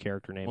squishing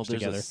character names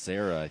together. There's a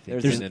Sarah, I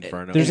think, there's in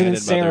Inferno. There's an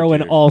Sarah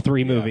in all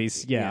three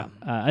movies, yeah.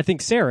 Yeah. I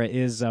think Sarah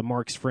is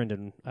Mark's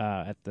friend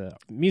at the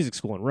music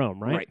school in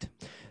Rome, right? Right.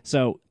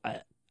 So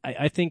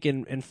I think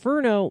in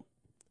Inferno,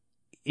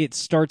 it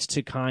starts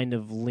to kind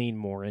of lean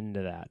more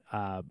into that,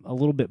 a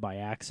little bit by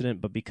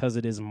accident, but because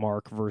it is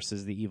Mark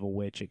versus the evil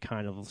witch, it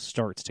kind of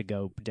starts to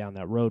go down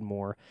that road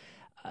more.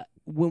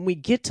 When we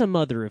get to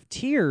Mother of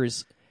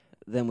Tears,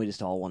 then we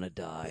just all want to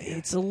die.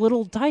 It's a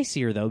little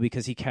dicier, though,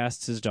 because he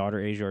casts his daughter,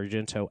 Asia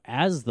Argento,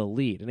 as the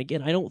lead. And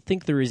again, I don't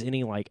think there is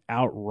any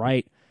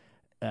outright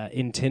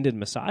intended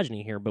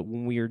misogyny here, but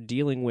when we are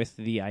dealing with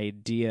the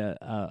idea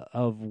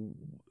of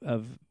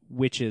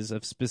witches,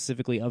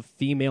 specifically of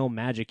female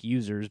magic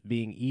users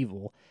being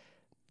evil,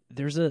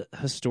 there's a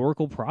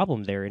historical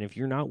problem there, and if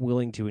you're not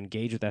willing to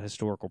engage with that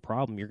historical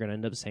problem, you're going to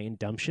end up saying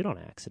dumb shit on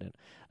accident,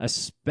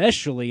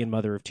 especially in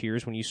Mother of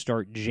Tears when you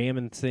start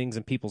jamming things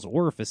in people's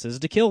orifices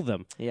to kill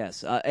them.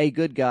 Yes, a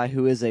good guy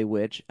who is a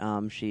witch,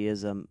 she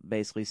is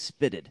basically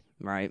spitted,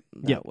 right?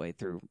 That way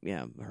through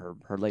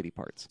her lady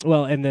parts.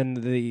 Well, and then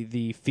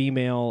the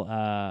female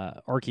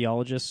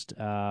archaeologist,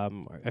 I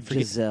forget.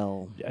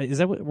 Giselle.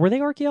 Were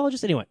they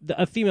archaeologists? Anyway,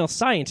 a female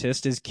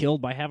scientist is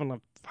killed by having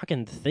a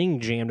fucking thing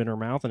jammed in her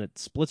mouth and it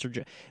splits her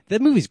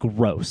that movie's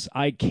gross.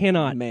 I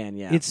cannot. Man,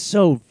 yeah. It's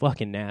so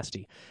fucking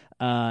nasty.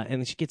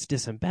 And she gets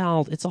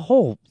disemboweled. It's a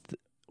whole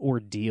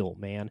ordeal,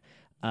 man.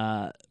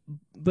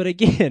 But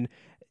again,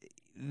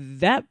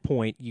 that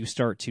point, you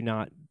start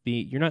to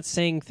you're not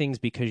saying things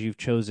because you've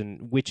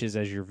chosen witches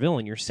as your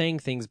villain. You're saying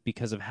things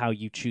because of how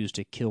you choose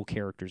to kill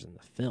characters in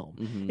the film.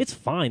 Mm-hmm. It's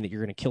fine that you're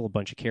going to kill a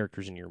bunch of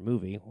characters in your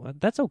movie. Well,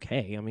 that's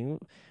okay. I mean,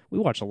 we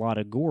watch a lot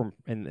of gore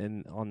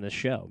and on this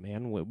show,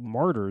 man.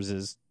 Martyrs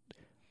is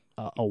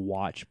a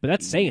watch, but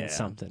that's saying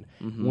something.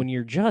 Mm-hmm. When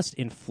you're just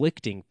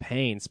inflicting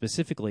pain,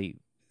 specifically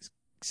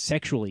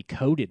sexually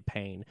coded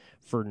pain,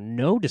 for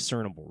no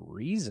discernible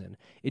reason,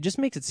 it just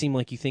makes it seem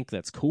like you think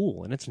that's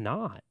cool, and it's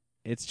not.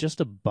 It's just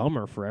a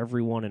bummer for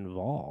everyone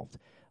involved.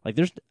 Like,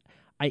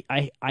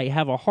 I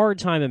have a hard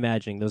time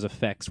imagining those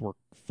effects were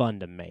fun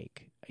to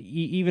make.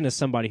 Even as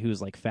somebody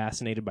who's like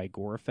fascinated by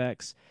gore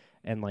effects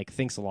and like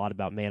thinks a lot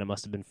about, man, it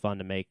must have been fun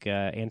to make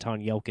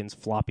Anton Yelkin's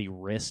floppy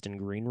wrist in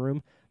Green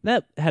Room.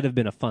 That had to have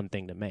been a fun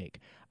thing to make.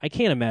 I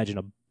can't imagine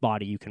a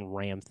body you can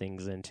ram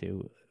things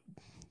into.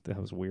 That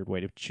was a weird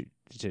way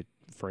to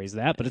phrase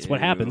that, but it's what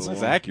happens.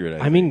 It's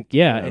accurate. I mean,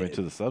 yeah. I mean,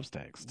 to the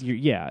subtext.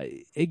 Yeah,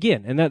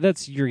 again, and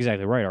you're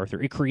exactly right,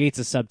 Arthur. It creates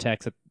a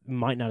subtext that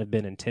might not have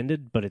been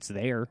intended, but it's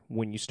there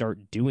when you start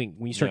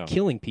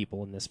killing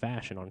people in this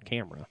fashion on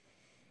camera.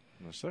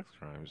 No sex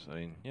crimes. I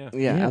mean, yeah.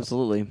 Yeah,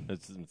 absolutely.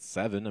 It's in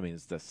 7. I mean,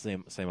 it's the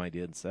same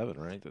idea in 7,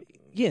 right?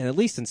 Yeah, at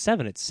least in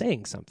 7, it's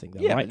saying something,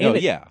 though, Yeah, right? no,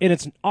 and and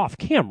it's off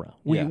camera.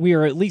 We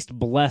are at least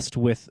blessed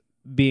with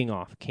being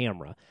off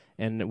camera,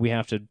 and we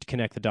have to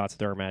connect the dots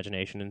with our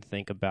imagination and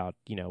think about,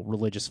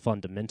 religious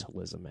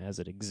fundamentalism as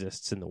it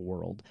exists in the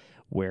world.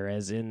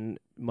 Whereas in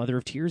Mother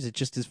of Tears, it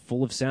just is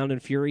full of sound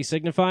and fury,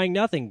 signifying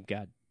nothing.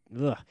 God,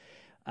 ugh.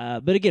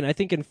 But again, I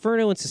think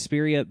Inferno and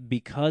Suspiria,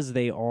 because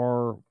they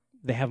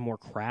have more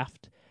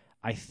craft,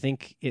 I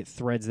think it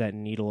threads that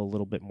needle a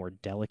little bit more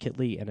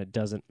delicately, and it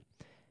doesn't.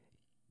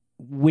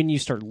 When you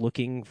start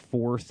looking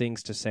for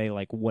things to say,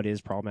 like what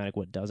is problematic,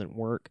 what doesn't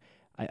work,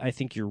 I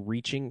think you're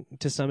reaching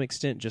to some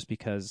extent, just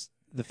because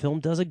the film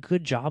does a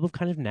good job of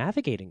kind of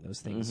navigating those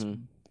things.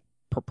 Mm-hmm.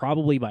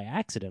 Probably by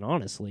accident,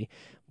 honestly,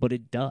 but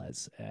it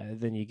does.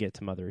 Then you get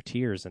to Mother of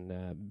Tears,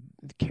 and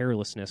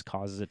carelessness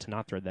causes it to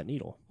not thread that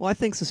needle. Well, I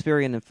think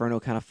Suspiria and Inferno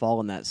kind of fall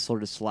in that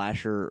sort of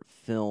slasher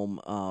film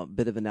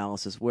bit of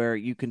analysis where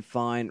you can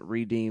find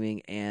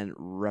redeeming and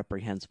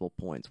reprehensible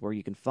points, where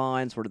you can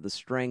find sort of the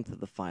strength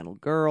of the final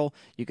girl.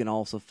 You can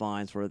also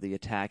find sort of the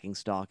attacking,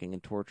 stalking,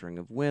 and torturing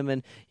of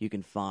women. You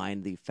can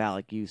find the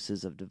phallic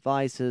uses of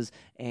devices,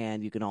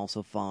 and you can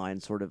also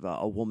find sort of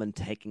a woman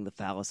taking the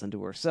phallus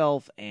into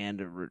herself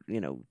and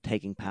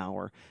taking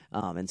power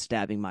and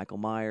stabbing Michael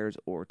Myers,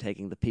 or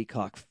taking the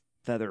peacock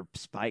feather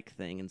spike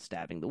thing and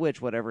stabbing the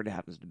witch, whatever it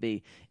happens to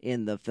be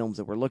in the films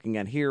that we're looking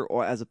at here,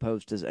 or as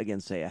opposed to,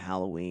 again, say a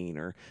Halloween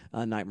or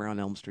a Nightmare on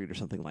Elm Street or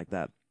something like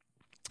that.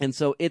 And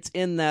so it's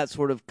in that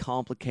sort of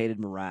complicated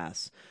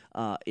morass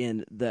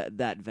in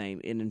that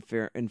vein, in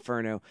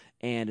Inferno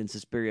and in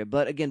Suspiria.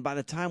 But again, by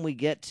the time we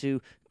get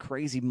to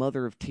crazy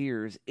Mother of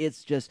Tears,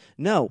 it's just,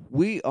 no,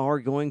 we are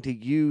going to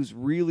use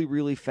really,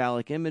 really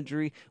phallic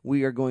imagery.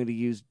 We are going to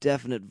use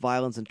definite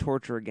violence and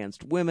torture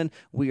against women.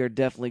 We are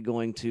definitely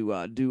going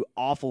to do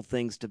awful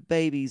things to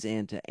babies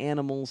and to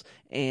animals,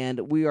 and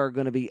we are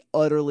going to be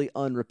utterly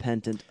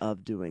unrepentant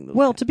of doing those.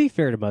 Well, to be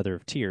fair to Mother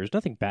of Tears,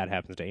 nothing bad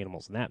happens to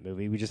animals in that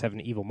movie. We just have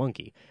an evil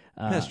monkey.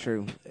 That's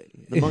true.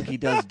 The monkey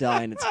does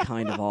die, and it's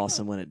kind of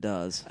awesome when it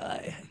does.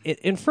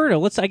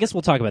 Inferno, I guess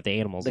we'll talk about the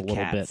animals a little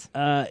cats.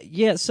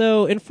 bit.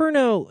 So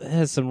Inferno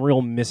has some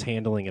real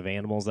mishandling of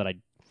animals that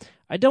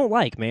I don't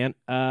like, man.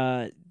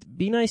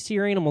 Be nice to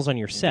your animals on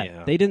your set.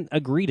 Yeah. They didn't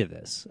agree to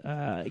this.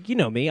 You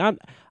know me. I'm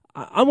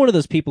one of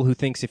those people who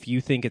thinks if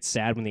you think it's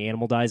sad when the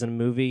animal dies in a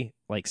movie,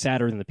 like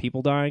sadder than the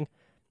people dying,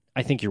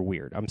 I think you're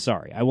weird. I'm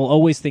sorry. I will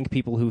always think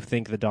people who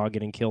think the dog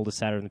getting killed is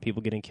sadder than the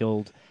people getting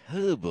killed.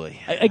 Oh boy!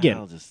 Again,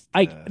 I'll just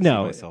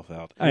no. see myself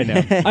out. I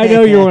know. I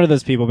know you're one of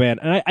those people, man.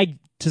 And I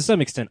to some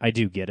extent, I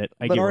do get it.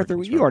 I But get where it Arthur,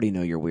 comes you from. already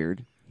know you're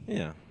weird.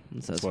 Yeah, So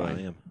that's it's what fine.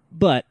 I am.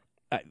 But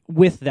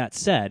with that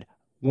said,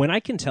 when I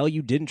can tell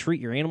you didn't treat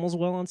your animals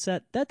well on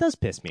set, that does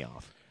piss me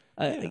off.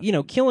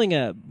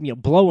 Killing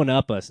blowing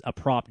up a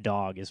prop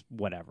dog is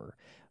whatever.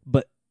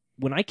 But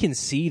when I can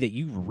see that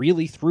you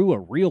really threw a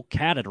real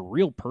cat at a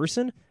real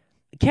person,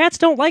 cats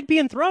don't like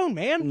being thrown,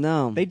 man.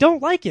 No. They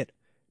don't like it.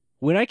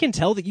 When I can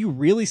tell that you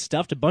really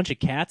stuffed a bunch of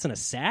cats in a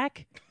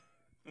sack,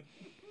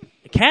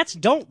 cats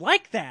don't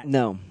like that.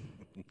 No.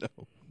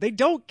 They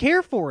don't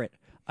care for it.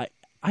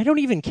 I don't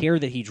even care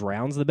that he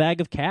drowns the bag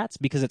of cats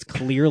because it's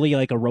clearly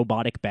like a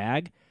robotic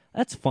bag.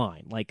 That's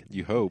fine. Like,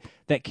 You hope.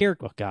 that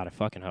character. Oh God, I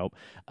fucking hope.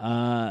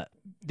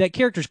 That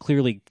character's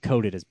clearly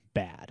coded as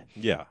bad.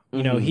 Yeah.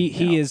 You know,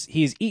 he is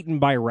eaten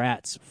by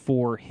rats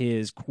for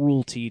his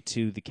cruelty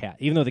to the cat.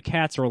 Even though the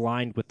cats are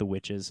aligned with the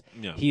witches,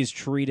 Yeah. he is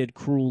treated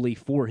cruelly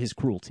for his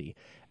cruelty,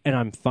 and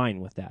I'm fine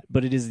with that.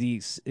 But it is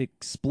the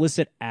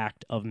explicit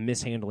act of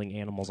mishandling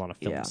animals on a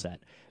film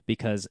set,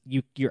 because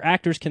your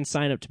actors can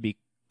sign up to be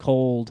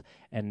cold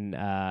and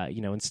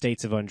in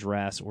states of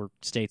undress or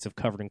states of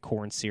covered in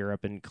corn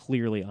syrup and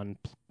clearly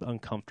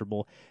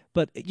uncomfortable.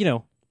 But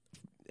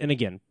and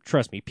again,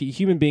 trust me,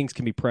 human beings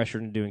can be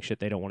pressured into doing shit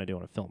they don't want to do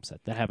on a film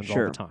set. That happens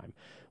all the time.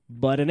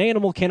 But an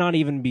animal cannot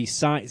even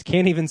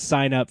can't even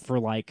sign up for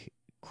like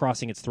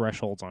crossing its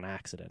thresholds on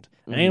accident.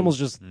 An animal's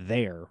just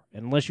there.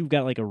 Unless you've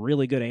got like a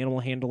really good animal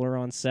handler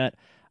on set,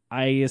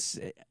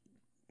 it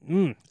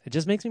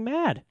just makes me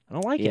mad. I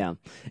don't like it. Yeah,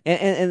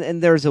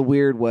 and there's a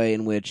weird way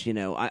in which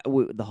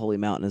the Holy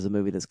Mountain is a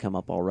movie that's come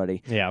up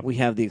already. Yeah. We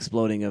have the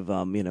exploding of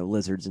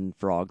lizards and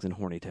frogs and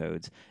horny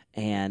toads,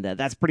 and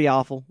that's pretty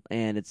awful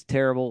and it's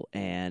terrible.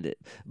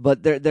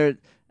 But they're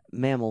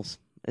mammals.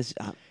 It's,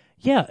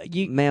 Yeah,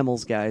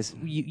 mammals, guys.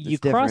 You It's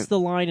cross different. the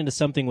line into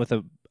something with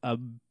a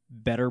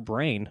better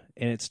brain,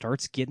 and it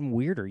starts getting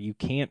weirder. You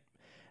can't.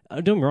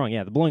 Don't get me wrong.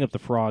 Yeah, the blowing up the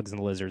frogs and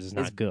the lizards is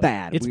not It's good.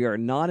 bad. It's We are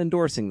not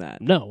endorsing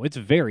that. No, it's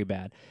very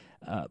bad.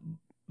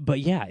 But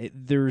yeah,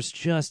 there's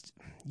just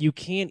you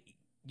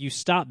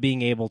stop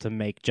being able to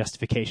make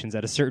justifications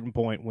at a certain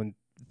point when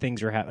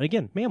things are happening.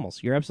 Again,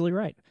 mammals. You're absolutely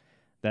right.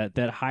 That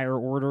higher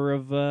order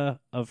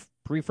of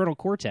prefrontal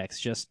cortex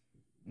just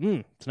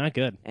it's not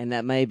good. And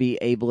that may be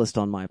ableist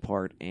on my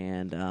part,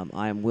 and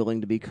I am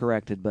willing to be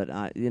corrected. But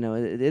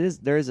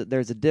it's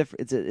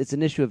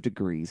an issue of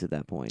degrees at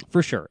that point.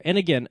 For sure. And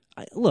again,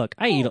 I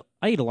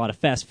eat a lot of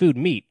fast food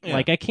meat. Yeah.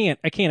 Like I can't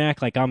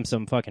act like I'm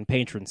some fucking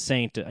patron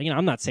saint.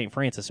 I'm not St.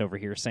 Francis over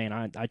here saying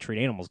I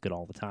treat animals good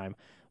all the time.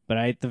 But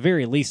I at the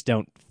very least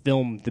don't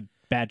film the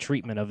bad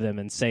treatment of them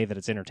and say that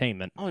it's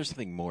entertainment. Oh, there's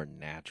something more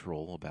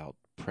natural about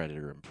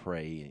predator and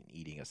prey and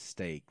eating a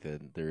steak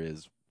than there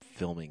is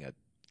filming a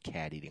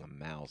cat eating a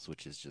mouse,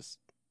 which is just.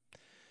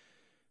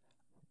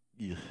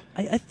 Ugh.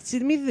 I see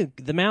to me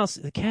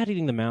the cat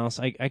eating the mouse.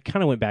 I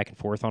kind of went back and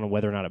forth on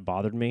whether or not it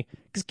bothered me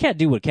because cat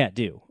do what cat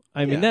do.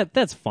 I mean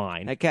that's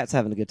fine. That cat's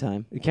having a good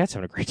time. The cat's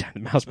having a great time. The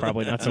mouse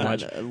probably not so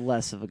much.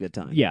 Less of a good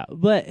time. Yeah,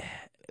 but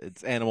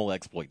It's animal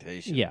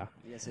exploitation. yeah.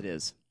 Yes, it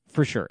is.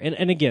 For sure.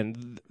 And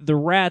again, the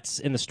rats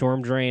in the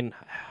storm drain,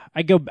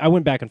 I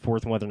went back and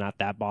forth on whether or not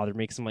that bothered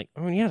me because I'm like,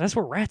 oh yeah, that's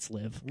where rats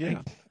live.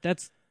 Yeah. Like,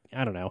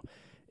 I don't know.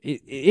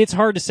 It's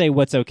hard to say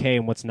what's okay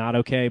and what's not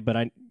okay, but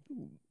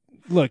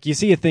look, you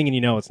see a thing and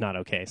you know it's not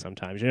okay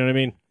sometimes. You know what I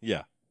mean?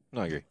 Yeah.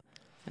 No, I agree.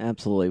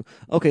 Absolutely.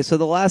 Okay, so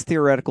the last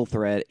theoretical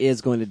thread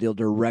is going to deal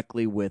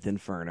directly with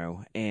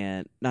Inferno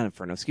and not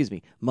Inferno, excuse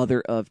me,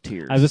 Mother of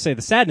Tears. I was going to say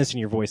the sadness in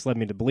your voice led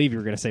me to believe you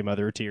were going to say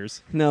Mother of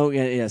Tears. No,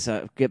 yes,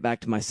 get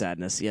back to my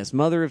sadness. Yes,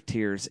 Mother of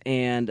Tears.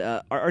 And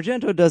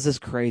Argento does this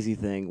crazy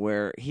thing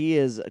where he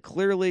is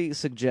clearly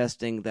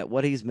suggesting that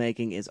what he's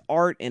making is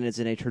art and it's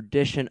in a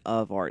tradition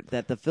of art.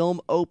 That the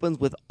film opens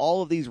with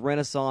all of these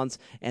Renaissance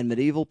and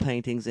medieval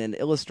paintings and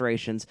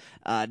illustrations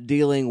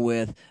dealing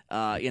with,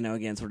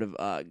 again, sort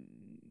of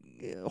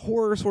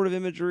horror sort of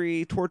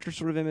imagery, torture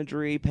sort of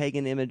imagery,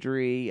 pagan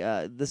imagery,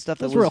 the stuff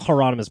That's that was real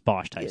Hieronymus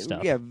Bosch type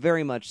stuff. Yeah,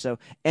 very much so.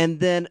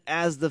 And then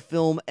as the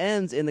film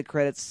ends in the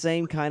credits,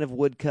 same kind of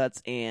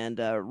woodcuts and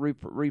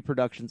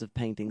reproductions of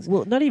paintings.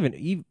 Well, not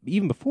even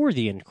before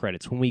the end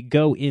credits, when we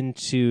go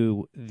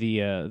into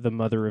the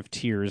Mother of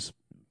Tears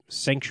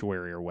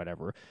sanctuary or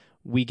whatever,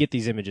 we get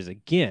these images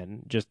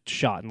again, just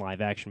shot in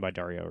live action by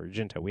Dario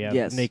Argento. We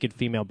have naked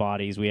female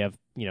bodies. We have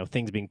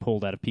things being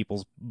pulled out of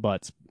people's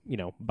butts,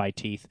 by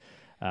teeth,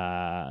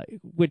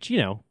 which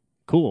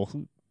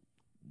cool.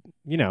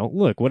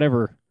 Look,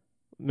 whatever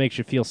makes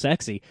you feel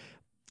sexy.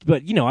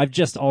 But I've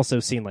just also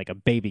seen like a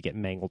baby get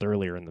mangled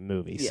earlier in the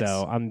movie, Yes.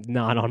 so I'm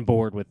not on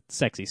board with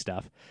sexy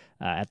stuff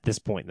at this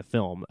point in the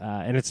film.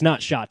 And it's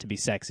not shot to be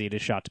sexy; it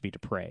is shot to be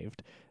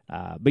depraved.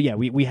 But yeah,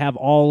 we have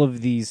all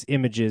of these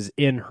images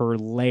in her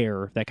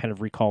lair that kind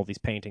of recall these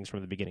paintings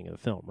from the beginning of the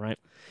film, right?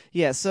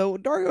 Yeah, so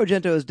Dario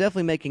Argento is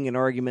definitely making an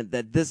argument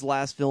that this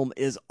last film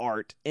is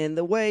art. And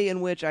the way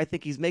in which I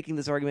think he's making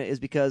this argument is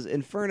because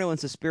Inferno and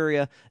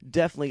Suspiria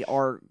definitely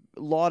are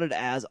lauded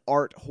as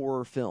art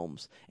horror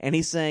films. And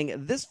he's saying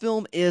this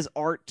film is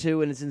art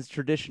too, and it's in the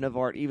tradition of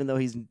art, even though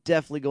he's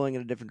definitely going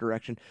in a different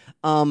direction.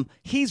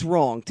 He's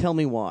wrong. Tell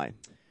me why.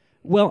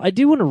 Well, I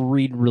do want to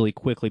read really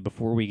quickly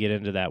before we get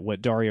into that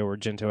what Dario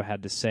Argento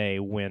had to say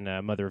when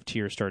Mother of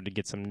Tears started to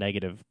get some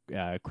negative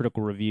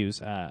critical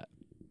reviews.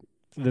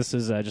 This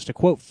is just a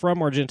quote from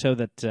Argento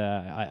that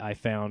I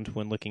found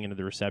when looking into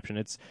the reception.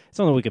 It's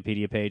on the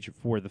Wikipedia page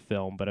for the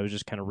film, but I was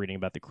just kind of reading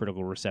about the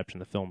critical reception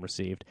the film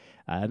received.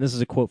 And this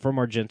is a quote from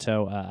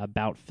Argento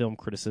about film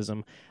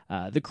criticism.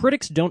 The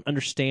critics don't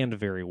understand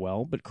very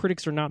well, but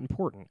critics are not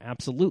important.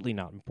 Absolutely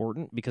not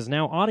important, because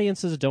now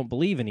audiences don't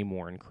believe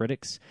anymore in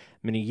critics.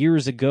 Many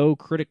years ago,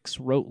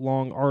 critics wrote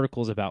long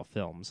articles about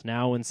films.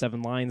 Now in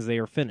 7 lines they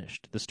are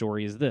finished. The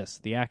story is this.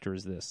 The actor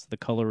is this. The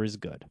color is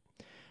good.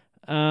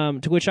 To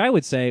which I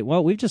would say,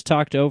 well, we've just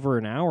talked over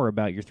an hour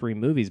about your 3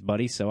 movies,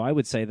 buddy, so I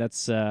would say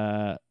that's,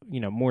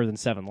 more than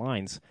 7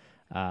 lines.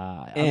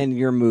 And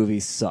your movie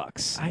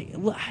sucks.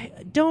 I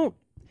don't...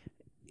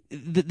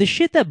 The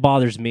shit that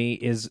bothers me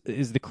is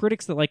the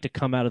critics that like to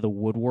come out of the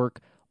woodwork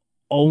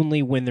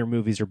only when their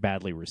movies are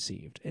badly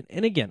received.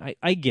 And again,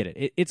 I get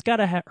it. It's got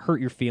to hurt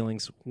your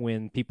feelings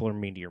when people are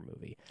mean to your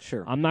movie.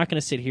 Sure. I'm not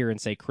going to sit here and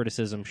say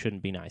criticism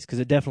shouldn't be nice, because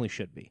it definitely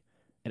should be.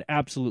 It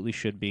absolutely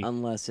should be.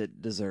 Unless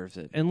it deserves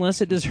it.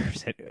 Unless it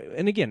deserves it.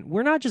 And again,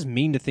 we're not just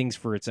mean to things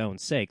for its own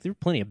sake. There are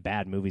plenty of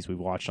bad movies we've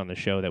watched on the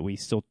show that we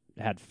still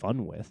had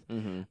fun with.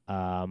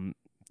 Mm-hmm.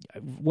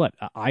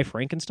 I,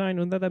 Frankenstein,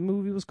 wasn't that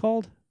movie was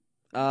called?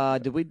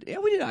 Did we? Yeah,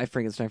 we did I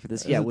Frankenstein for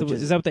this. Yeah,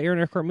 is that what the Aaron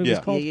Eckhart movie is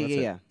Yeah. called?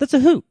 Yeah. That's a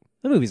hoot.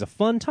 The movie's a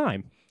fun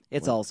time.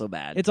 It's also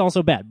bad. It's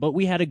also bad, but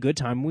we had a good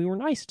time. We were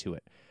nice to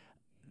it.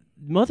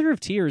 Mother of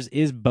Tears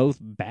is both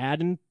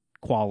bad in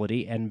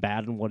quality and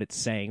bad in what it's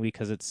saying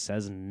because it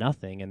says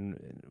nothing,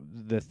 and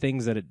the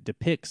things that it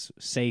depicts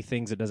say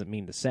things it doesn't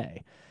mean to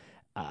say.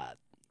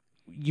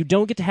 You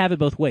don't get to have it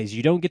both ways.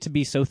 You don't get to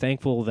be so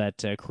thankful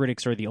that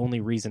critics are the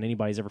only reason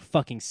anybody's ever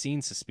fucking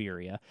seen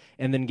Suspiria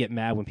and then get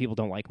mad when people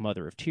don't like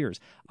Mother of Tears.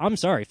 I'm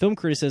sorry, film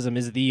criticism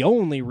is the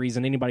only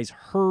reason anybody's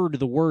heard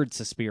the word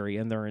Suspiria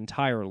in their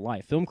entire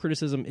life. Film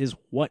criticism is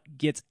what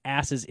gets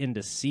asses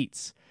into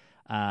seats.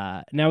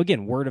 Now,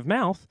 again, word of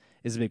mouth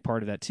is a big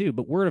part of that too,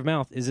 but word of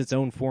mouth is its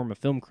own form of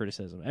film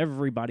criticism.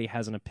 Everybody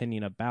has an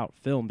opinion about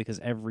film because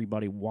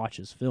everybody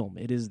watches film.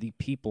 It is the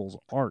people's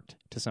art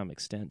to some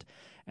extent,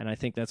 and I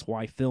think that's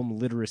why film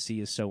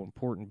literacy is so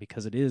important,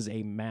 because it is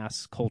a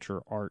mass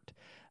culture art,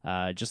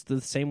 just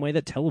the same way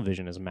that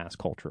television is mass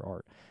culture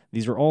art.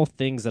 These are all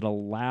things that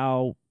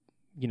allow,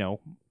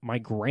 my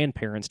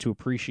grandparents to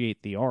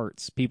appreciate the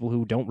arts, people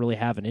who don't really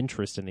have an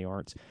interest in the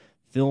arts.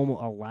 Film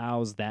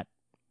allows that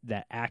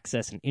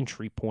access and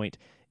entry point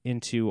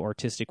into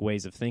artistic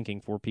ways of thinking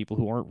for people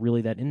who aren't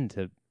really that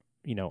into,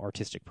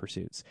 artistic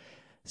pursuits.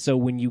 So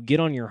when you get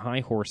on your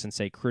high horse and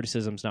say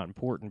criticism's not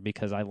important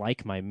because I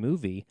like my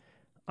movie,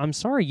 I'm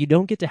sorry, you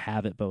don't get to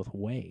have it both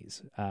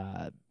ways.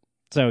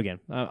 So again,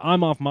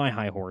 I'm off my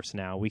high horse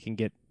now. We can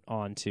get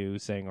on to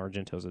saying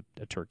Argento's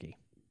a turkey.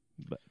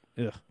 But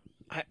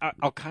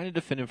I'll kind of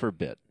defend him for a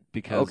bit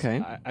because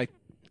Okay. I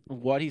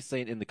what he's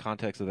saying in the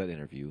context of that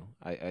interview,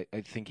 I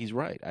think he's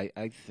right.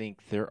 I think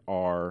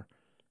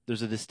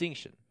there's a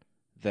distinction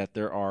that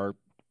there are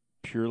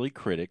purely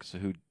critics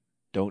who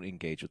don't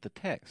engage with the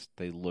text.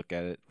 They look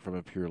at it from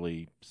a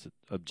purely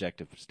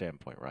objective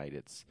standpoint, right?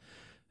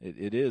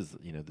 It is,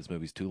 this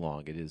movie's too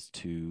long. It is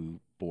too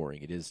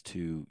boring. It is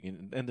too,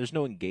 and there's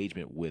no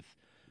engagement with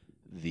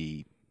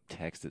the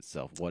text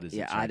itself. What is it?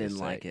 Yeah, I didn't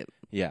like it.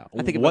 Yeah,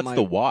 I think what's about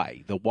the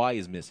why? The why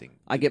is missing.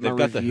 I get They've my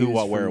got the reviews who,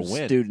 what, where, from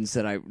when. students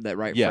that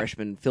write Yeah.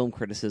 freshman film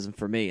criticism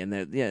for me, and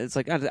it's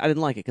like I didn't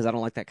like it because I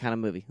don't like that kind of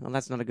movie. Well,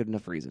 that's not a good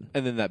enough reason.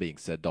 And then that being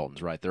said,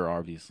 Dalton's right. There are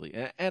obviously,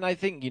 and I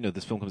think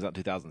this film comes out in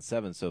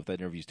 2007. So if that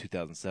interview's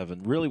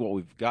 2007, really what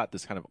we've got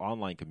this kind of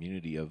online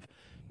community of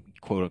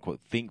quote unquote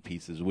think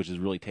pieces, which is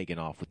really taken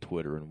off with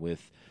Twitter and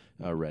with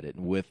Reddit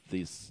and with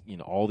these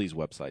all these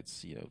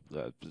websites.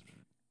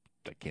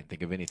 I can't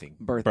think of anything.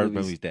 Birth,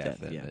 Movies,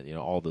 Death, yeah. and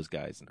all those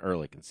guys, and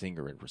Ehrlich and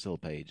Singer and Priscilla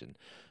Page and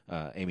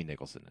Amy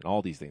Nicholson and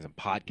all these things, and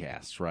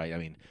podcasts, right? I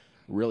mean,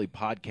 really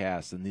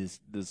podcasts and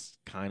this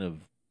kind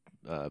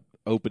of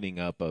opening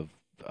up of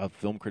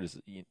film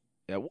criticism.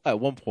 At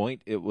one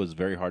point, it was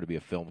very hard to be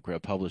a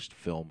published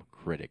film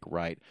critic,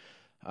 right?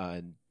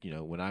 And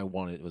when I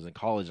was in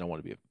college and I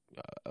wanted to be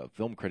a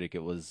film critic,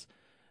 it was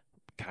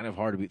kind of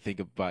hard to think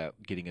about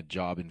getting a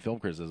job in film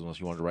criticism unless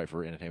you wanted to write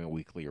for Entertainment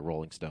Weekly or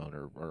Rolling Stone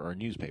or a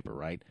newspaper,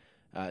 right?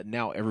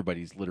 Now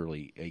everybody's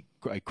literally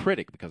a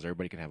critic because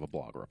everybody can have a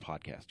blog or a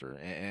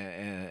podcaster,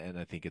 and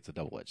I think it's a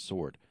double-edged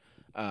sword.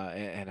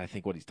 And I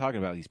think what he's talking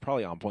about, he's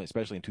probably on point,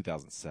 especially in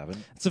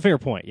 2007. it's a fair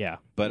point, yeah.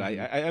 But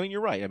I mean,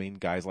 you're right. I mean,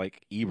 guys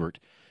like Ebert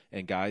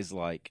and guys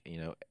like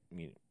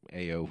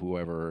AO,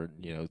 whoever,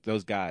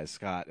 those guys,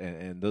 Scott,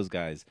 and those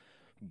guys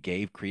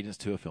gave credence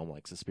to a film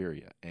like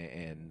Suspiria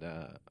and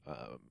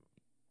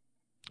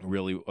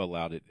really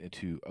allowed it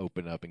to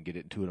open up and get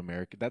it into an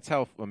American. That's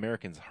how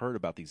Americans heard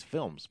about these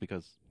films,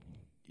 because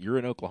you're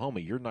in Oklahoma,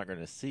 you're not going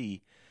to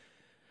see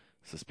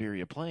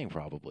Suspiria playing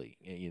probably.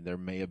 There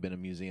may have been a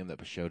museum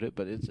that showed it,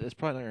 but it's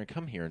probably not going to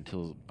come here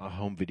until a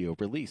home video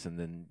release, and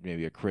then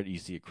maybe you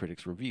see a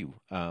critic's review.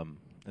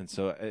 And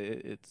so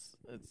it's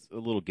a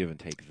little give and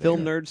take there.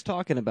 Film nerds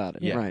talking about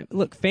it, Yeah. right?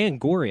 Look,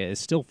 Fangoria is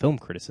still film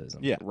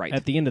criticism. Yeah. Right.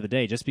 At the end of the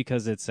day, just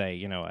because it's a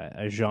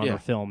genre Yeah.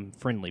 film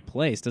friendly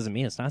place doesn't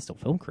mean it's not still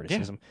film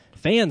criticism.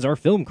 Fans are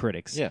film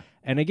critics. Yeah.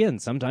 And again,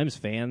 sometimes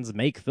fans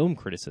make film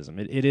criticism.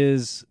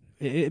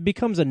 It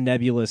becomes a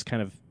nebulous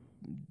kind of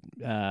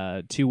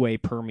two-way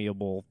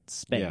permeable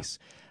space.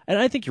 And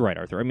I think you're right,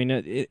 Arthur. I mean,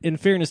 in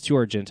fairness to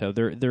Argento,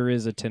 there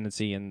is a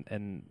tendency,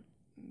 and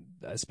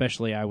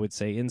especially I would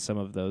say in some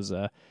of those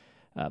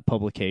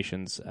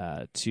publications,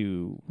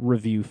 to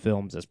review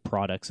films as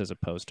products as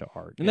opposed to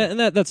art, and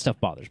that stuff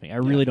bothers me. I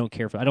really don't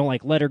care for. I don't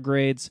like letter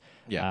grades.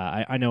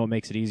 Yeah. I know it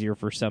makes it easier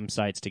for some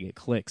sites to get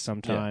clicks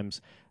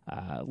sometimes.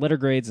 Letter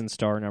grades and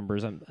star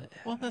numbers.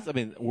 Well,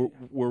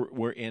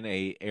 we're in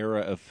a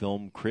era of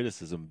film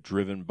criticism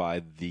driven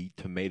by the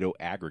tomato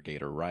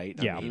aggregator, right?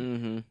 Yeah. I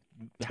mean,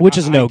 Which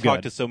is no I talk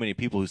good. to so many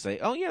people who say,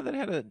 "Oh yeah, that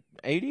had an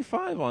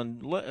 85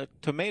 on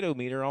tomato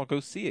meter. I'll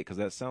go see it because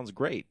that sounds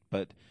great."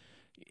 But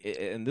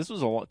and this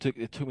was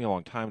it took me a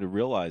long time to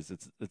realize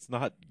it's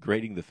not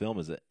grading the film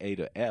as an A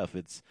to F.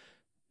 It's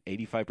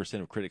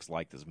 85% of critics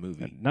like this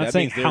movie. Not That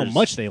saying means how there's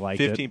much they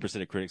liked it.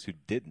 15% of critics who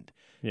didn't.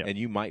 Yeah. And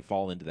you might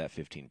fall into that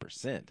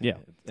 15%. Yeah.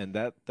 And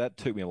that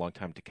took me a long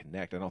time to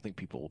connect. I don't think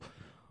people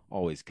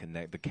always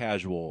connect. The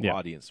casual Yeah.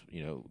 audience,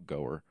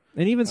 goer,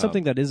 And even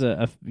something that is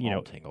a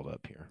all tangled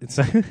up here. it's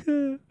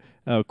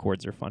oh,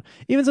 chords are fun.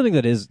 Even something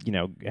that is,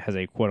 has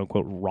a quote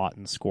unquote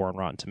rotten score on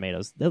Rotten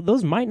Tomatoes.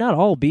 Those might not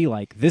all be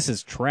like, this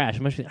is trash.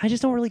 I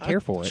just don't really care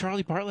for it.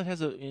 Charlie Bartlett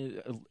has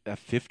a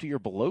 50 or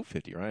below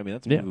 50, right? I mean,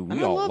 that's a Yeah. movie And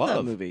we I all love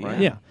that movie, right?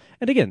 Yeah.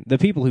 And again, the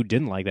people who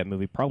didn't like that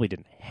movie probably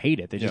didn't hate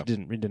it. They just Yeah.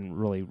 didn't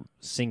really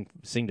sing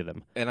to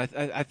them. And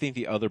I think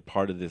the other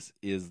part of this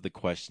is the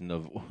question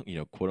of,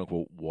 quote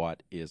unquote,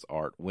 what is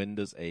art? When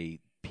does a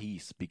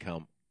piece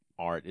become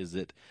art? Is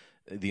it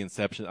the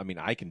inception? I mean,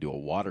 I can do a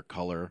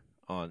watercolor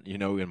on,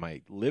 in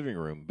my living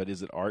room, but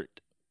is it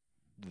art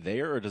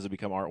there, or does it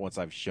become art once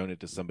I've shown it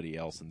to somebody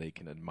else and they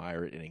can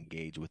admire it and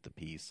engage with the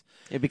piece?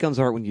 It becomes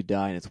art when you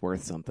die and it's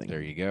worth something.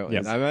 There you go. Yep.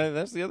 And I mean,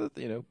 that's the other,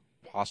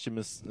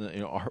 posthumous,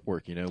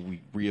 artwork.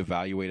 We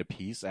reevaluate a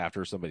piece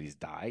after somebody's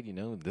died.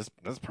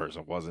 This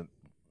person wasn't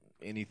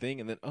anything,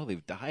 and then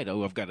they've died.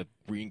 I've got to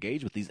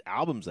re-engage with these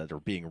albums that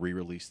are being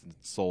re-released and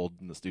sold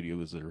in the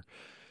studios that are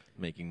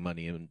making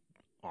money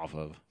off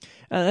of.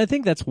 And I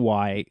think that's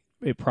why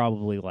it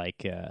probably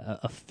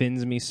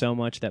offends me so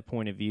much, that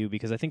point of view,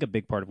 because I think a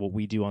big part of what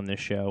we do on this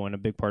show and a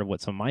big part of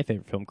what some of my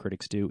favorite film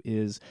critics do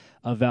is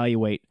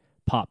evaluate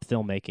pop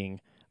filmmaking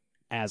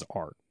as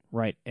art,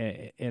 right?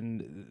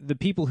 And the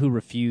people who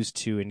refuse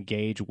to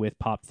engage with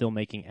pop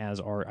filmmaking as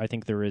art, I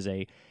think there is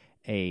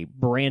a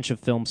branch of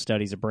film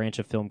studies, a branch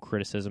of film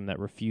criticism that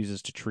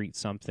refuses to treat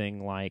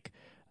something like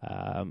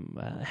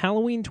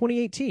Halloween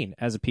 2018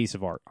 as a piece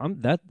of art.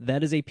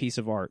 That is a piece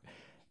of art.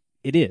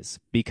 It is,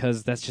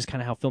 because that's just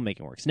kind of how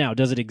filmmaking works. Now,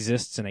 does it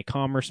exist in a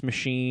commerce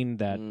machine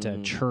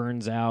that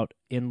churns out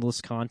endless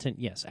content?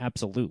 Yes,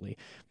 absolutely.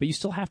 But you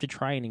still have to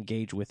try and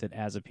engage with it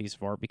as a piece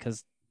of art,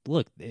 because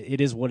look,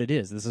 it is what it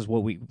is. This is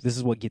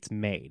what gets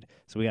made.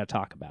 So we got to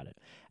talk about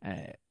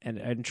it.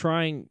 And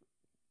trying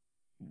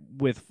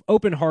with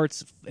open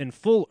hearts and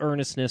full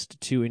earnestness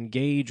to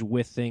engage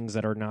with things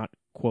that are not,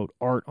 quote,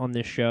 art on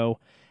this show,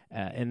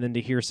 and then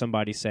to hear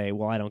somebody say,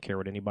 well, I don't care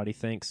what anybody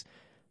thinks.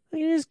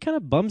 It just kind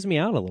of bums me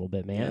out a little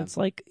bit, man. Yeah. It's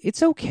like,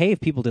 it's okay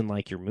if people didn't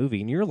like your movie,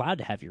 and you're allowed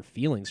to have your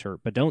feelings hurt,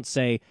 but don't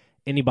say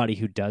anybody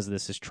who does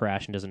this is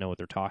trash and doesn't know what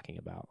they're talking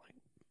about. Like,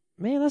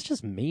 man, that's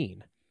just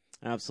mean.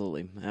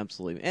 Absolutely.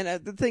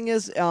 And the thing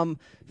is,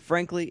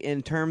 frankly,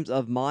 in terms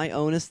of my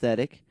own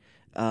aesthetic,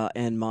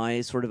 and my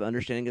sort of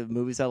understanding of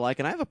movies I like,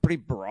 and I have a pretty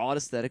broad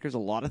aesthetic. There's a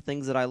lot of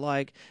things that I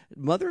like.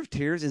 Mother of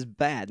Tears is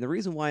bad, and the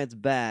reason why it's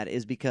bad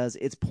is because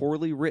it's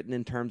poorly written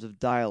in terms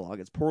of dialogue.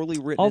 It's poorly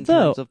written in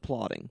terms of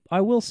plotting.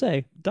 I will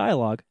say,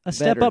 dialogue, a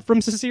step Better. up from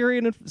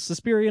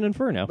Suspirian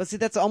Inferno. But see,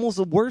 that's almost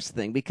the worst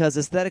thing, because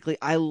aesthetically,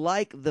 I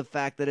like the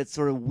fact that it's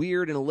sort of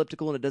weird and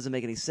elliptical and it doesn't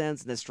make any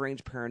sense, and the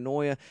strange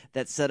paranoia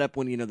that's set up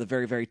when, the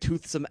very, very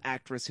toothsome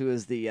actress who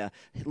is the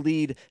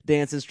lead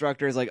dance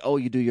instructor is like, oh,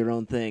 you do your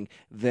own thing.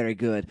 Very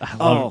good.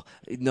 Oh,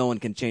 no one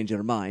can change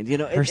your mind.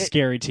 Her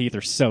scary teeth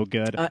are so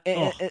good.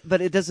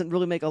 But it doesn't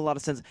really make a lot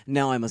of sense.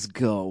 Now I must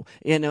go.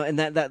 And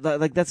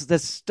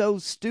that's so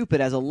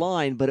stupid as a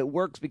line, but it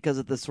works because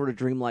of the sort of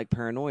dreamlike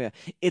paranoia.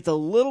 It's a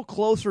little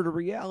closer to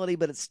reality,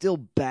 but it's still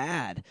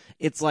bad.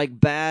 It's like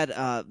bad,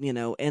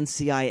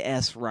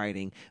 NCIS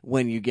writing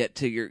when you get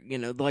to your,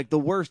 like the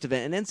worst of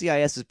it. And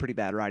NCIS is pretty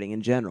bad writing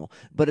in general,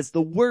 but it's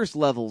the worst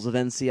levels of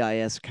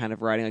NCIS kind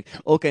of writing. Like,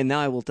 okay,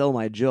 now I will tell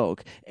my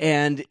joke.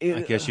 And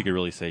I guess you could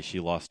really say she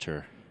lost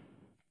her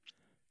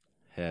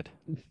head.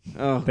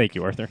 oh, Thank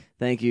you, Arthur.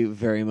 thank you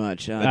very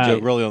much. That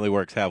joke really only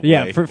works halfway.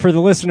 Yeah, for the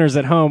listeners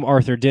at home,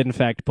 Arthur did in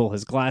fact pull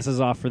his glasses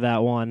off for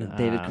that one.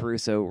 David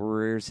Caruso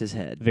rears his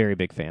head. Very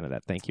big fan of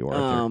that. Thank you,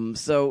 Arthur.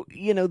 So,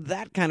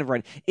 that kind of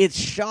writing. It's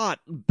shot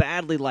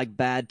badly like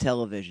bad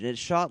television. It's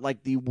shot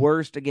like the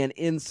worst, again,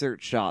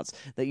 insert shots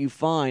that you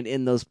find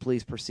in those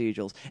police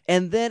procedurals.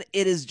 And then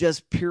it is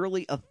just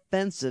purely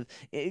offensive.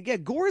 Yeah,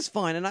 gore is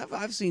fine, and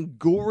I've seen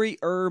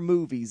gorier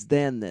movies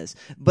than this,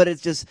 but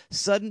it's just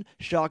sudden,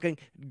 shocking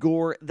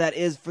gore that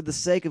is for the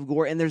sake of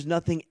gore, and there's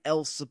nothing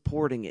else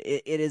supporting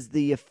it. It is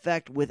the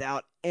effect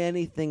without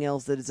anything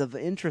else that is of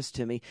interest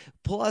to me,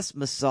 plus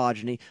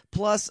misogyny,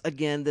 plus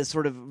again this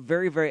sort of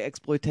very, very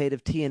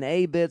exploitative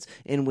TNA bits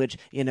in which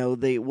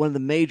one of the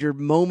major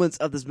moments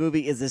of this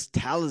movie is this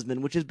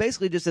talisman, which is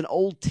basically just an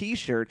old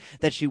T-shirt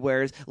that she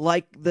wears,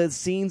 like the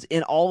scenes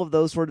in all of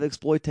those sort of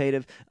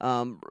exploitative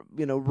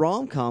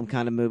rom-com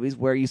kind of movies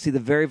where you see the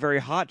very, very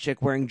hot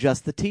chick wearing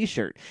just the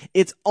T-shirt.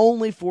 It's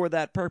only for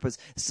that purpose.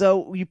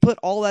 So you put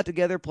all that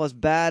together, plus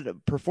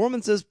bad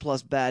performances,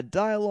 plus bad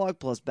dialogue,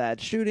 plus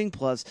bad shooting,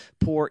 plus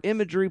poor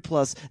imagery,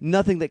 plus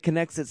nothing that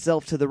connects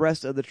itself to the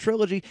rest of the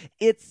trilogy.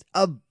 It's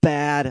a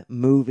bad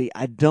movie.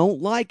 I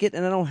don't like it,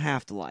 and I don't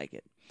have to like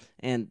it.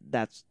 And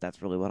that's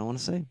really what I want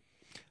to say.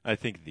 I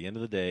think at the end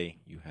of the day,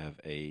 you have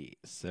a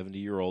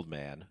 70-year-old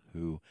man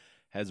who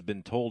has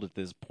been told at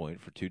this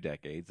point for 2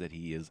 decades that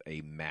he is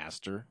a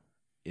master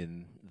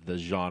in the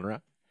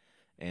genre,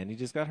 and he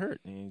just got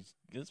hurt. And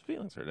his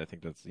feelings hurt. I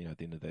think that's at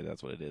the end of the day,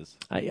 that's what it is.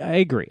 I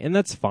agree, and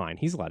that's fine.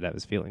 He's allowed to have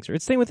his feelings hurt.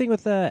 It's the same thing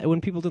with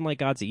when people didn't like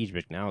Gods of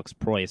Egypt, and Alex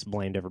Proyas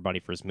blamed everybody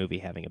for his movie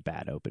having a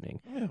bad opening.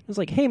 Yeah. It was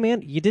like, hey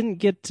man, you didn't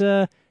get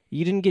your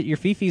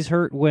fifis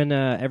hurt when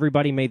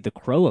everybody made The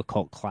Crow a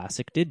cult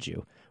classic, did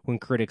you? When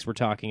critics were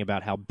talking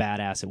about how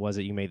badass it was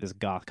that you made this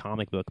goth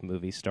comic book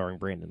movie starring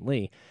Brandon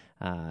Lee,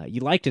 you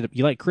liked it.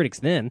 You liked critics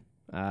then.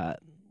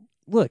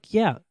 Look,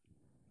 yeah,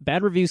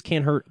 bad reviews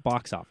can hurt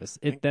box office.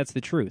 That's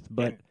the truth,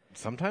 but. And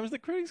sometimes the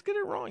critics get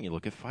it wrong. You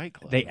look at Fight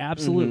Club. They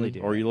absolutely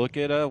do. Or you look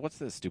at, what's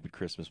that stupid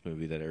Christmas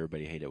movie that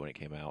everybody hated when it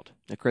came out?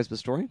 A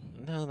Christmas Story?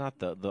 No, not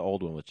the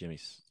old one with Jimmy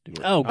Stewart.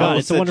 Oh, God,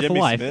 It's a Wonderful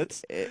Life.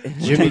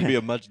 Which would be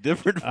a much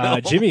different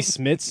film. Jimmy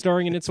Smith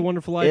starring in It's a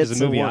Wonderful Life is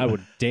a movie I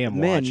would damn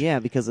watch. Man, yeah,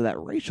 because of that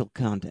racial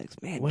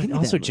context. Man, give me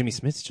also, that Jimmy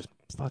Smith's just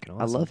fucking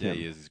awesome. I love Yeah, him.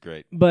 he is. He's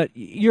great. But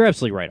you're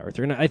absolutely right,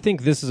 Arthur. And I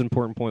think this is an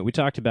important point. We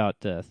talked about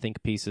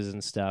think pieces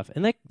and stuff,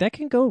 and that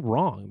can go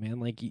wrong, man.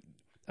 Like,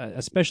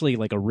 especially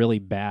like a really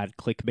bad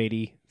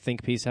clickbaity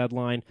think piece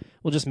headline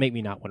will just make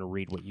me not want to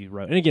read what you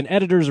wrote. And again,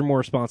 editors are more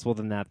responsible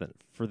than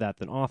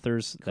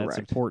authors. That's Correct.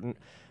 important.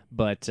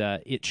 But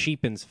it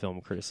cheapens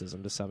film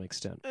criticism to some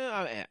extent.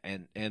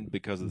 And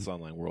because of this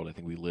online world, I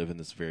think we live in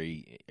this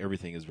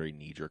everything is very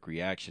knee-jerk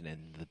reaction,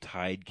 and the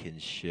tide can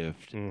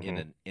shift in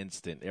an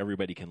instant.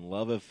 Everybody can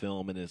love a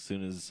film, and as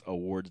soon as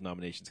awards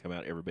nominations come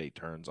out, everybody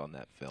turns on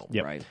that film.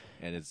 Yep. Right.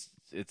 And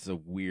it's a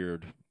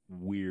weird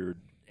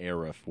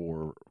era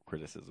for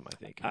criticism, I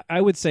think.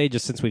 I would say,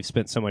 just since we've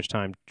spent so much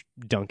time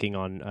dunking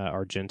on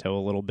Argento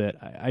a little bit,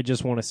 I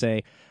just want to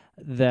say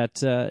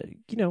that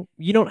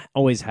you don't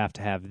always have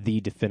to have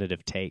the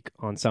definitive take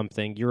on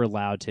something. You're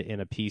allowed to, in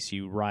a piece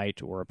you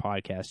write or a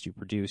podcast you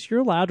produce, you're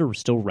allowed to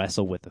still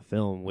wrestle with the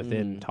film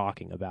within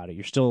talking about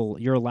it.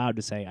 You're allowed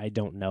to say, I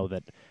don't know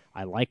that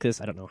I like this.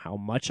 I don't know how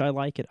much I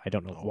like it. I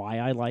don't know why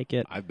I like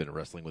it. I've been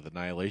wrestling with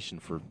Annihilation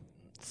for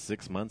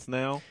 6 months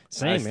now.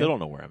 Same, I man. still don't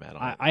know where I'm at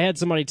on it. I had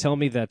somebody tell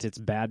me that it's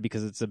bad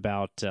because it's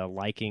about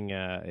liking,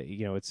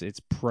 it's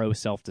pro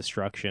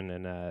self-destruction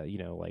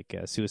and like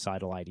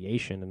suicidal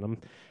ideation, and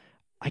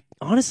I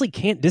honestly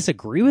can't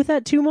disagree with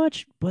that too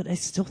much, but I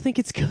still think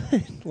it's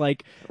good.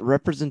 Like,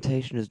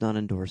 Representation is not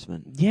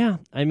endorsement. yeah,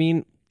 I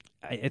mean,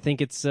 I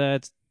think it's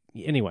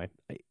anyway.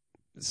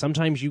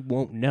 Sometimes you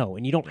won't know,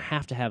 and you don't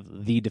have to have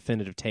the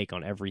definitive take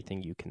on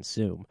everything you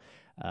consume.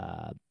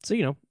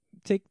 So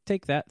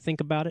take that, think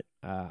about it.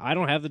 I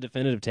don't have the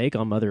definitive take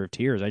on Mother of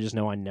Tears. I just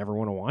know I never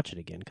want to watch it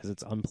again because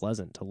it's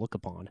unpleasant to look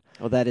upon.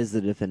 Well, that is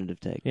the definitive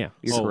take. Yeah.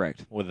 You're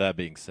correct. With that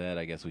being said,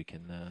 I guess we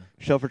can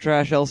Shelf for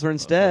trash, Elser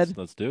instead.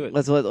 Let's do it.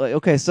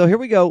 Okay, so here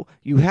we go.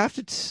 You have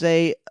to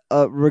say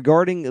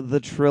regarding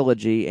the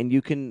trilogy, and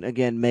you can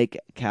again make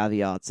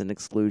caveats and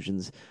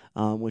exclusions,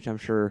 which I'm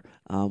sure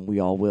we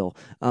all will.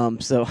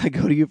 So I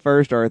go to you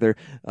first, Arthur,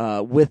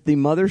 with the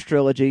Mother's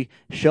trilogy,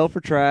 Shelf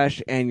for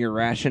trash, and your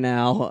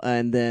rationale,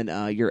 and then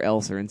your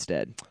Elser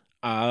instead.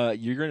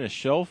 You're going to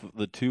shelf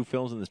the two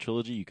films in this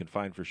trilogy you can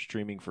find for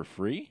streaming for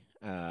free,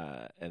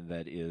 and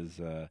that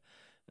is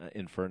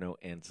Inferno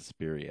and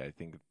Suspiria. I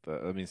think,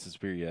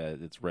 Suspiria,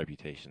 its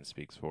reputation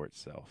speaks for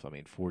itself.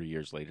 40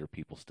 years later,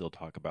 people still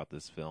talk about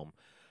this film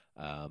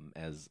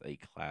as a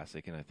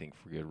classic, and I think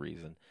for good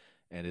reason.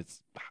 And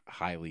it's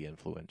highly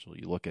influential.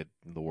 You look at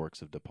the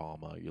works of De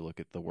Palma, you look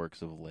at the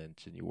works of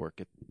Lynch, and you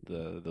work at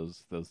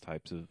those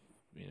types of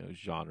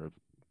genre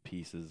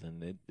pieces,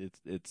 and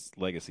its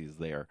legacy is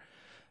there.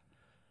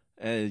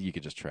 You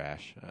could just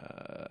trash.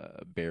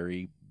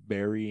 Bury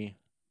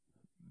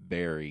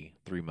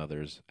Three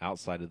Mothers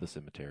outside of the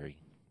cemetery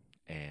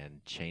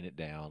and chain it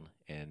down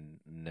and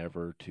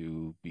never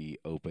to be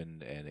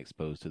opened and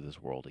exposed to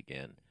this world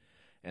again.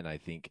 And I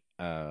think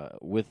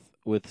with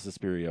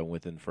Suspiria and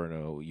with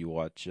Inferno, you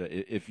watch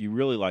if you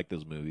really like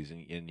those movies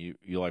and you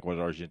like what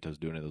Argento's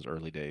doing in those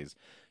early days,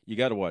 you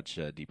got to watch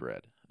Deep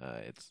Red.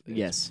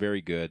 It's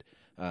very good.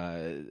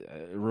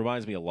 It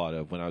reminds me a lot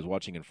of when I was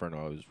watching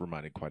Inferno. I was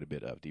reminded quite a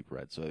bit of Deep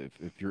Red. So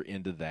if you're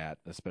into that,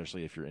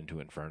 especially if you're into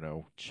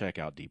Inferno, check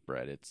out Deep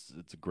Red. It's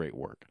a great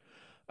work.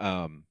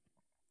 And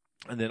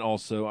then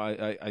also,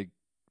 I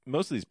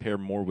most of these pair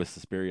more with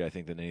Suspiria, I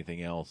think, than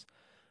anything else.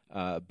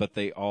 But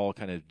they all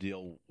kind of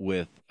deal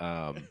with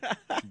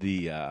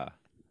the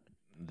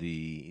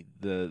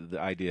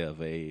idea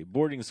of a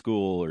boarding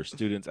school or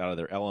students out of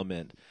their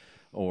element,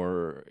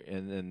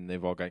 and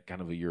they've all got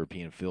kind of a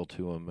European feel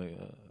to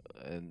them.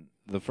 And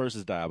the first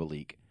is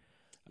Diabolique,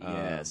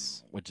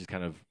 Yes. which is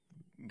kind of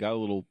got a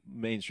little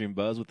mainstream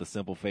buzz with The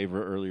Simple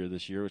Favor earlier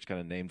this year, which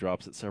kind of name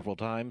drops it several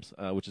times,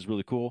 which is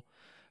really cool.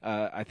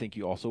 I think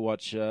you also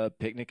watch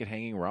Picnic at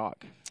Hanging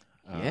Rock.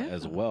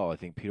 As well. I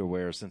think Peter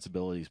Weir's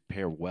sensibilities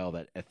pair well.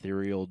 That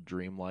ethereal,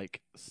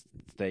 dreamlike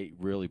state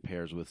really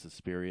pairs with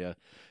Suspiria.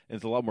 And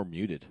it's a lot more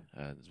muted.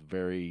 It's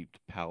very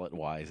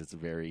palette-wise. It's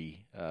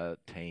very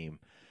tame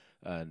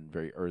and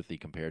very earthy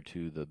compared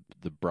to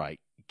the bright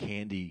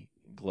candy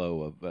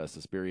glow of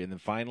Suspiria. And then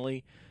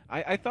finally,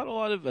 I thought a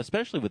lot of,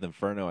 especially with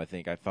Inferno, I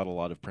thought a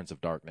lot of Prince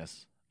of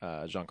Darkness.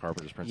 John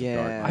Carpenter's Prince Yeah. of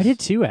Darkness. I did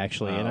too,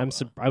 actually, and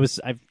Oh.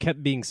 I've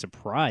kept being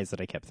surprised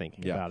that I kept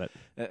thinking Yeah. about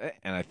it.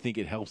 And I think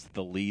it helps that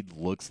the lead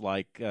looks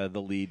like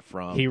the lead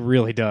from He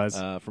really does.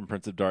 from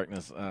Prince of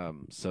Darkness.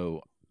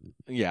 So,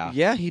 yeah,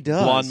 Yeah, he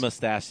does. blonde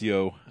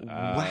mustachio.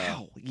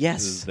 Wow. is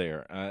Yes.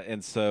 there,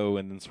 and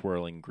then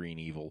swirling green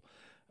evil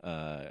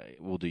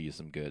will do you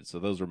some good. So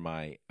those are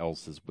my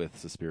else's with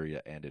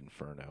Suspiria and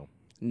Inferno.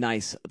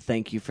 Nice.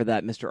 Thank you for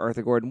that, Mr.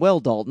 Arthur Gordon.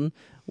 Well, Dalton,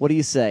 what do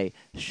you say?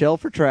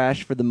 Shelf or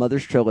trash for the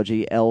Mother's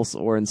Trilogy, else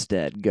or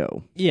instead?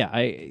 Go. Yeah,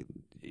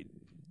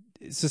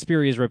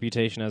 Suspiria's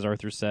reputation, as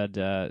Arthur said,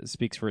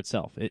 speaks for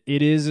itself.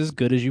 It is as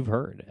good as you've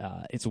heard.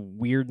 It's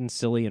weird and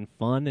silly and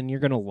fun, and you're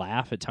going to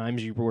laugh at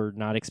times you were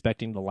not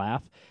expecting to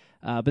laugh.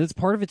 But it's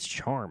part of its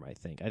charm, I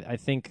think. I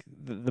think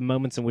the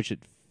moments in which it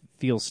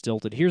feels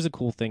stilted. Here's a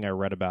cool thing I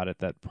read about it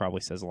that probably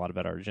says a lot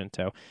about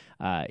Argento.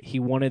 He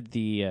wanted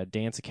the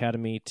dance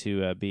academy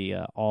to be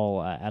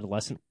all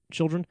adolescent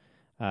children.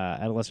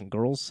 Adolescent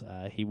girls.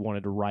 He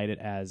wanted to write it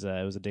as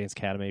it was a dance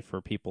academy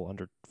for people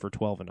for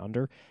 12 and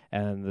under,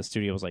 and the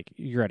studio was like,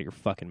 "You're out of your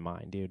fucking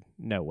mind, dude.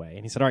 No way."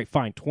 And he said, "All right,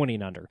 fine, 20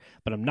 and under,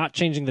 but I'm not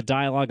changing the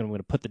dialogue, and I'm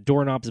going to put the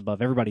doorknobs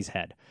above everybody's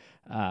head,"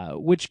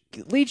 which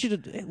leads you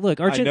to look.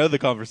 I Argento, know the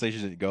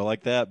conversation didn't go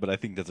like that, but I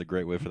think that's a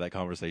great way for that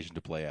conversation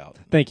to play out.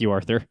 Thank you,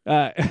 Arthur.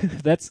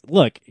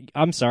 Look.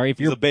 I'm sorry if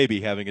He's you're a baby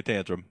having a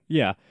tantrum.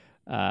 Yeah.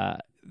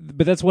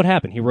 But that's what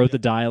happened. He wrote the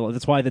dialogue.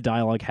 That's why the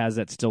dialogue has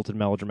that stilted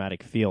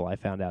melodramatic feel, I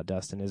found out,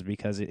 Dustin, is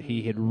because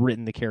he had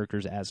written the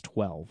characters as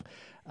 12.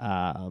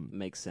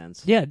 Makes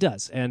sense. Yeah, it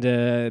does. And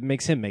it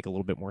makes him make a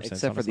little bit more sense,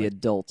 Except for the honestly.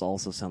 adults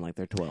also sound like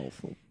they're 12.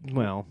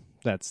 Well,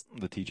 that's...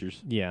 The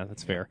teachers. Yeah,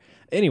 that's fair.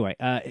 Anyway,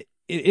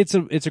 it's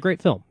a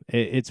great film.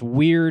 It's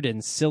weird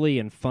and silly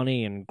and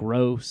funny and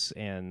gross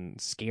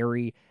and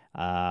scary.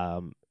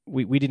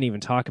 We didn't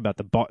even talk about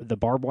the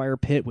barbed wire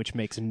pit, which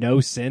makes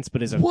no sense,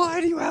 but is a Why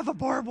do you have a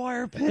barbed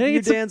wire pit Hey, in your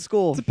it's a- dance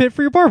school? it's a pit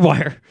for your barbed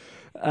wire.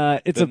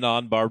 It's The a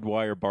non-barbed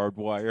wire, barbed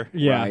wire.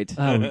 Yeah, Right.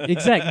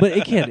 Exactly. But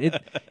again,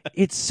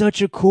 it's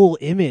such a cool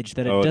image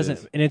that it Oh, it doesn't,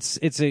 is. and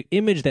it's an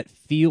image that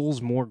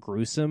feels more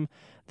gruesome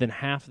than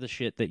half the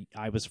shit that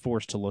I was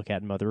forced to look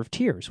at in Mother of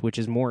Tears, which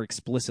is more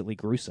explicitly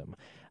gruesome.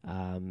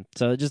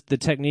 So just the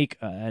technique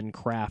and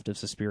craft of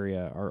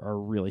Suspiria are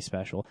really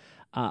special.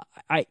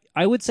 I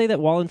would say that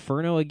while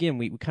Inferno, again,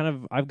 we kind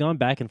of I've gone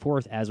back and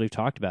forth as we've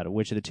talked about it,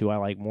 which of the two I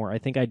like more. I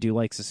think I do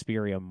like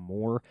Suspiria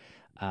more.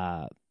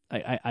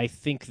 I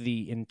think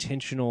the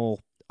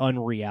intentional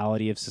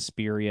unreality of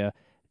Suspiria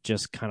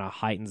just kind of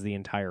heightens the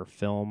entire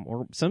film,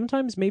 or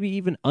sometimes maybe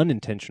even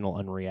unintentional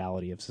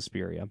unreality of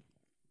Suspiria.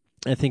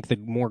 I think the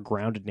more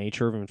grounded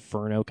nature of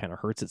Inferno kind of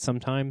hurts it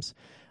sometimes,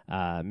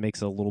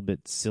 makes it a little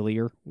bit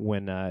sillier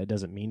when it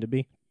doesn't mean to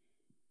be.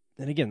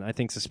 And again, I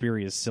think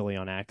Suspiria is silly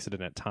on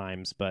accident at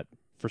times, but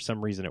for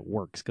some reason it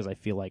works because I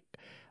feel like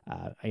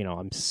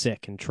I'm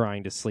sick and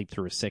trying to sleep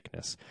through a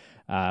sickness.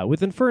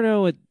 With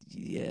Inferno,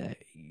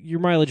 your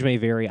mileage may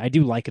vary. I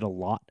do like it a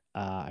lot.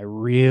 I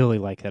really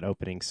like that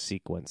opening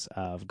sequence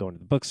of going to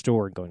the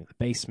bookstore and going to the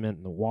basement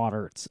and the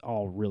water. It's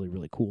all really,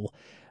 really cool.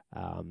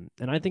 And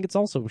I think it's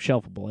also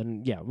shelfable.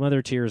 And yeah, Mother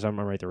of Tears, I'm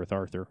right there with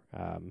Arthur.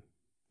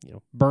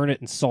 Burn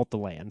it and salt the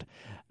land.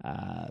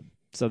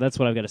 So that's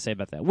what I've got to say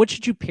about that. What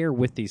should you pair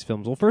with these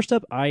films? Well, first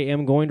up, I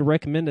am going to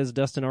recommend, as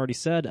Dustin already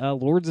said,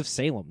 Lords of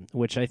Salem,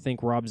 which I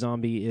think Rob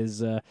Zombie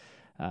is.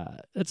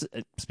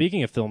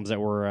 Speaking of films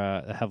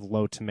that have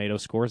low tomato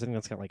scores, I think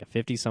that's got like a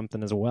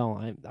 50-something as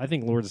well. I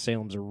think Lords of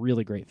Salem is a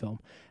really great film,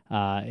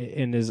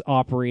 and is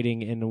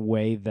operating in a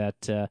way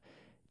that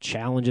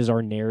challenges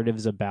our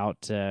narratives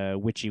about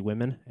witchy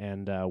women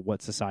and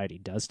what society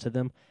does to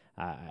them.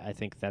 I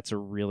think that's a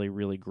really,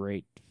 really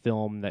great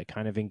film that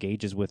kind of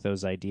engages with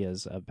those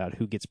ideas about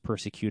who gets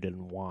persecuted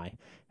and why.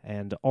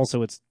 And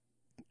also it's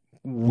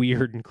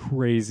weird and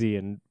crazy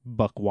and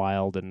buck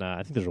wild, and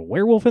I think there's a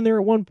werewolf in there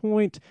at one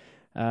point.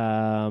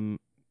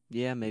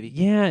 Yeah, maybe.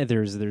 Yeah,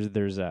 there's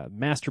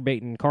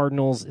masturbating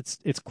cardinals.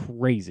 It's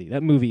crazy.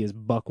 That movie is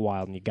buck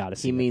wild, and you got to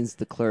see He it. means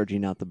the clergy,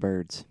 not the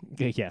birds.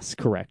 Yes,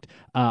 correct.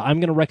 I'm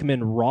going to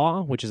recommend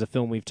Raw, which is a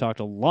film we've talked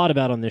a lot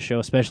about on this show,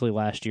 especially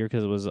last year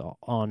because it was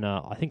on,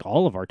 I think,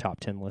 all of our top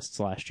 10 lists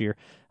last year.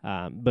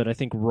 But I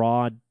think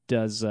Raw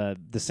does the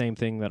same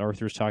thing that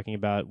Arthur's talking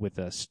about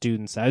with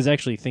students. I was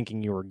actually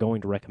thinking you were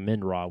going to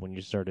recommend Raw when you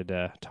started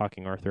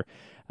talking, Arthur.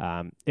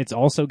 It's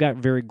also got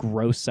very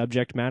gross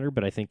subject matter,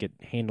 but I think it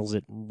handles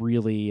it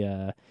really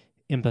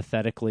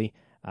empathetically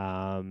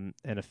and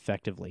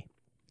effectively.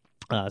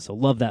 So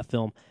love that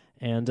film.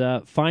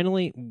 And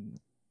finally,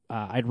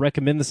 I'd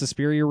recommend the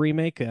Suspiria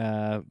remake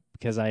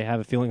because I have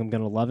a feeling I'm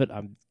going to love it.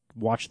 I've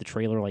watched the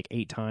trailer like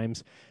 8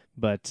 times.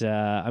 But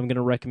I'm going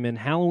to recommend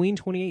Halloween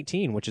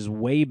 2018, which is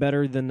way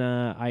better than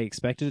I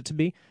expected it to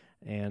be.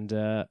 And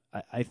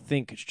I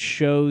think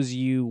shows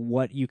you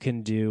what you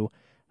can do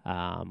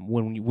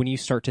when you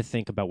start to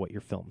think about what your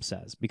film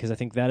says. Because I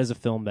think that is a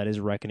film that is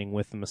reckoning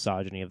with the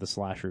misogyny of the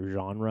slasher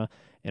genre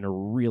in a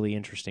really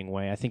interesting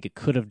way. I think it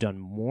could have done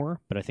more,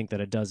 but I think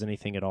that it does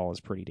anything at all is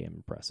pretty damn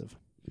impressive.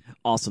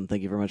 Awesome.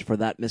 Thank you very much for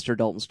that, Mr.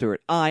 Dalton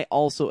Stewart. I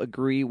also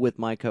agree with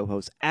my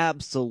co-host.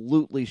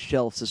 Absolutely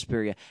shelf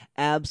Suspiria.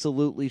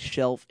 Absolutely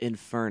shelf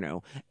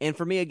Inferno. And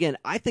for me, again,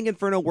 I think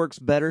Inferno works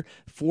better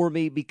for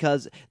me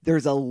because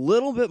there's a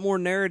little bit more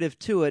narrative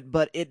to it,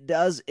 but it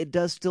does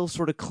still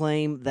sort of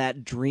claim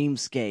that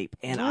dreamscape.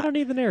 And I don't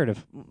need the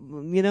narrative.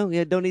 You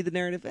don't need the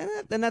narrative,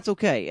 and that's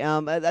okay.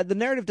 The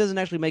narrative doesn't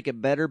actually make it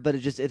better, but it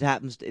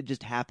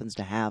just happens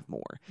to have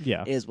more.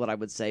 Yeah. Is what I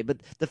would say. But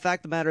the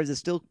fact of the matter is, it's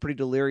still pretty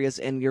delirious.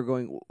 And you're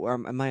going,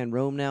 am I in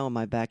Rome now? Am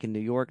I back in New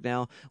York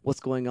now? What's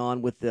going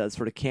on with the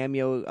sort of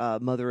cameo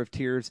Mother of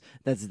Tears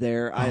that's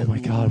there? Oh my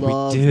God,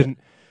 we didn't.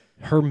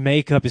 Her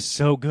makeup is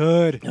so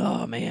good.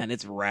 Oh man,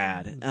 it's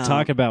rad.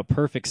 Talk about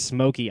perfect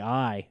smoky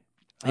eye.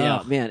 Yeah,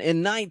 Ugh. man.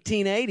 In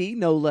 1980,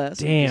 no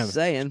less. I'm Damn, just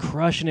saying.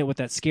 crushing it with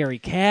that scary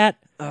cat.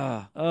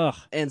 Ugh.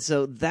 And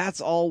so that's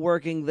all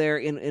working there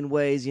in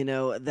ways,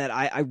 that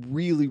I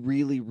really,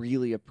 really,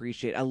 really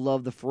appreciate. I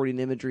love the Freudian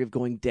imagery of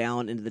going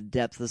down into the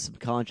depths of the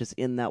subconscious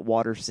in that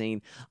water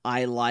scene.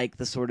 I like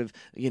the sort of,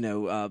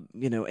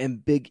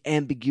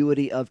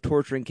 ambiguity of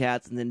torturing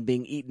cats and then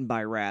being eaten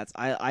by rats.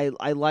 I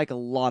like a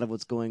lot of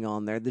what's going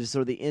on there. There's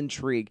sort of the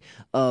intrigue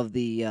of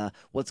the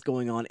what's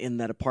going on in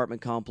that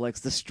apartment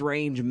complex. The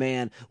strange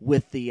man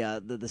with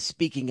the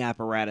speaking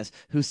apparatus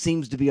who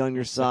seems to be on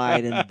your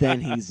side and then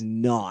he's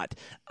not.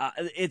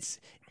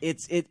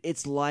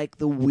 It's like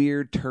the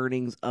weird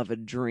turnings of a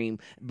dream,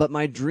 but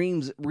my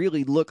dreams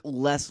really look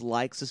less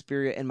like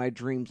Suspiria, and my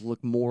dreams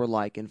look more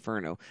like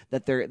Inferno.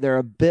 That they're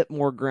a bit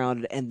more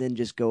grounded, and then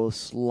just go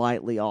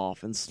slightly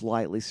off and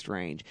slightly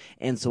strange.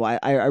 And so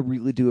I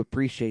really do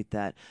appreciate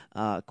that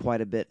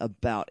quite a bit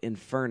about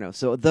Inferno.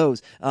 So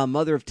those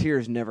Mother of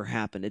Tears never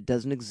happened. It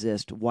doesn't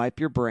exist. Wipe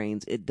your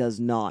brains. It does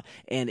not.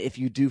 And if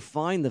you do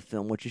find the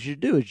film, what you should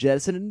do is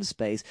jettison it into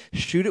space,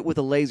 shoot it with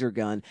a laser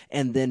gun,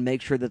 and then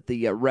make sure that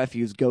the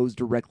refuse goes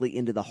directly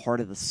into the heart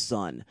of the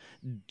sun.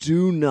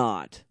 Do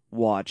not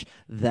watch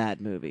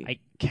that movie.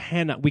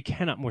 We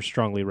cannot more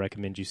strongly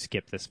recommend you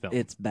skip this film.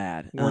 It's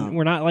bad.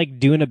 We're not like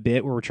doing a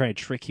bit where we're trying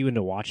to trick you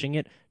into watching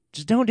it.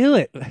 Just don't do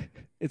it.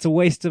 It's a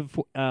waste of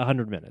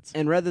 100 minutes.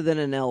 And rather than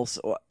an else,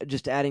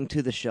 just adding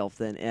to the shelf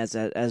then, as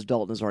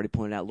Dalton has already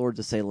pointed out, Lords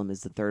of Salem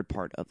is the third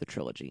part of the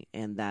trilogy,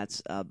 and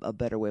that's a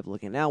better way of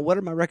looking at it. Now, what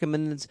are my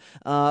recommendations?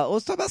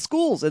 Let's talk about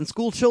schools and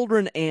school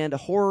children and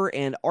horror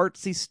and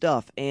artsy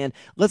stuff. And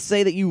let's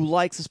say that you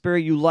like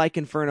Suspiria, you like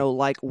Inferno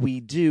like we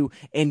do,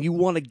 and you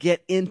want to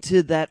get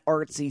into that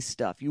artsy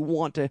stuff. You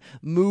want to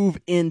move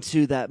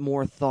into that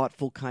more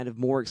thoughtful kind of,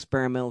 more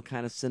experimental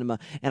kind of cinema,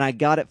 and I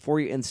got it for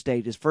you in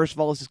stages. First of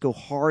all, let's just go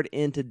hard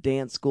into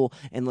dance school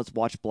and let's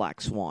watch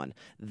Black Swan.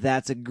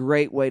 That's a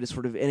great way to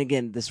sort of, and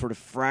again, this sort of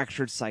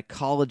fractured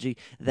psychology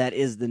that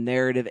is the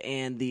narrative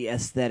and the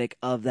aesthetic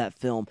of that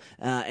film.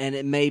 And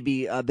it may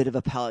be a bit of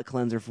a palate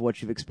cleanser for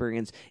what you've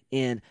experienced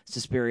in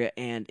Suspiria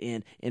and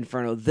in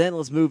Inferno. Then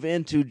let's move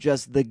into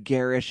just the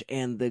garish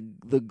and the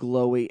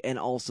glowy, and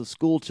also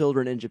school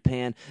children in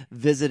Japan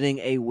visiting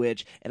a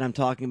witch. And I'm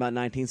talking about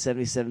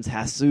 1977's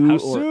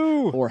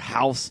Hasu. Or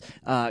House.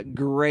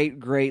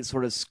 Great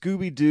sort of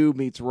Scooby-Doo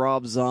meets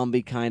Rob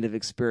Zombie kind of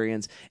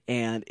experience,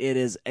 and it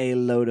is a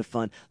load of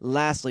fun.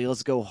 Lastly,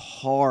 let's go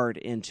hard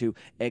into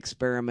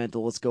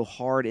experimental. Let's go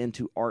hard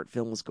into art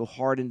film. Let's go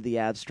hard into the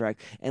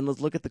abstract, and let's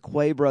look at the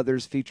Quay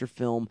brothers feature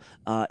film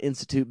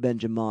Institute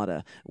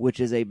Benjamata, which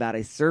is about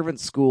a servant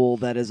school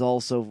that is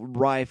also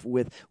rife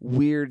with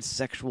weird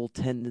sexual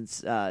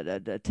tensions,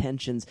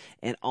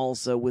 and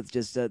also with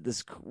just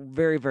this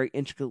very, very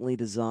intricately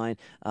designed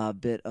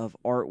bit of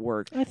artwork.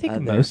 I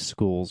think most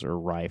schools are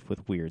rife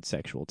with weird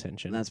sexual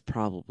tension. That's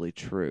probably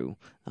true.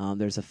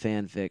 There's a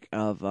fanfic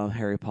of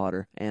Harry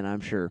Potter, and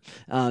I'm sure.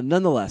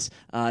 Nonetheless,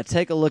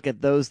 take a look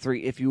at those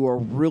three if you are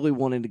really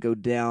wanting to go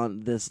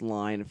down this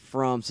line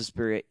from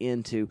Suspiria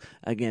into,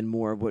 again,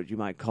 more of what you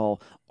might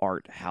call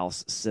art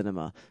house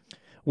cinema.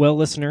 Well,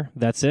 listener,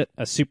 that's it.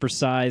 A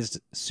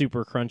supersized,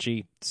 super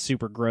crunchy,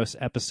 super gross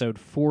episode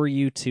for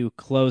you to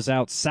close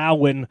out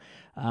Samhain.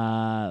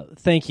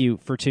 Thank you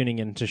for tuning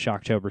in to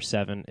Shocktober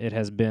 7. It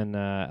has been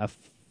a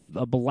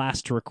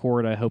blast to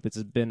record. I hope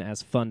it's been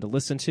as fun to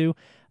listen to.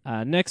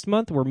 Next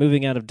month, we're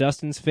moving out of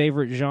Dustin's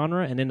favorite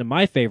genre and into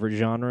my favorite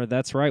genre.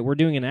 That's right, we're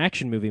doing an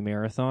action movie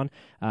marathon.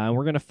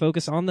 We're going to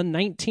focus on the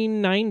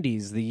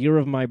 1990s, the year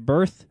of my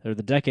birth, or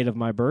the decade of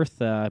my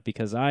birth,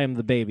 because I am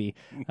the baby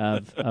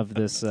of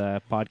this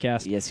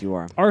podcast. Yes, you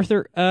are,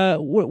 Arthur.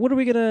 What are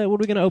we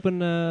gonna open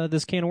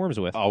this can of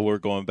worms with? Oh, we're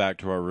going back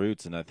to our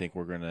roots, and I think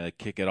we're going to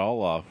kick it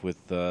all off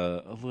with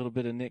a little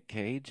bit of Nick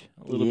Cage,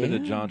 a little bit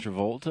of John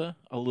Travolta,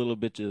 a little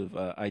bit of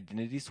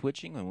identity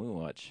switching when we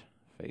watch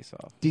Face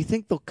Off. Do you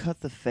think they'll cut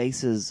the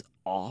faces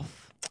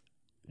off?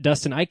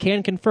 Dustin, I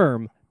can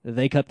confirm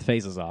they cut the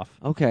faces off.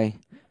 Okay.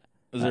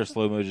 Is there a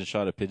slow motion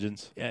shot of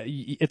pigeons?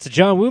 It's a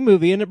John Woo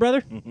movie, isn't it,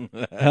 brother?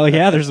 Hell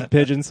yeah, there's some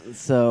pigeons.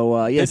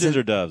 So yes, pigeons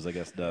or doves? I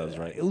guess doves,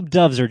 right?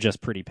 Doves are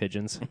just pretty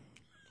pigeons.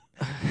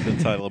 The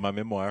title of my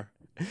memoir.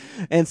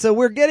 And so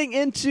we're getting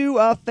into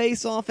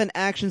face-off and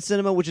action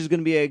cinema, which is going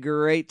to be a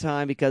great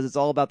time because it's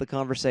all about the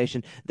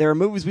conversation. There are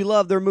movies we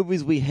love, there are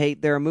movies we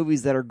hate, there are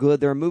movies that are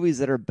good, there are movies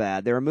that are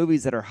bad, there are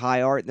movies that are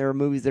high art, and there are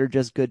movies that are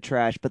just good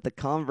trash, but the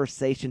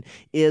conversation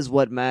is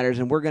what matters,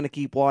 and we're going to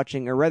keep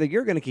watching, or rather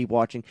you're going to keep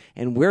watching,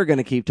 and we're going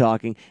to keep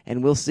talking,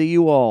 and we'll see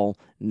you all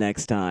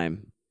next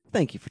time.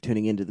 Thank you for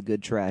tuning into the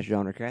Good Trash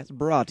Genrecast,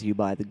 brought to you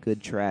by the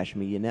Good Trash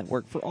Media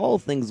Network. For all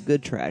things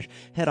Good Trash,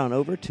 head on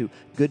over to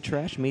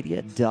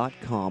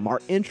goodtrashmedia.com.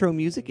 Our intro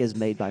music is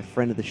made by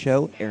friend of the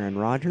show, Aaron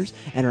Rodgers,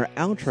 and our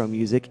outro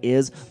music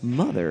is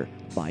Mother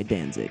by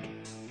Danzig.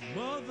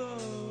 Mother,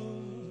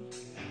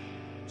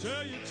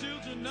 tell your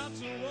children not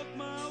to walk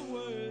my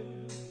way.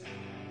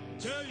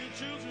 Tell your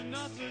children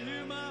not to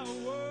hear my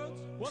words,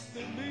 what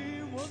they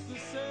mean, what they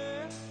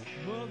say.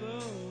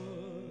 Mother,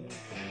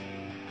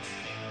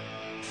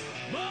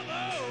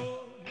 Mother,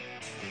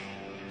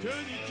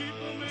 can you keep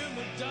them in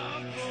the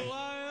dark for a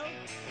while?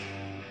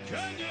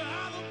 Can you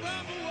hide them